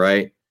liberalism,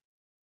 right?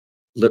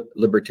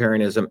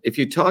 Libertarianism. If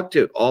you talk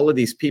to all of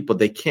these people,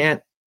 they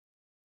can't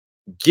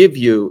give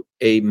you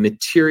a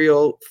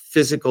material,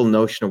 physical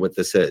notion of what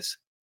this is.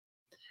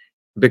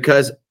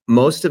 Because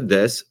most of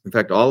this, in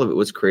fact, all of it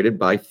was created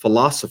by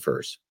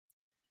philosophers.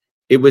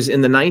 It was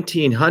in the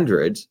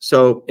 1900s.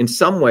 So in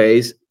some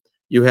ways,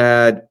 you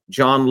had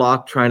John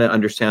Locke trying to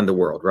understand the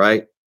world,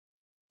 right?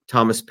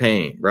 Thomas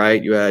Paine,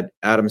 right? You had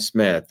Adam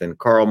Smith and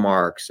Karl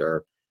Marx,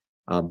 or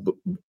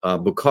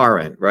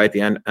Bukharin, right? The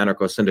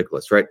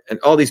anarcho-syndicalists, right? And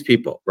all these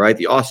people, right?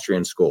 The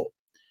Austrian school.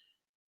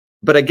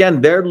 But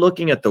again, they're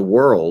looking at the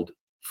world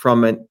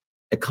from an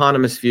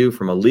economist view,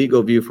 from a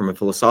legal view, from a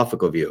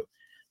philosophical view,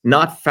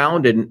 not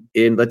founded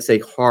in, let's say,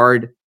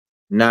 hard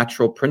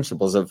natural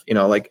principles of, you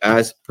know, like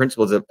as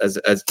principles of, as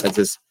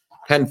this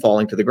pen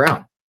falling to the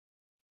ground.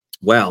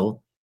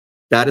 Well,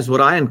 that is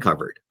what I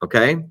uncovered,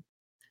 okay?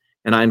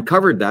 And I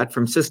uncovered that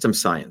from system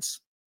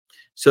science.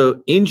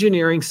 So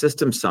engineering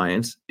system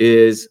science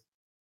is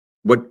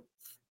what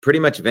pretty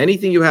much of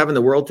anything you have in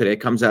the world today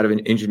comes out of an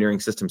engineering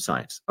system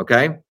science,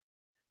 okay?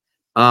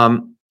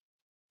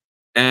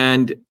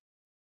 And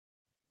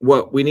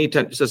what we need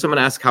to, so someone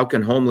asked, how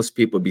can homeless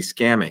people be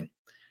scamming?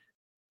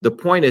 The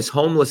point is,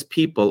 homeless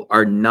people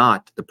are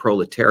not the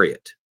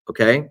proletariat,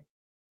 okay?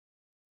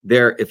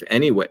 They're,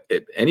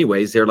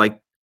 anyways, they're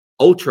like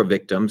ultra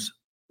victims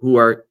who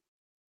are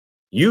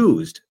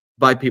used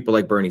by people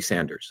like Bernie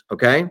Sanders,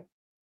 okay?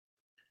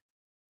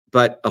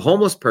 But a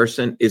homeless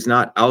person is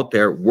not out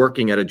there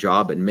working at a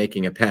job and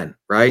making a pen,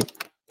 right?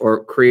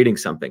 Or creating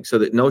something. So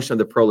the notion of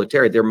the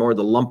proletariat, they're more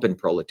the lumpen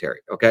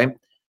proletariat, okay?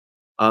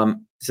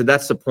 So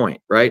that's the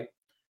point, right?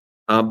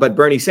 But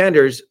Bernie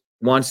Sanders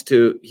wants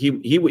to,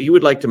 he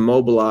would like to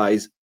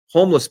mobilize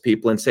homeless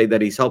people and say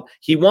that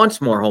he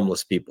wants more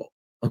homeless people,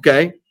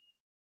 okay?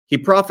 He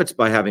profits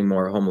by having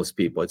more homeless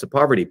people. It's a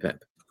poverty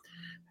pimp.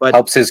 But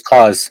helps his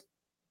cause.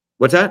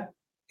 What's that?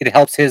 It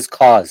helps his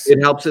cause.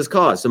 It helps his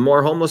cause. The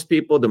more homeless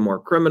people, the more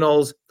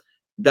criminals.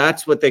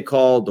 That's what they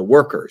call the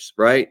workers,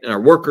 right? And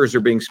our workers are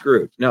being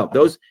screwed. No,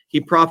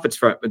 he profits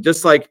from,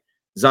 just like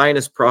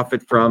Zionists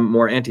profit from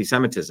more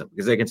anti-Semitism,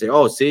 because they can say,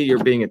 oh, see,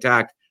 you're being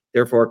attacked,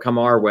 therefore come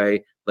our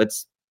way.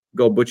 Let's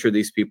go butcher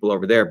these people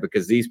over there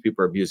because these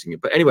people are abusing you.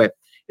 But anyway,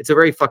 it's a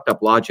very fucked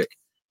up logic.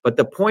 But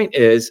the point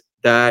is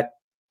that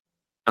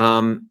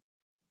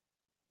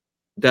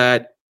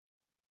that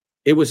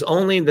it was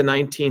only in the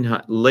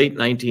late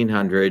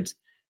 1900s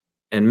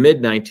and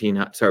mid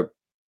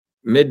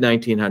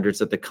 1900s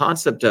that the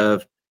concept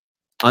of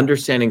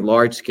understanding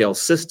large-scale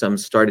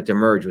systems started to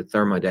emerge with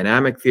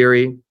thermodynamic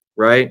theory,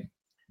 right?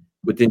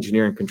 With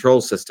engineering control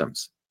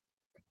systems.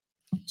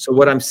 So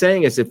what I'm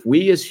saying is, if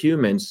we as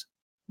humans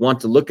want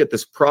to look at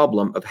this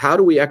problem of how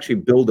do we actually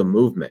build a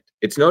movement,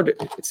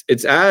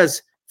 it's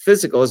as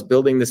physical as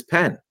building this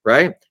pen,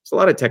 right? There's a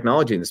lot of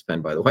technology in this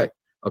pen, by the way.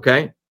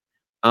 Okay.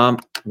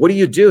 What do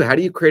you do? How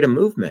do you create a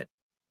movement?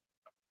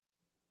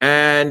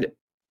 And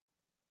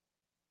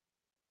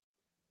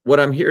what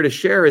I'm here to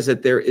share is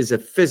that there is a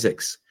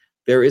physics,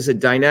 there is a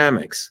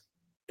dynamics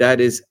that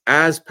is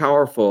as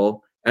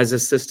powerful as the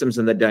systems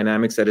and the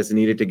dynamics that is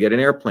needed to get an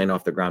airplane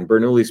off the ground,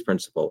 Bernoulli's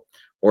principle,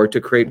 or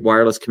to create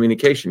wireless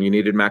communication. You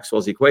needed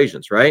Maxwell's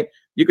equations, right?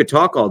 You could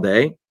talk all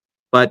day,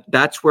 but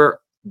that's where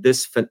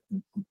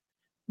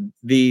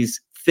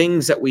these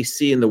things that we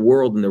see in the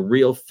world, in the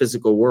real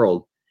physical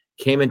world,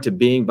 came into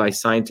being by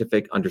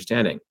scientific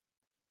understanding.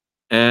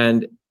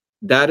 And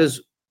that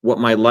is what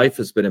my life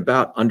has been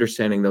about,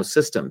 understanding those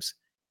systems.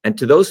 And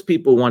to those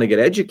people who want to get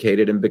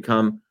educated and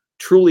become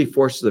truly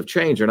forces of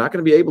change, are not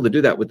going to be able to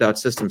do that without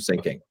systems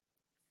thinking.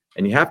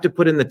 And you have to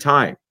put in the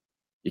time.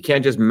 You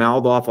can't just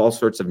mouth off all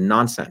sorts of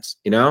nonsense,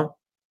 you know?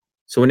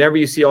 So whenever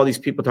you see all these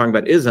people talking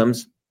about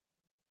isms,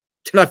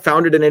 they're not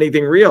founded in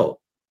anything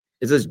real.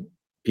 It's just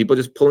people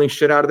just pulling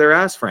shit out of their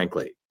ass,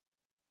 frankly.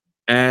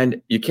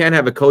 And you can't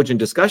have a cogent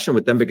discussion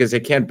with them because they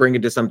can't bring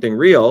it to something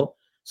real.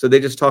 So they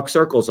just talk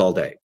circles all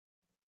day.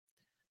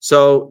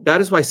 So that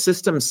is why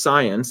systems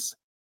science,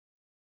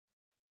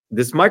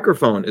 this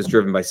microphone is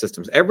driven by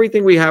systems.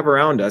 Everything we have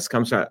around us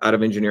comes out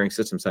of engineering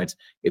system science.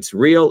 It's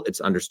real,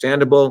 it's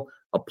understandable.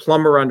 A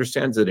plumber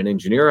understands it, an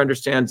engineer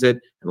understands it,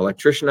 an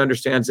electrician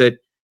understands it.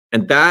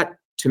 And that,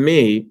 to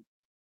me,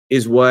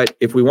 is what,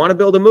 if we want to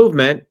build a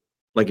movement,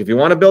 like if you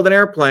want to build an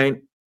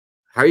airplane,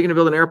 how are you going to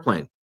build an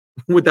airplane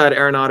without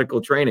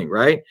aeronautical training,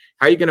 right?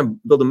 How are you going to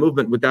build a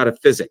movement without a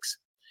physics?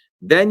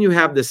 Then you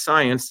have the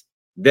science,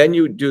 then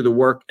you do the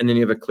work, and then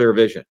you have a clear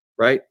vision,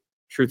 right?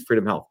 Truth,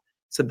 freedom, health.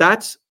 So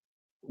that's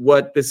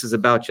what this is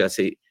about,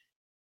 Jesse.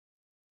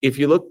 If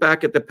you look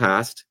back at the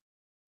past,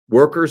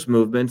 workers'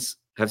 movements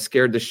have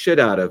scared the shit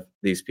out of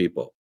these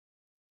people.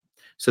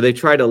 So they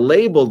try to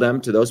label them,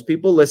 to those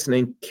people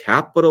listening,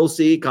 capital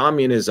C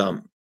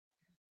communism.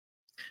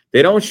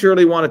 They don't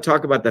surely want to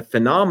talk about the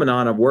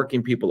phenomenon of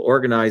working people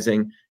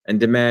organizing and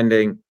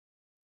demanding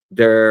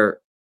their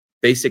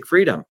basic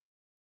freedom.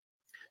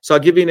 So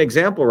I'll give you an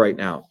example right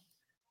now.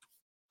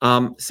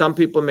 Some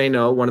people may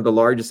know one of the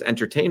largest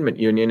entertainment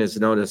union is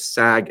known as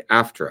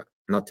SAG-AFTRA.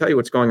 And I'll tell you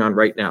what's going on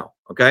right now,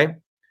 okay?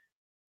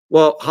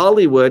 Well,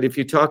 Hollywood, if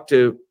you talk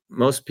to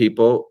most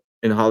people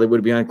in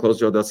Hollywood behind closed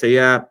doors, they'll say,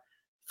 yeah,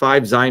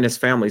 5 Zionist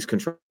families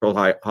control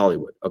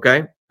Hollywood, okay?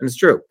 And it's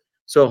true.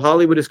 So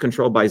Hollywood is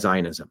controlled by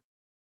Zionism.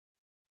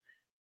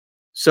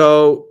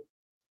 So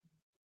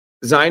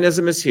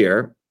Zionism is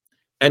here,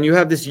 and you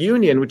have this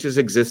union which has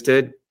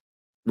existed.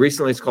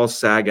 Recently, it's called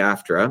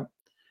SAG-AFTRA,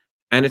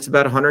 and it's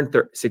about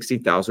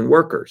 160,000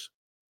 workers,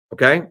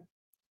 okay?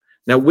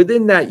 Now,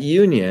 within that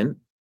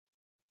union,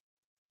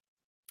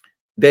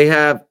 they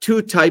have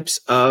 2 types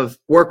of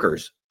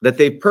workers that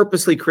they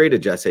purposely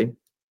created, Jesse.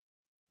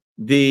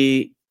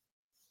 The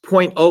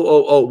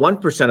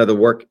 0.0001% of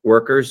the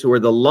workers who are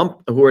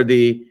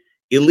the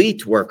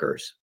elite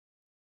workers,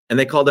 and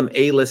they call them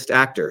A-list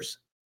actors.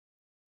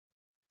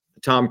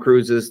 The Tom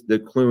Cruises, the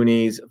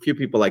Clooneys, a few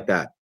people like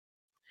that.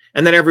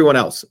 And then everyone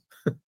else.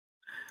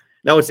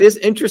 Now, what's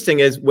interesting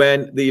is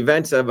when the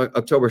events of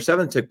October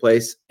 7th took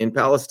place in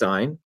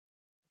Palestine,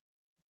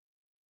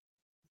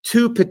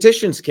 2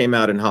 petitions came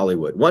out in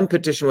Hollywood. One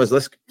petition was,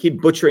 let's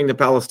keep butchering the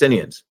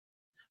Palestinians.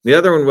 The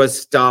other one was,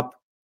 stop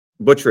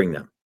butchering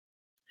them.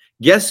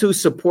 Guess who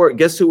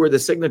were the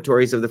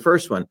signatories of the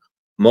first one?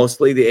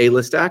 Mostly the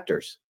A-list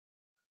actors.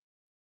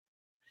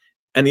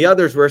 And the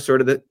others were sort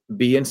of the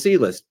B and C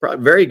list.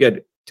 Very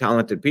good,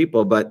 talented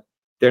people, but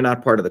they're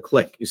not part of the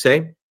clique, you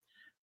see?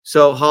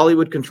 So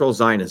Hollywood controls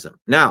Zionism.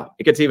 Now,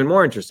 it gets even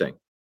more interesting.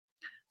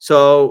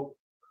 So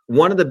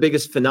one of the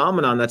biggest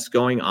phenomenon that's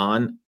going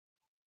on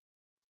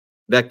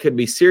that could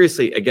be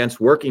seriously against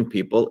working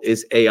people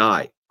is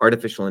AI,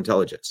 artificial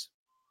intelligence.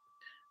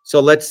 So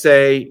let's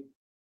say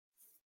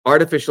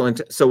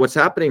so what's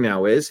happening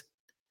now is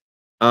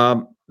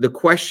the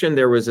question,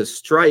 there was a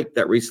strike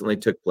that recently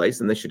took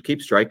place, and they should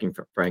keep striking,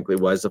 frankly,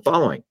 was the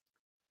following.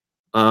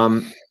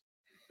 Can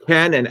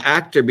an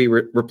actor be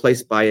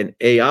replaced by an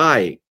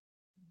AI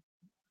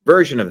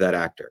version of that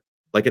actor,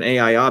 like an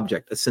AI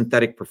object, a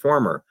synthetic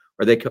performer,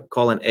 or they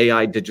call an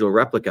AI digital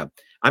replica?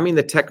 I mean,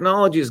 the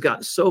technology has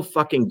gotten so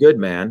fucking good,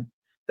 man,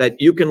 that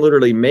you can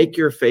literally make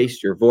your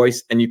face, your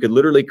voice, and you could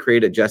literally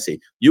create a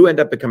Jesse. You end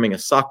up becoming a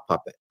sock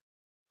puppet.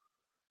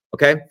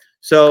 Okay?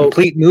 So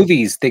complete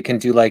movies they can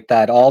do like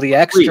that. All the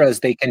extras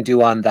they can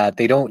do on that.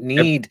 They don't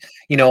need,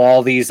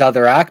 all these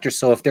other actors.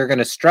 So if they're going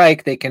to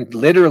strike, they can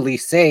literally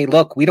say,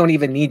 look, we don't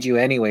even need you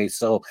anyway.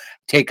 So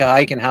take a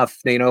hike and have,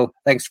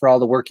 thanks for all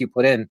the work you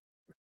put in.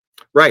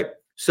 Right.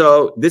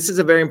 So this is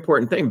a very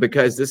important thing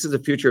because this is the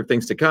future of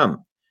things to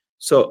come.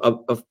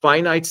 So a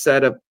finite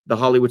set of the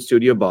Hollywood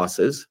studio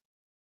bosses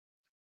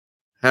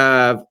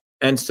have,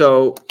 and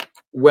so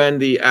when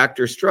the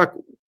actor struck,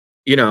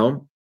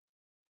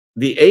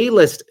 the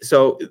A-list,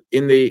 so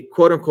in the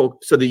quote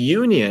unquote, so the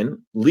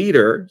union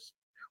leaders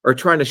are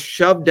trying to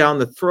shove down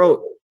the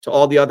throat to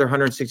all the other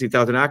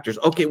 160,000 actors.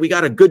 Okay, we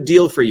got a good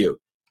deal for you.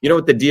 You know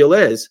what the deal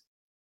is?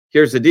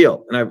 Here's the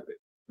deal. And I've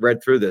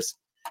read through this.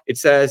 It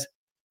says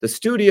the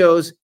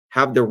studios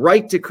have the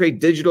right to create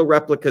digital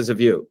replicas of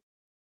you.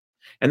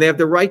 And they have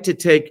the right to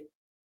take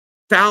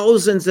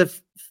thousands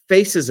of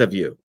faces of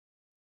you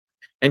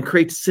and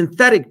create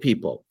synthetic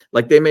people.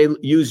 Like they may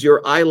use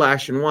your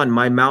eyelash in one,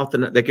 my mouth,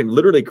 and they can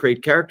literally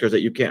create characters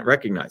that you can't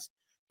recognize.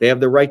 They have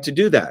the right to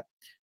do that.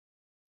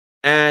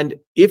 And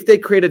if they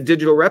create a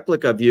digital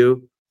replica of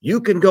you, you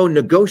can go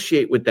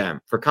negotiate with them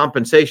for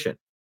compensation.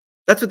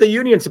 That's what the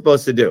union's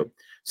supposed to do.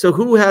 So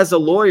who has a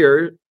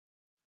lawyer?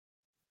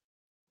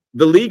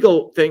 The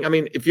legal thing, I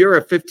mean, if you're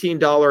a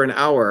 $15 an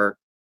hour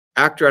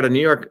actor out of New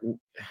York,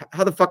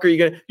 how the fuck are you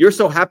going to, you're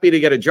so happy to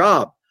get a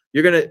job.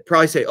 You're going to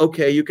probably say,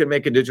 okay, you can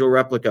make a digital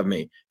replica of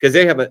me, because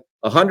they have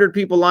 100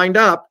 people lined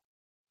up.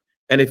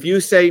 And if you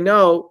say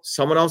no,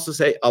 someone else will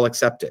say, I'll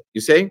accept it.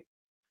 You see?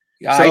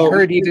 Yeah, so, I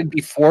heard even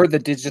before the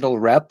digital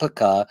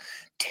replica,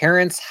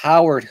 Terrence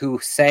Howard, who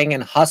sang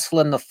in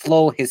Hustle and the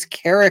Flow, his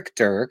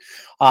character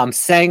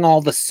sang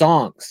all the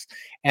songs.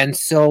 And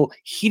so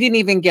he didn't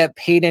even get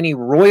paid any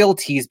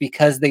royalties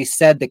because they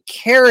said the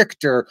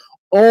character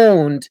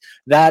owned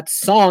that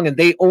song and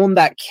they owned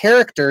that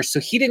character. So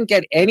he didn't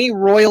get any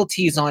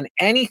royalties on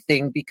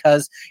anything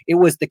because it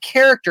was the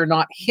character,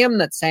 not him,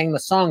 that sang the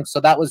song. So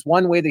that was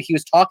one way that he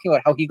was talking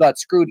about how he got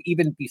screwed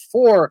even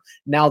before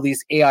now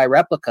these AI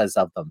replicas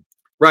of them.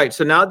 Right.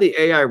 So now the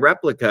AI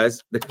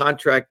replicas, the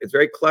contract is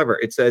very clever.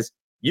 It says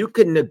you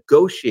can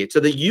negotiate. So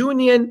the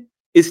union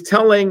is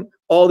telling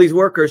all these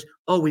workers,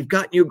 oh, we've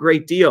gotten you a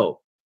great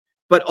deal.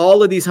 But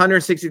all of these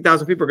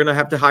 160,000 people are going to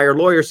have to hire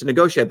lawyers to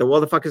negotiate. Well,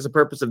 the fuck is the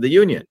purpose of the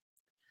union?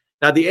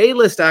 Now, the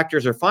A-list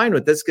actors are fine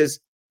with this because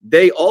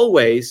they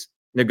always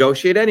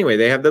negotiate anyway.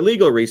 They have the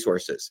legal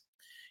resources.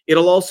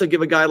 It'll also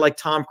give a guy like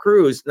Tom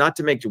Cruise not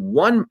to make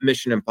one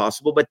Mission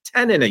Impossible, but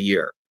 10 in a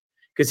year,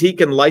 because he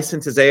can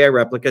license his AI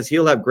replicas.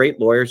 He'll have great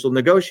lawyers who'll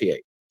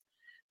negotiate.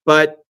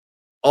 But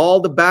all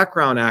the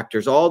background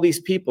actors, all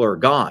these people are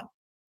gone.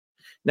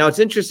 Now, what's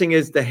interesting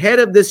is the head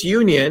of this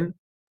union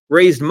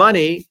raised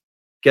money.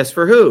 Guess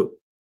for who?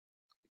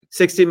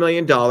 $60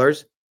 million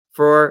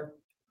for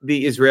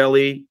the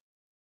Israeli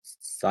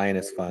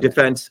Zionist Fund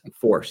Defense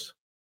Force.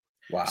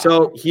 Wow.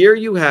 So here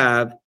you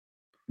have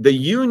the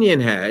union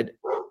head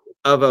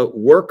of a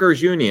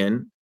workers'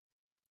 union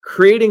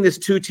creating this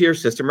two-tier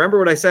system. Remember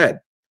what I said,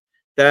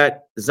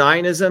 that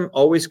Zionism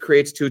always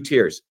creates two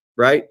tiers,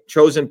 right?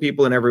 Chosen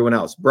people and everyone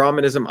else.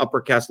 Brahmanism,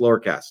 upper caste, lower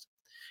caste.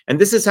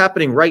 And this is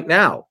happening right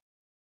now.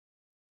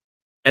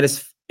 And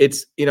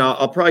it's, you know,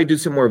 I'll probably do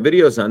some more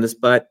videos on this,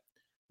 but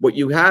what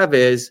you have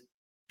is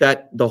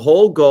that the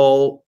whole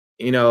goal,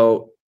 you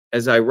know,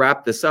 as I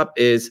wrap this up,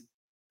 is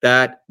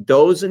that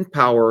those in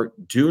power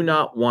do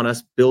not want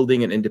us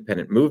building an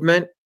independent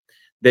movement.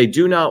 They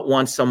do not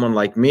want someone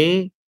like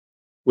me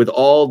with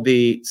all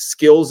the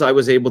skills I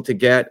was able to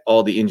get,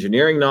 all the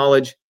engineering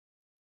knowledge,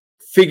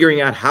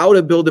 figuring out how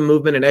to build a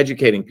movement and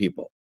educating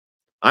people.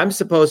 I'm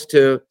supposed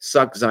to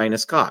suck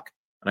Zionist cock,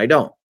 and I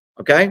don't,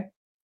 okay?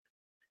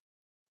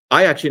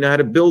 I actually know how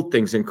to build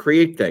things and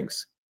create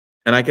things,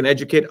 and I can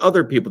educate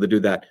other people to do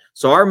that.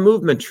 So our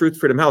movement, Truth,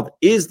 Freedom, Health,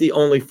 is the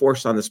only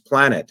force on this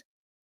planet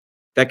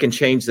that can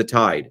change the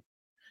tide,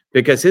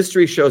 because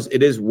history shows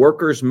it is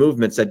workers'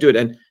 movements that do it.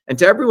 And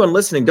to everyone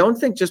listening, don't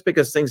think just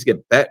because things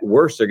get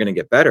worse, they're going to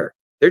get better.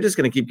 They're just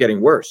going to keep getting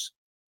worse.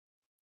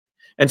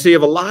 And so you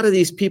have a lot of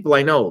these people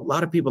I know, a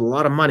lot of people, a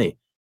lot of money.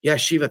 Yeah,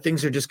 Shiva,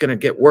 things are just going to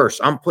get worse.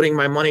 I'm putting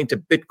my money into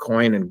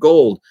Bitcoin and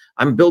gold.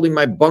 I'm building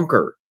my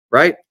bunker,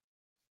 right?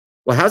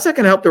 Well, how's that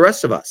going to help the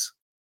rest of us?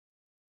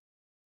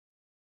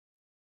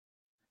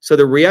 So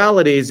the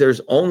reality is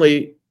there's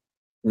only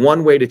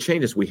one way to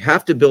change this. We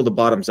have to build a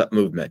bottoms-up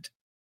movement.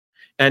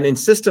 And in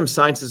system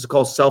science, it's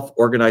called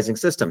self-organizing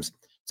systems.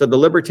 So the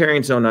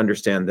libertarians don't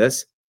understand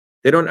this.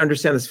 They don't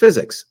understand this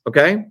physics,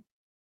 okay?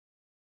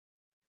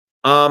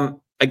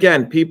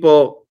 Again,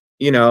 people,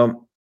 you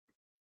know,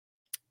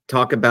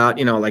 talk about,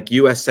 you know, like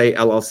USA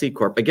LLC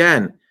Corp.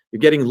 Again, you're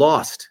getting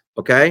lost,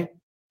 okay?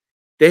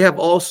 They have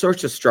all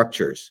sorts of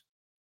structures.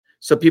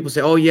 So people say,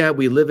 oh, yeah,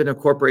 we live in a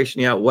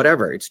corporation. Yeah,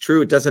 whatever. It's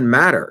true. It doesn't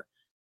matter.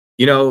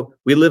 You know,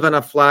 we live on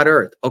a flat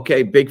earth.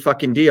 Okay, big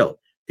fucking deal.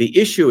 The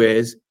issue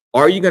is,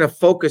 are you going to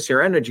focus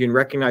your energy and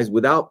recognize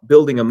without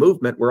building a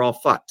movement, we're all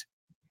fucked?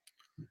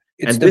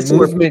 It's the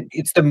movement.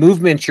 It's the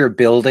movement you're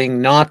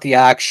building, not the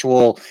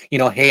actual, you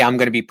know, hey, I'm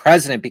going to be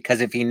president.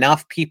 Because if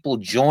enough people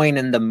join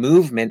in the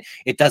movement,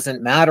 it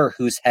doesn't matter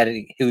who's head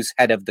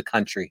of the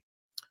country.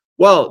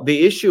 Well,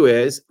 the issue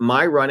is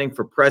my running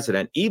for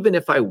president, even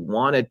if I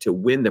wanted to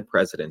win the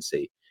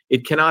presidency,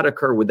 it cannot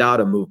occur without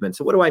a movement.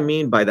 So what do I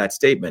mean by that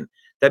statement?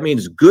 That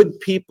means good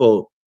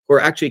people who are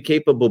actually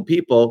capable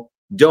people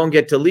don't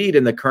get to lead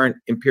in the current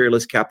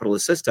imperialist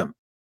capitalist system.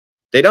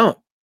 They don't.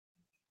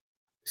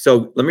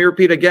 So let me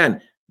repeat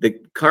again. The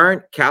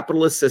current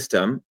capitalist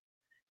system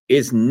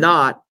is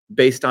not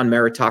based on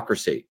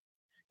meritocracy.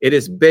 It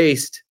is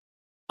based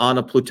on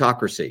a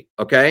plutocracy,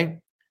 okay?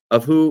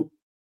 Of who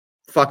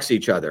fucks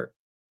each other,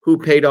 who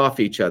paid off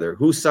each other,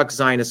 who sucks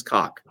Zionist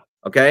cock,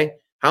 okay?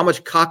 How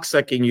much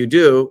cocksucking you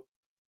do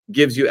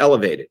gives you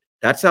elevated.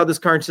 That's how this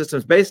current system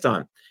is based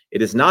on.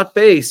 It is not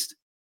based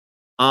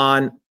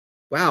on,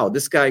 wow,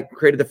 this guy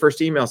created the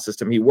first email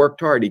system. He worked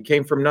hard. He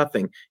came from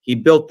nothing. He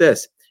built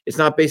this. It's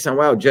not based on,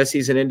 wow,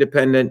 Jesse's an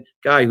independent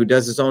guy who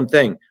does his own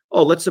thing.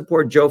 Oh, let's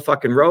support Joe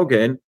fucking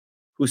Rogan,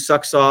 who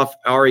sucks off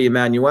Ari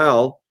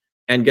Emanuel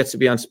and gets to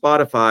be on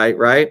Spotify,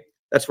 right?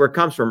 That's where it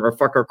comes from. Or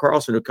Fucker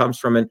Carlson, who comes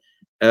from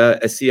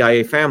a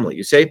CIA family.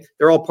 You see,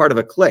 they're all part of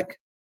a clique.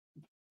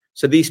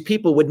 So these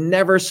people would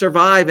never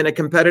survive in a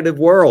competitive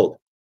world.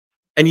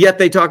 And yet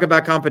they talk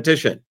about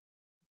competition,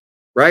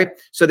 right?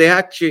 So they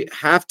actually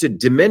have to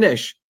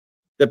diminish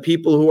the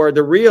people who are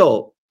the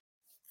real,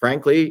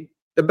 frankly,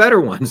 the better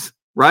ones,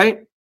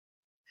 right?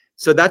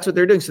 So that's what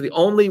they're doing.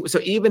 So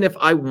even if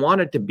I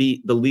wanted to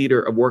be the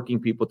leader of working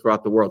people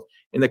throughout the world,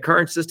 in the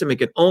current system, it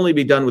can only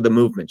be done with a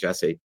movement,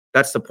 Jesse.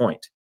 That's the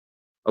point.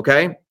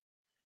 Okay?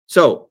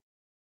 So,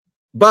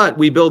 but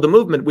we build a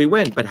movement, we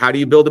win. But how do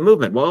you build a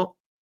movement? Well,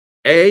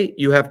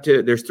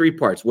 there's three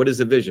parts. What is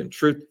the vision?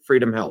 Truth,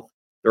 freedom, health.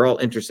 They're all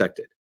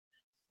intersected.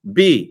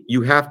 B,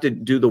 you have to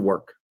do the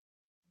work.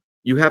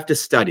 You have to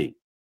study.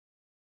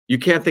 You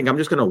can't think, I'm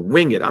just going to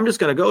wing it. I'm just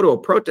going to go to a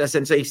protest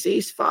and say,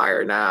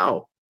 ceasefire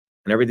now,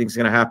 and everything's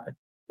going to happen.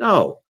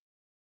 No,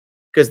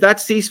 because that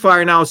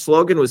ceasefire now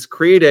slogan was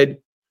created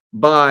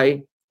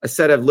by a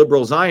set of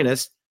liberal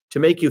Zionists to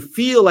make you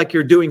feel like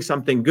you're doing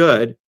something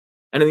good.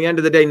 And in the end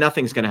of the day,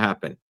 nothing's going to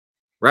happen,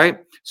 right?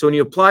 So when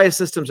you apply a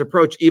systems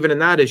approach, even in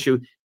that issue,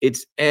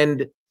 it's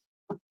end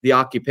the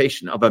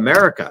occupation of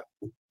America.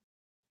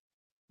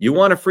 You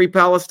want to free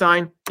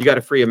Palestine, you got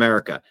to free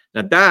America.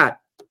 Now that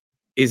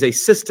is a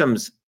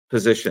systems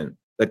position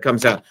that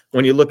comes out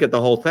when you look at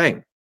the whole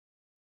thing.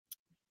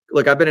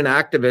 Look, I've been an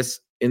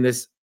activist in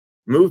this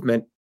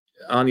movement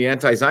on the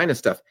anti-Zionist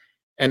stuff,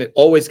 and it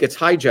always gets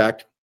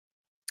hijacked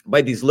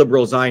by these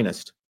liberal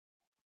Zionists.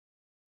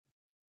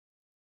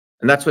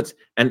 And that's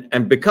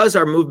and because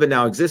our movement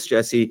now exists,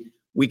 Jesse,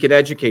 we can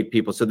educate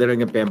people so they don't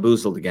get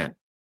bamboozled again.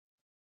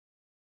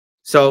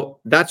 So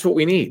that's what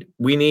we need.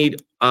 We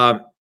need,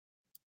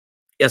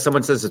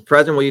 someone says, as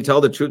president, will you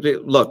tell the truth?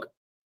 Look,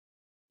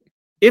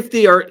 if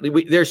the earth,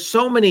 there's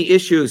so many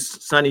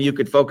issues, Sonny, you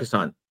could focus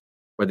on,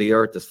 whether the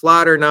earth is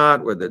flat or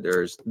not, whether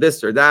there's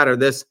this or that or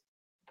this,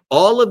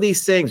 all of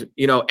these things,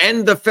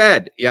 end the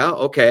Fed. Yeah,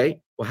 okay.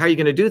 Well, how are you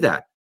going to do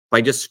that?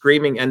 By just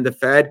screaming, end the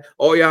Fed?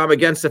 Oh, yeah, I'm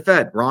against the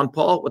Fed. Ron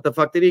Paul, what the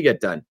fuck did he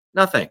get done?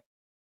 Nothing.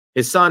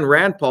 His son,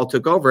 Rand Paul,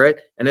 took over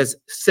it and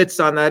sits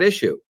on that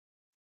issue.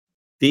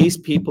 These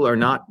people are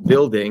not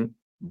building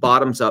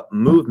bottoms-up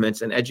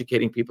movements and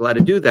educating people how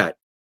to do that,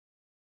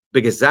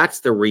 because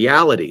that's the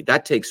reality.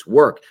 That takes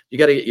work. You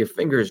got to get your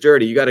fingers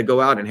dirty. You got to go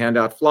out and hand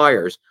out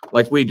flyers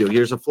like we do.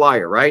 Here's a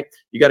flyer, right?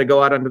 You got to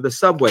go out onto the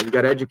subway. You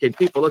got to educate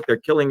people. Look, they're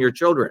killing your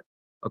children,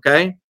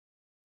 okay?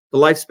 The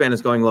lifespan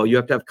is going low. You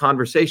have to have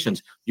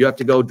conversations. You have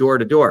to go door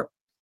to door.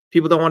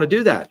 People don't want to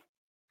do that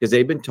because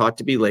they've been taught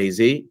to be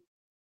lazy,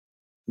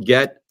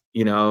 get,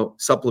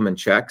 supplement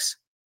checks,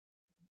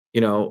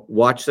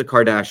 watch the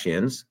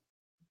Kardashians.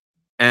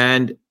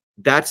 And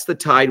that's the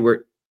tide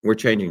we're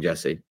changing,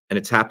 Jesse. And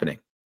it's happening.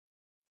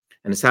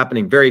 And it's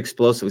happening very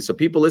explosively. So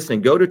people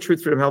listening, go to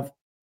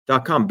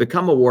truthfreedomhealth.com,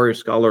 become a warrior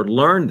scholar,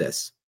 learn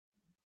this.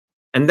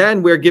 And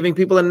then we're giving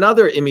people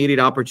another immediate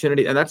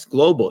opportunity, and that's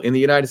global in the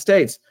United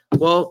States.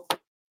 Well,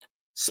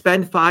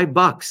 spend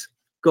 $5.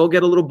 Go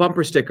get a little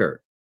bumper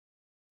sticker.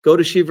 Go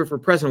to Shiva for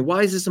President.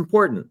 Why is this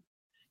important?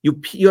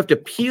 You have to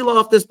peel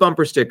off this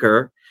bumper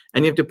sticker,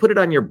 and you have to put it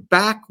on your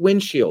back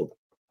windshield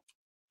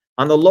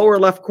on the lower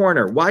left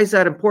corner. Why is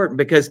that important?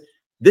 Because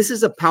this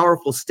is a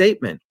powerful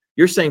statement.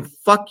 You're saying,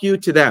 fuck you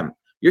to them.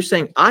 You're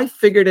saying, I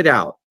figured it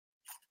out.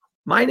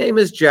 My name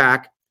is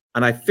Jack,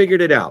 and I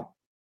figured it out.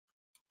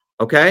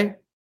 Okay?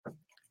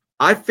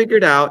 I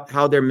figured out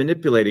how they're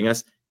manipulating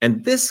us.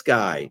 And this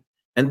guy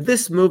and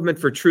this movement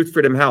for truth,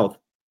 freedom, health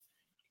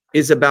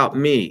is about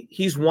me.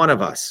 He's one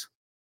of us.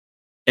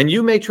 And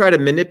you may try to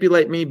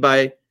manipulate me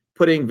by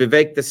putting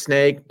Vivek the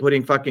Snake,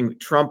 putting fucking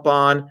Trump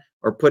on,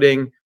 or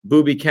putting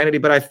Booby Kennedy,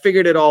 but I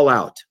figured it all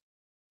out.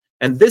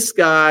 And this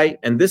guy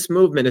and this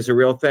movement is a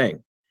real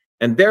thing.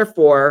 And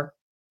therefore,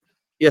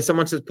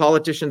 someone says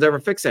politicians ever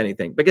fix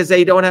anything because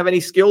they don't have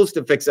any skills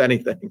to fix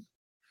anything.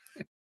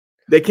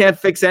 They can't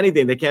fix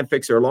anything. They can't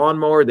fix their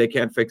lawnmower. They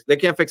can't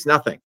fix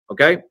nothing.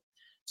 Okay.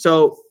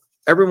 So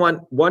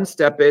everyone, one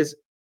step is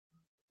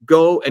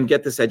go and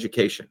get this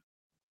education.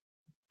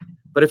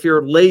 But if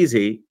you're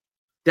lazy,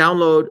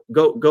 download,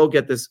 go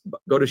get this,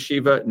 go to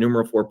Shiva,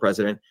 #4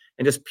 president,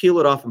 and just peel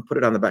it off and put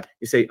it on the back.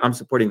 You say, I'm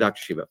supporting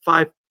Dr. Shiva,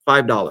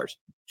 $5,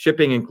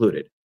 shipping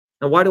included.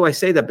 Now, why do I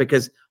say that?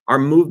 Because our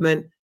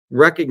movement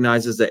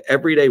recognizes that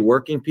everyday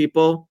working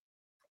people,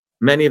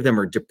 many of them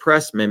are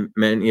depressed,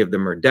 many of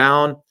them are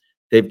down.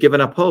 They've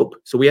given up hope.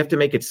 So we have to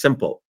make it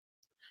simple.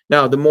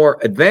 Now, the more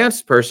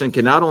advanced person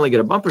can not only get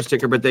a bumper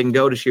sticker, but they can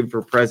go to Shiva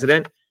for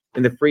President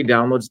in the free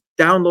downloads,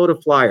 download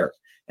a flyer.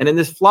 And in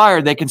this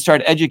flyer, they can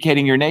start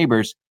educating your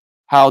neighbors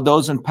how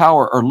those in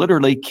power are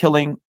literally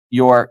killing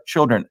your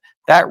children.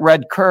 That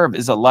red curve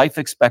is a life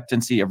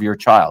expectancy of your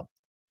child.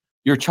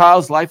 Your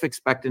child's life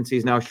expectancy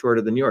is now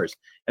shorter than yours.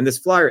 And this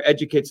flyer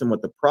educates them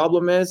what the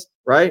problem is,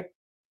 right?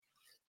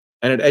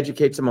 And it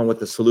educates them on what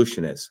the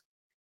solution is.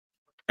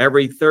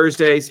 Every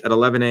Thursdays at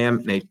 11 a.m.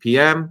 and 8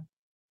 p.m.,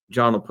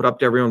 John will put up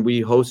to everyone,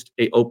 we host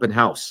an open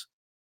house.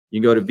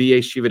 You can go to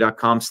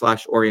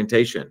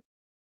vashiva.com/orientation.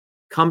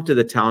 Come to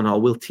the town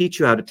hall. We'll teach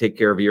you how to take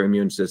care of your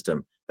immune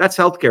system. That's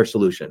healthcare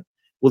solution.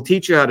 We'll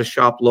teach you how to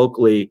shop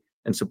locally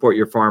and support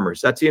your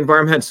farmers. That's the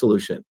environment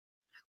solution.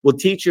 We'll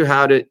teach you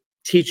how to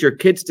teach your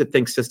kids to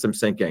think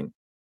systems thinking.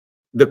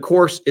 The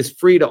course is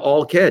free to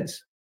all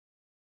kids.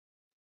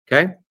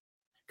 Okay?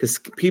 Because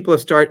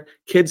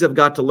kids have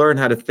got to learn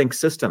how to think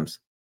systems.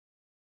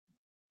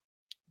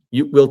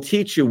 We'll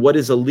teach you what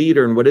is a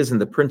leader and what isn't,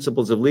 the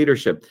principles of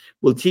leadership.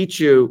 We'll teach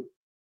you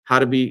how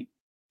to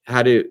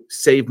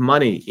save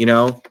money,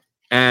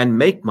 and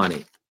make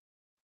money.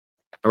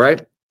 All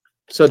right?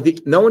 So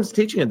no one's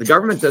teaching it. The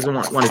government doesn't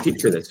want to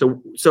teach you this.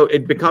 So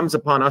it becomes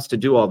upon us to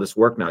do all this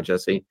work now,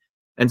 Jesse.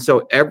 And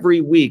so every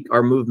week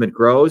our movement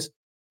grows.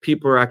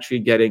 People are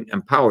actually getting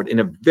empowered in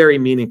a very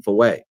meaningful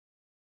way.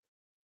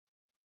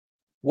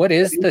 What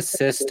is the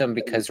system?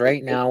 Because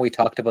right now we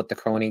talked about the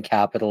crony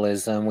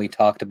capitalism, we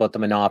talked about the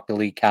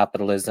monopoly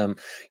capitalism,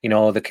 the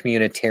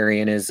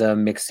communitarianism,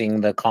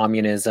 mixing the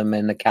communism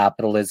and the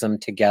capitalism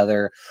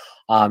together.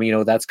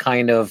 That's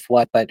kind of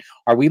but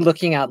are we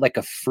looking at like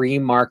a free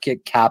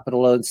market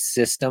capitalist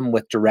system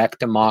with direct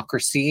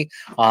democracy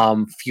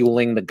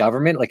fueling the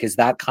government? Like, is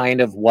that kind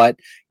of what,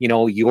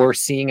 you're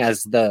seeing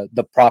as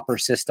the proper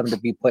system to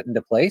be put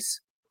into place?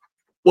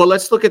 Well,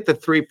 let's look at the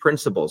three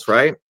principles,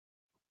 right?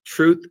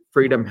 Truth,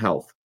 freedom,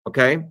 health.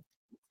 Okay.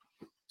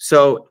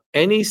 So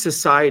any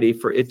society,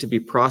 for it to be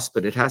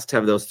prospered, it has to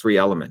have those three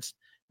elements.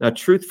 Now,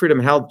 truth, freedom,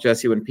 health,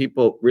 Jesse, when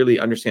people really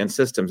understand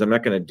systems, I'm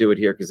not going to do it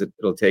here because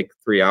it'll take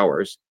 3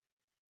 hours,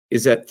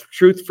 is that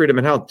truth, freedom,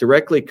 and health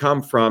directly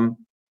come from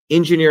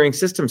engineering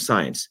system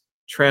science,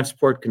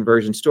 transport,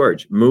 conversion,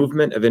 storage.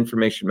 Movement of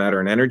information, matter,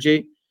 and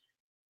energy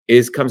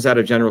comes out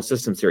of general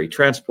system theory.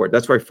 Transport,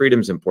 that's why freedom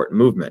is important,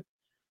 movement.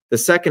 The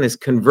second is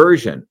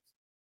conversion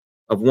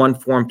of one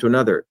form to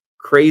another.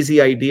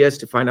 Crazy ideas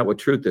to find out what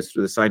truth is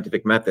through the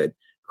scientific method.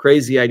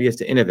 Crazy ideas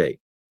to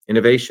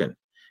innovation.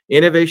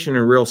 Innovation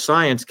in real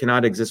science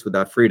cannot exist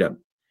without freedom.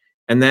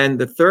 And then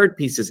the third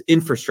piece is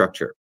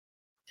infrastructure,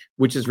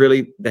 which is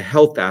really the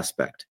health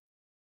aspect,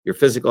 your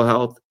physical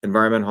health,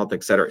 environmental health,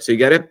 etc. So you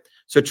get it?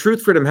 So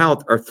truth, freedom,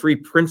 health are three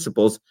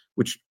principles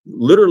which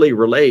literally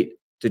relate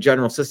to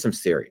general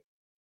systems theory.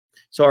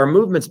 So our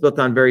movement's built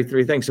on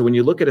three things. So when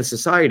you look at a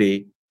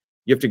society,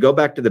 you have to go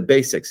back to the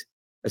basics.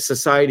 A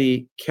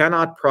society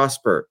cannot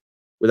prosper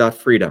without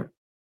freedom.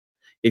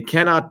 It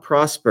cannot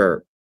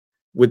prosper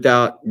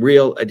without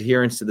real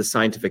adherence to the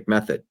scientific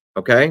method,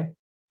 okay?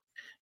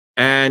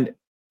 And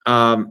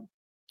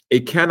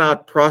it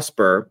cannot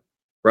prosper,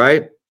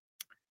 right,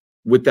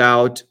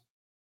 without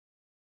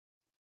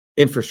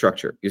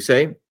infrastructure, you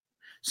say?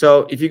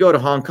 So if you go to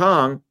Hong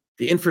Kong,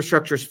 the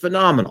infrastructure is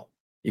phenomenal.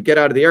 You get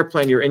out of the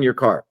airplane, you're in your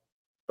car,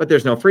 but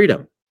there's no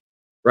freedom,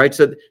 right?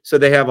 So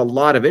they have a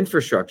lot of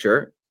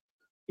infrastructure,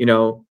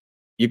 you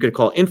could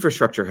call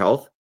infrastructure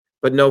health,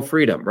 but no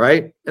freedom,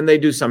 right? And they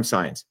do some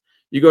science.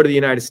 You go to the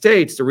United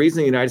States, the reason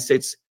the United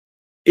States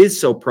was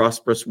so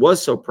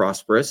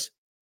prosperous,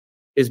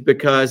 is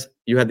because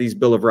you had these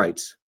Bill of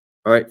Rights,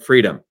 all right,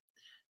 freedom.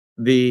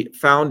 The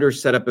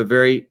founders set up a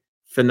very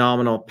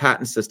phenomenal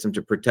patent system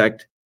to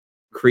protect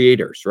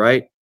creators,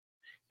 right?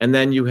 And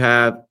then you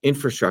have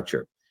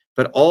infrastructure.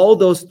 But all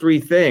those three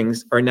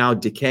things are now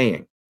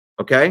decaying,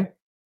 okay?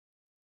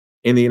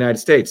 In the United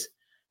States.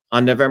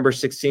 On November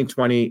 16,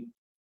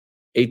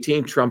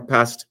 2018,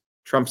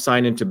 Trump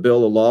signed into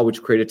bill a law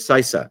which created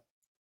CISA,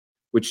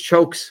 which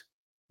chokes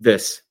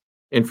this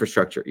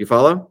infrastructure. You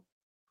follow?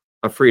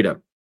 Of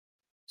freedom.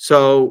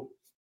 So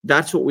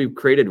that's what we've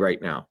created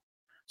right now.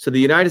 So the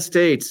United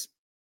States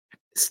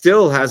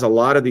still has a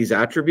lot of these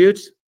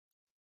attributes.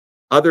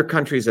 Other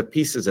countries have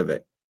pieces of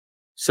it.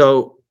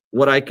 So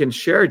what I can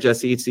share,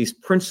 Jesse, it's these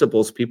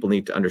principles people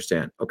need to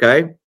understand,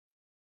 okay?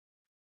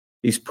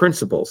 These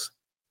principles.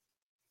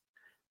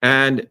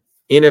 And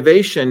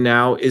innovation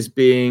now is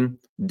being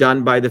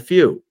done by the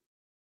few.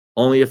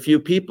 Only a few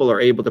people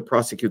are able to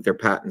prosecute their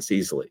patents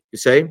easily. You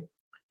say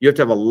you have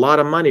to have a lot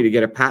of money to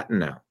get a patent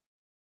now.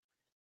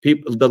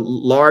 The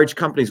large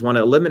companies want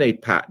to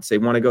eliminate patents. They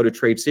want to go to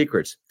trade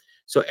secrets.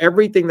 So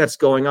everything that's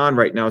going on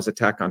right now is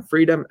attack on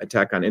freedom,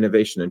 attack on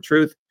innovation and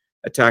truth,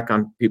 attack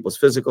on people's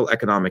physical,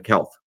 economic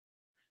health.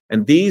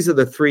 And these are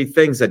the three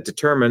things that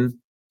determine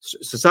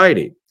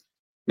society.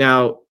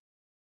 Now,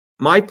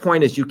 my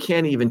point is you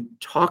can't even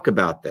talk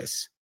about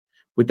this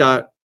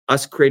without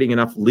us creating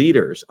enough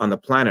leaders on the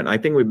planet. I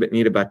think we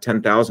need about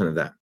 10,000 of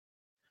them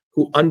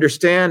who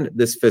understand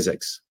this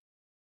physics,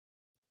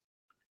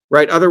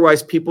 right?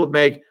 Otherwise, people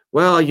make,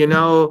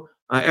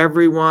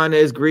 everyone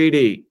is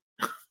greedy.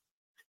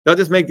 They'll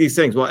just make these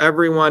things. Well,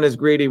 everyone is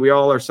greedy. We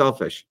all are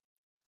selfish.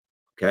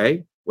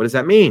 Okay. What does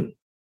that mean?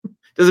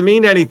 Doesn't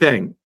mean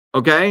anything.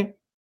 Okay.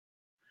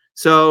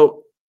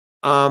 So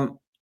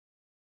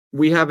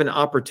we have an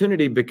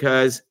opportunity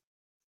because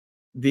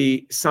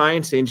the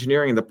science, the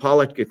engineering, and the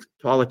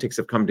politics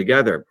have come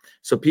together.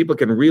 So people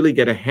can really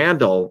get a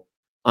handle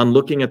on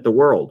looking at the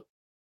world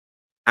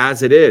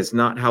as it is,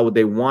 not how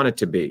they want it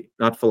to be,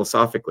 not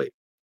philosophically.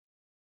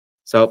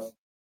 So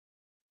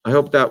I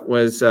hope that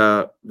was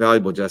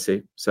valuable,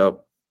 Jesse.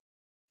 So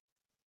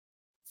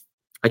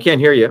I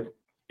can't hear you.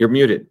 You're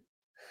muted.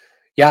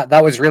 Yeah,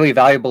 that was really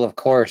valuable, of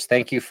course.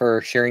 Thank you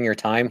for sharing your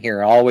time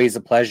here. Always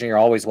a pleasure. You're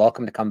always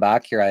welcome to come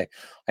back here. I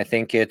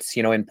think it's,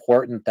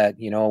 important that,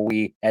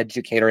 we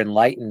educate or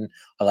enlighten.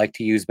 I like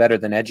to use better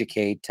than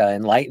educate,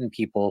 enlighten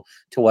people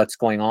to what's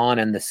going on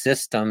and the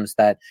systems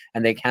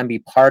and they can be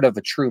part of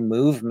a true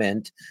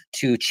movement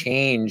to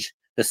change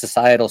the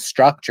societal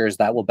structures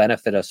that will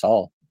benefit us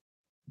all.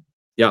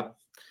 Yeah.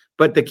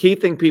 But the key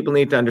thing people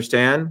need to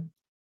understand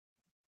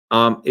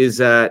is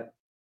that,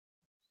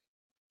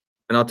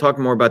 and I'll talk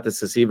more about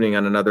this evening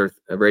on another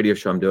radio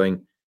show I'm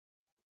doing.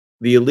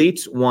 The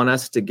elites want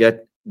us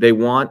to they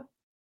want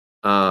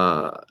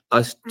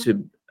us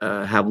to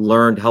have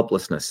learned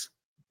helplessness.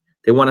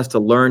 They want us to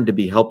learn to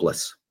be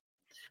helpless.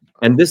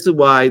 And this is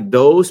why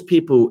those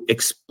people who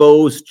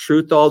expose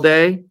truth all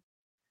day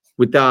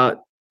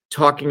without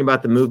talking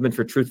about the movement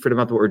for truth, freedom,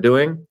 what we're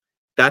doing,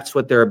 that's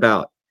what they're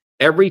about.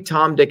 Every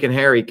Tom, Dick, and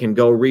Harry can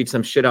go read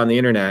some shit on the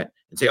internet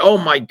and say, oh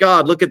my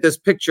God, look at this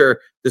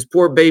picture, this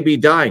poor baby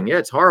dying. Yeah,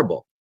 it's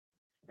horrible.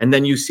 And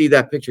then you see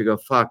that picture, go,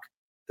 fuck,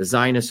 the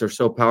Zionists are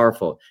so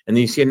powerful. And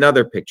then you see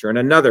another picture and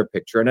another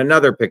picture and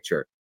another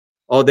picture.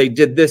 Oh, they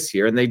did this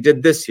here and they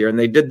did this here and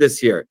they did this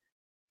here.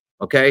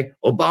 Okay,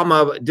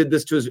 Obama did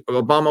this to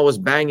Obama was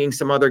banging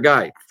some other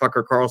guy,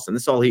 Fucker Carlson.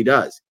 This is all he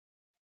does.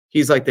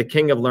 He's like the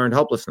king of learned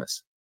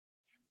helplessness.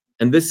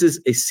 And this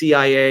is a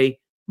CIA,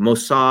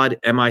 Mossad,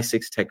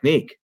 MI6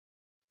 technique.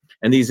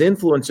 And these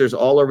influencers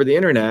all over the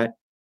internet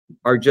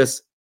are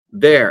just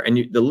there.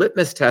 And the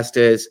litmus test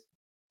is,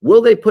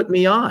 will they put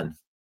me on?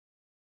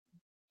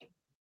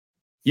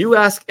 You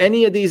ask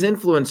any of these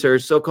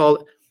influencers,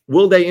 so-called,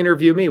 will they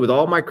interview me with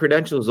all my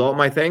credentials, all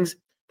my things?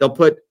 They'll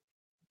put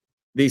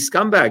these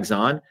scumbags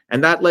on,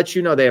 and that lets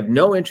you know they have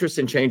no interest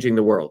in changing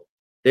the world.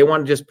 They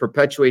want to just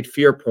perpetuate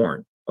fear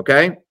porn,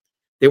 okay?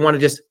 They want to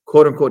just,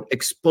 quote unquote,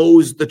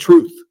 expose the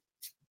truth.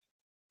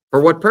 For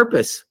what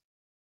purpose?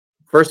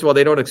 First of all,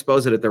 they don't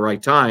expose it at the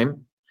right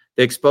time.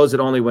 They expose it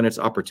only when it's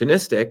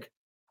opportunistic.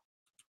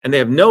 And they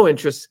have no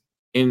interest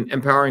in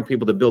empowering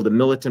people to build a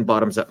militant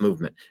bottoms-up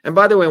movement. And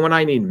by the way, when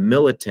I mean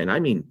militant, I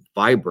mean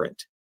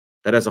vibrant,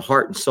 that has a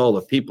heart and soul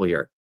of people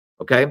here,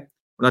 okay? We're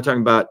not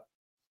talking about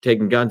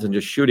taking guns and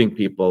just shooting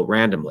people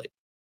randomly.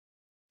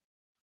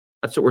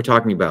 That's what we're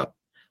talking about.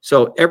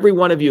 So every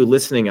one of you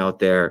listening out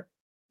there,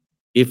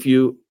 if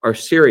you are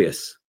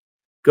serious,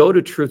 go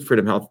to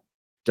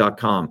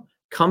truthfreedomhealth.com.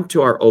 Come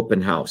to our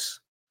open house.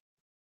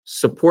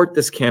 Support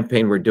this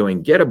campaign we're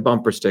doing. Get a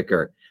bumper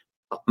sticker.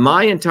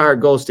 My entire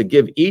goal is to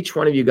give each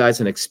one of you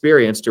guys an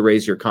experience to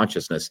raise your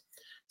consciousness.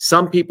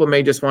 Some people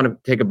may just want to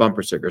take a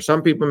bumper sticker.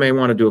 Some people may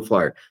want to do a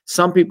flyer.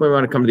 Some people may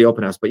want to come to the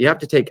open house, but you have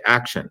to take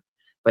action.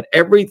 But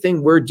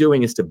everything we're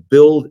doing is to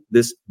build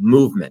this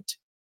movement.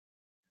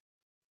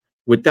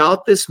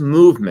 Without this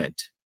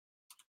movement,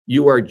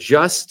 you are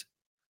just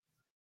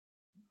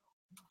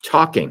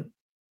talking.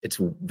 It's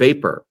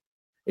vapor.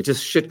 It's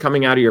just shit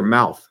coming out of your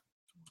mouth.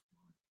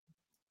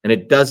 And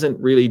it doesn't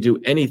really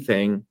do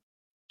anything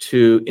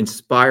to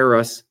inspire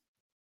us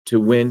to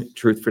win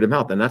truth, freedom,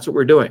 health. And that's what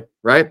we're doing,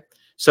 right?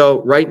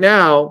 So right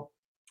now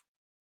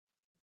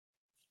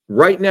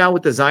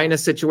with the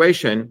Zionist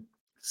situation,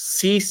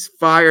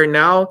 ceasefire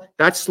now,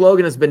 that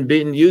slogan has been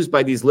being used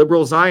by these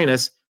liberal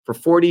Zionists for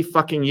 40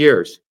 fucking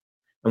years.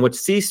 And what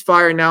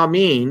ceasefire now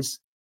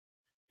means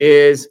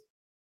is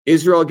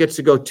Israel gets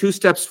to go 2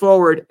 steps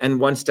forward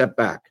and 1 step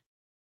back.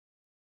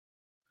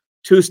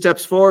 2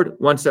 steps forward,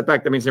 1 step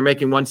back. That means they're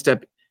making 1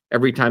 step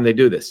every time they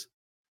do this.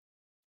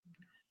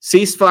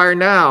 Ceasefire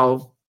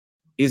now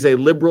is a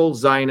liberal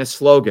Zionist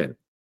slogan.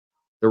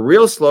 The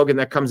real slogan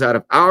that comes out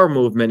of our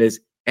movement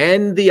is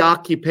end the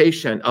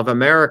occupation of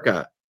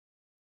America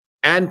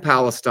and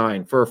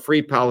Palestine for a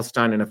free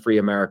Palestine and a free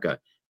America.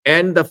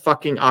 End the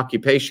fucking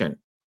occupation.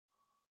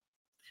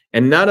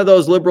 And none of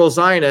those liberal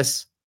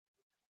Zionists,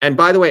 and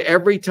by the way,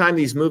 every time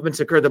these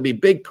movements occur, there'll be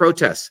big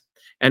protests.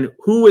 And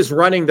who is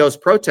running those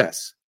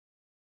protests?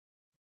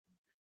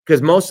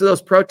 Because most of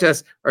those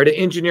protests are to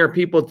engineer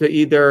people to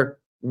either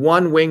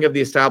one wing of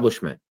the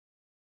establishment.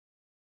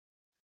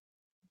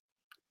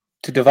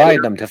 To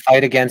divide them, to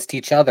fight against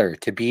each other,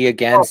 to be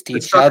against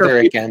each other,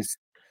 against...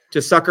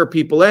 To sucker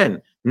people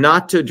in,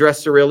 not to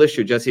address the real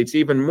issue, Jesse. It's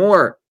even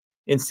more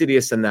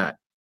insidious than that.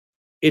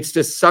 It's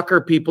to sucker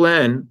people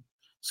in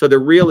so the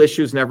real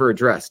issue is never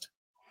addressed.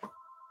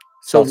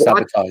 So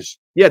self-sabotage.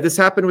 Yeah, this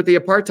happened with the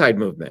apartheid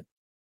movement.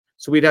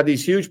 So we'd have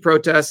these huge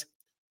protests.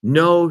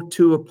 No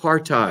to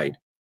apartheid.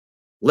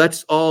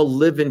 Let's all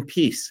live in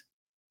peace.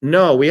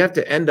 No, we have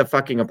to end the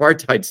fucking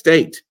apartheid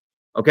state.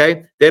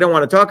 Okay? They don't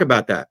want to talk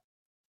about that.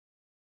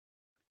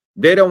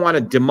 They don't want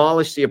to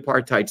demolish the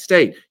apartheid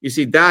state. You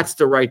see, that's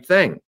the right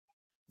thing.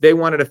 they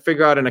wanted to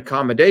figure out an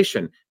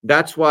accommodation.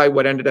 That's why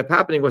what ended up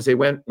happening was they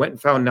went and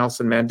found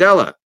Nelson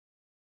Mandela,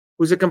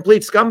 who's a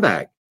complete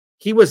scumbag.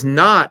 He was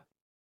not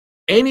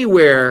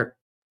anywhere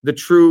the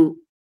true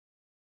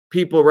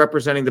people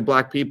representing the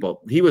black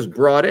people. He was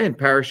brought in,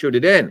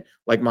 parachuted in,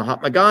 like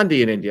Mahatma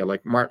Gandhi in India,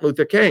 like Martin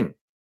Luther King.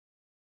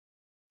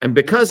 And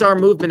because our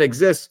movement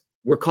exists,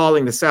 we're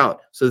calling this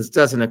out so this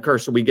doesn't occur,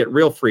 so we get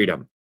real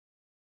freedom.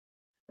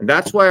 And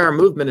that's why our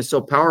movement is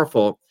so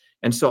powerful.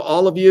 And so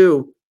all of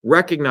you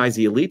recognize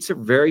the elites are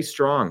very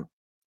strong.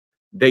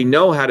 They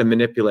know how to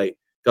manipulate.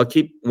 They'll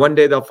keep, one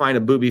day they'll find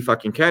a booby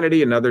fucking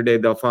Kennedy, another day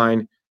they'll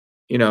find,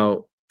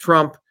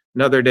 Trump,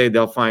 another day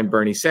they'll find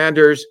Bernie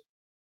Sanders.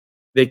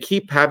 They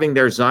keep having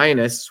their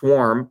Zionist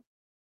swarm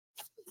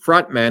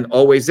frontmen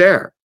always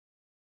there.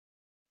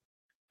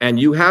 And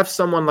you have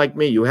someone like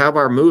me, you have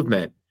our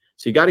movement.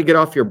 So you got to get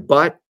off your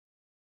butt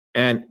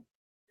and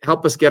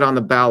help us get on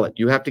the ballot.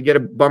 You have to get a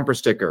bumper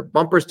sticker,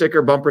 bumper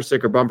sticker, bumper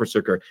sticker, bumper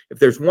sticker. If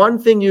there's one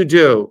thing you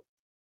do,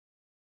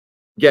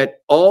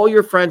 get all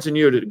your friends and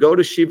you to go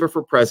to Shiva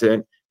for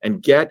President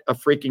and get a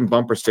freaking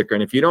bumper sticker.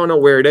 And if you don't know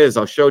where it is,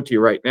 I'll show it to you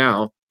right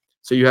now.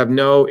 So you have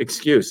no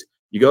excuse.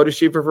 You go to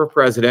Shiva for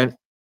President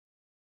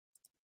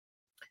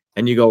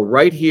and you go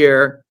right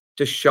here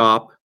to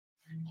shop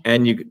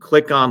and you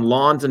click on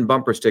lawns and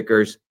bumper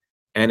stickers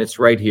and it's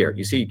right here.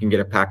 You see, you can get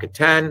a pack of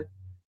 10.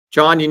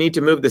 John, you need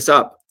to move this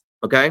up,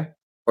 okay?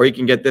 Or you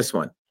can get this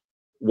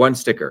one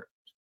sticker,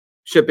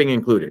 shipping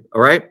included,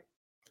 all right?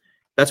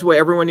 That's what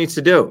everyone needs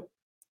to do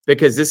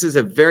because this is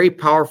a very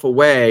powerful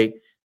way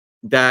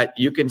that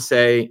you can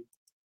say,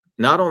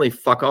 not only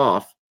fuck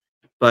off,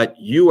 but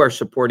you are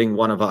supporting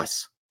one of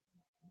us,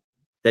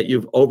 that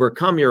you've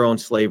overcome your own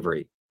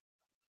slavery.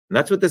 And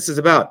that's what this is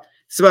about.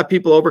 It's about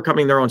people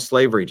overcoming their own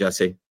slavery,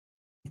 Jesse.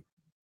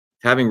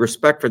 Having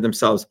respect for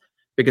themselves,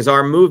 because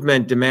our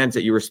movement demands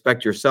that you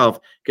respect yourself.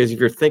 Because if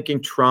you're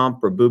thinking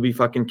Trump or booby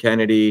fucking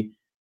Kennedy,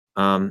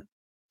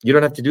 you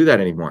don't have to do that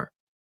anymore.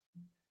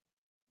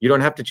 You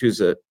don't have to choose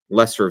a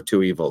lesser of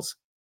two evils.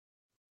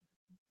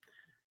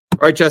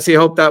 All right, Jesse, I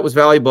hope that was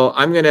valuable.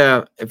 I'm going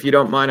to, if you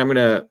don't mind, I'm going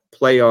to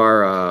play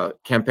our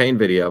campaign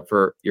video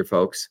for your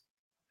folks.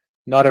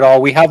 Not at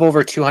all. We have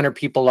over 200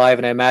 people live,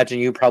 and I imagine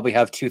you probably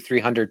have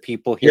 200-300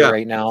 people here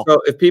right now. So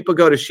if people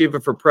go to Shiva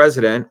for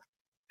President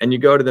and you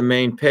go to the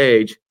main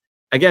page,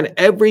 again,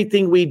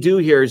 everything we do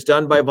here is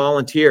done by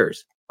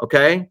volunteers,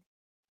 okay?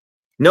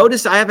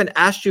 Notice I haven't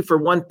asked you for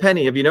one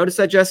penny. Have you noticed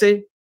that,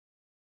 Jesse?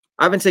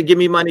 I haven't said, give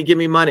me money, give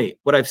me money.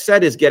 What I've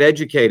said is get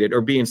educated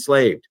or be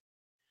enslaved.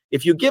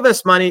 If you give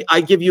us money,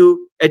 I give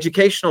you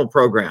educational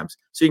programs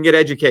so you can get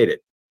educated.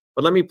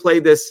 But let me play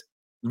this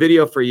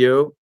video for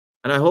you.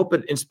 And I hope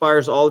it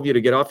inspires all of you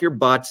to get off your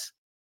butts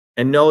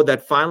and know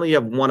that finally you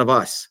have one of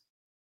us.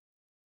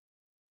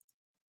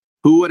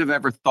 Who would have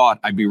ever thought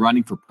I'd be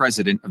running for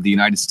president of the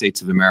United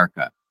States of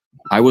America?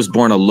 I was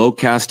born a low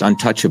caste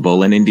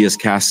untouchable in India's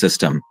caste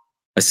system,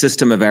 a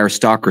system of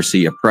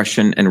aristocracy,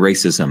 oppression, and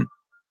racism.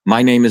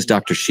 My name is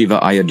Dr. Shiva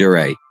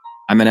Ayyadurai.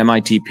 I'm an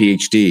MIT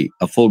PhD,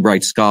 a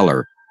Fulbright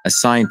scholar, a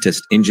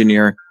scientist,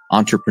 engineer,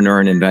 entrepreneur,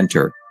 and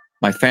inventor.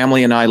 My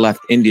family and I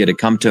left India to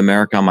come to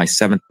America on my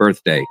 7th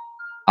birthday.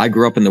 I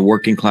grew up in the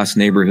working class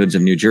neighborhoods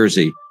of New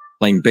Jersey,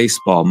 playing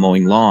baseball,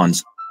 mowing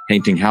lawns,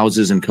 painting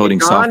houses, and coding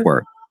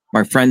software.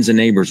 My friends and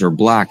neighbors are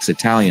blacks,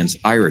 Italians,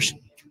 Irish,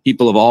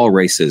 people of all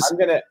races.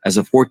 As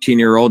a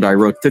 14-year-old, I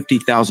wrote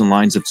 50,000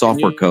 lines of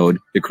software code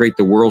to create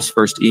the world's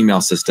first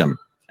email system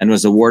and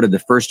was awarded the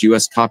first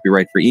U.S.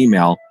 copyright for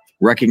email,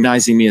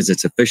 recognizing me as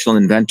its official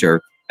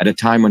inventor at a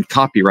time when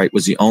copyright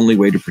was the only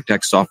way to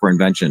protect software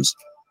inventions.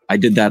 I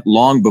did that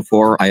long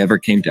before I ever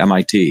came to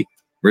MIT,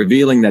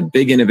 revealing that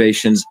big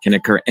innovations can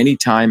occur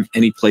anytime,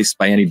 any place,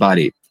 by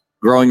anybody.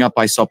 Growing up,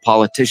 I saw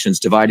politicians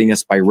dividing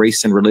us by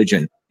race and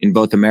religion in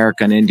both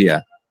America and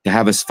India to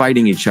have us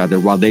fighting each other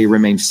while they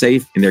remain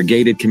safe in their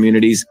gated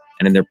communities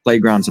and in their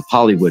playgrounds of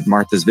Hollywood,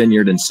 Martha's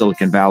Vineyard, and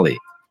Silicon Valley.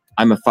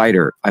 I'm a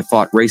fighter. I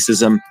fought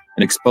racism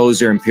and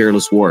exposed their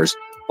imperialist wars,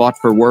 fought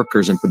for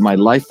workers, and put my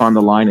life on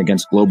the line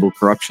against global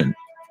corruption.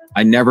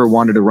 I never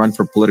wanted to run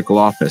for political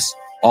office.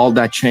 All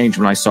that changed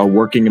when I saw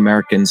working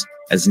Americans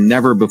as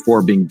never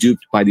before being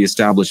duped by the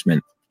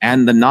establishment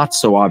and the not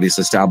so obvious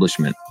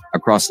establishment.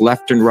 Across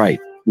left and right,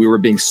 we were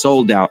being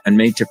sold out and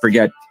made to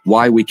forget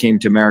why we came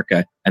to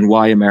America and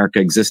why America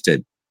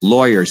existed.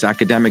 Lawyers,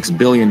 academics,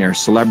 billionaires,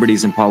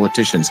 celebrities, and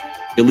politicians,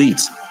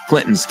 elites,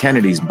 Clintons,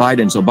 Kennedys,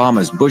 Bidens,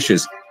 Obamas,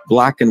 Bushes,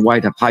 black and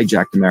white have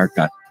hijacked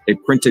America. They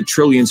printed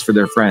trillions for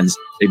their friends.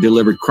 They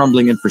delivered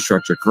crumbling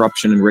infrastructure,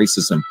 corruption, and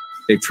racism.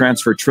 They've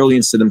transferred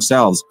trillions to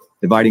themselves,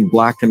 dividing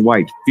black and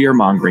white,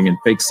 fear-mongering, and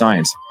fake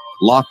science,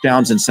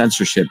 lockdowns and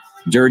censorship,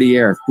 dirty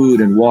air,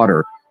 food, and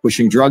water,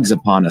 pushing drugs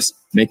upon us,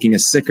 making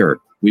us sicker.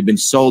 We've been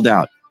sold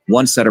out.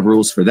 One set of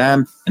rules for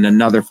them and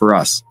another for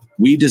us.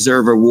 We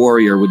deserve a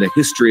warrior with a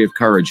history of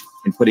courage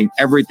in putting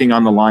everything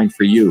on the line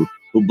for you,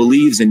 who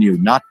believes in you,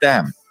 not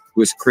them,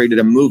 who has created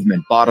a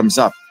movement bottoms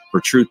up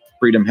for truth,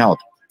 freedom, health.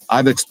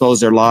 I've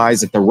exposed their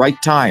lies at the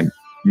right time,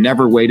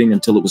 never waiting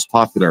until it was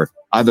popular.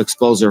 I've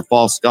exposed their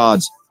false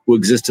gods who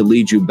exist to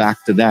lead you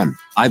back to them.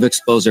 I've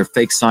exposed their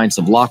fake science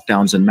of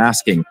lockdowns and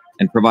masking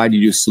and provided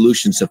you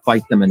solutions to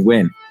fight them and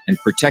win and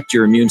protect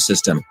your immune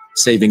system,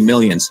 saving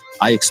millions.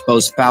 I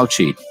exposed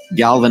Fauci,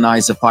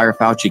 galvanized the Fire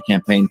Fauci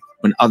campaign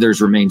when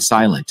others remained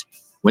silent.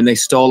 When they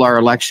stole our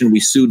election, we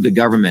sued the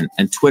government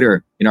and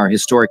Twitter in our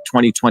historic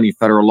 2020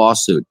 federal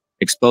lawsuit,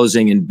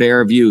 exposing in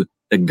bare view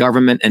the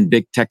government and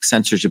big tech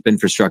censorship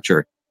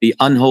infrastructure, the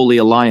unholy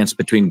alliance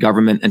between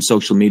government and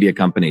social media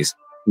companies.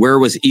 Where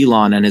was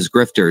Elon and his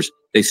grifters?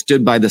 They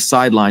stood by the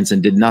sidelines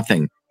and did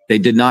nothing. They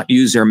did not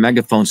use their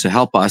megaphones to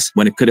help us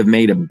when it could have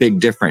made a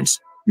big difference.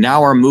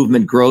 Now our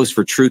movement grows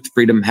for truth,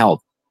 freedom,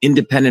 health,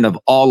 independent of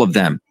all of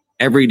them.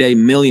 Every day,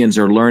 millions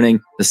are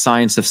learning the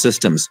science of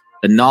systems,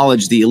 the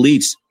knowledge the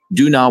elites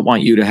do not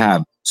want you to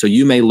have, so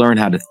you may learn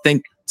how to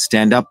think,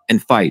 stand up,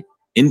 and fight,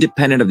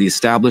 independent of the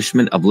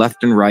establishment of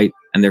left and right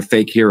and their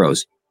fake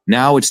heroes.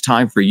 Now it's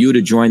time for you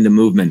to join the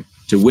movement,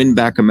 to win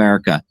back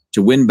America,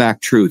 to win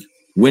back truth,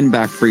 win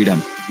back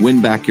freedom,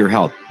 win back your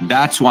health.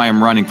 That's why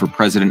I'm running for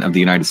president of the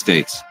United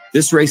States.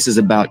 This race is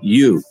about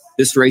you.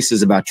 This race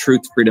is about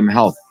truth, freedom,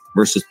 health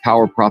versus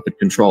power, profit,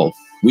 control.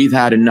 We've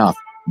had enough.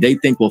 They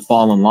think we'll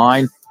fall in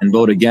line and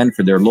vote again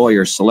for their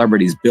lawyers,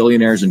 celebrities,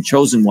 billionaires, and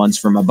chosen ones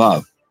from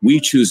above. We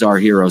choose our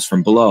heroes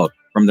from below,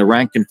 from the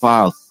rank and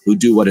file, who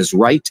do what is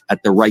right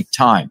at the right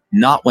time,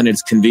 not when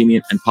it's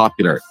convenient and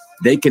popular.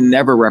 They can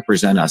never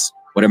represent us.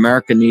 What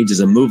America needs is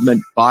a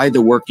movement by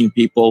the working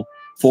people,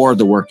 for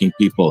the working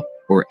people,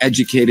 who are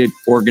educated,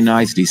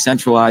 organized,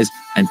 decentralized,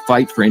 and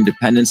fight for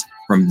independence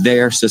from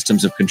their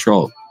systems of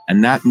control.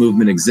 And that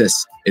movement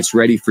exists. It's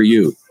ready for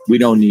you. We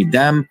don't need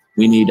them.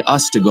 We need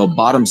us to go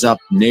bottoms up,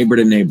 neighbor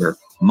to neighbor.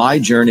 My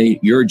journey,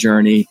 your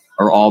journey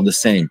are all the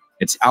same.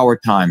 It's our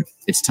time.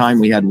 It's time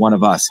we had one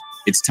of us.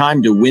 It's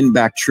time to win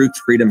back truth,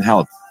 freedom,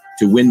 health,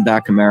 to win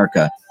back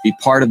America. Be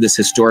part of this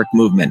historic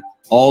movement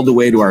all the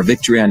way to our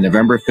victory on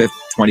November 5th,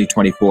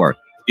 2024.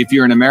 If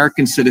you're an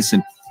American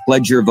citizen,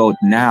 pledge your vote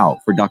now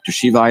for Dr.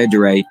 Shiva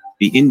Ayyadurai,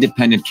 the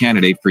independent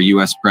candidate for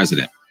U.S.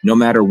 president. No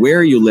matter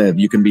where you live,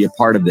 you can be a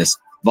part of this.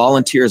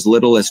 Volunteer as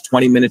little as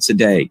 20 minutes a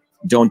day.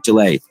 Don't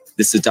delay.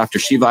 This is Dr.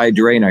 Shiva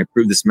Ayyadurai, and I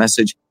approve this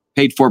message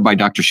paid for by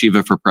Dr.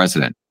 Shiva for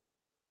president.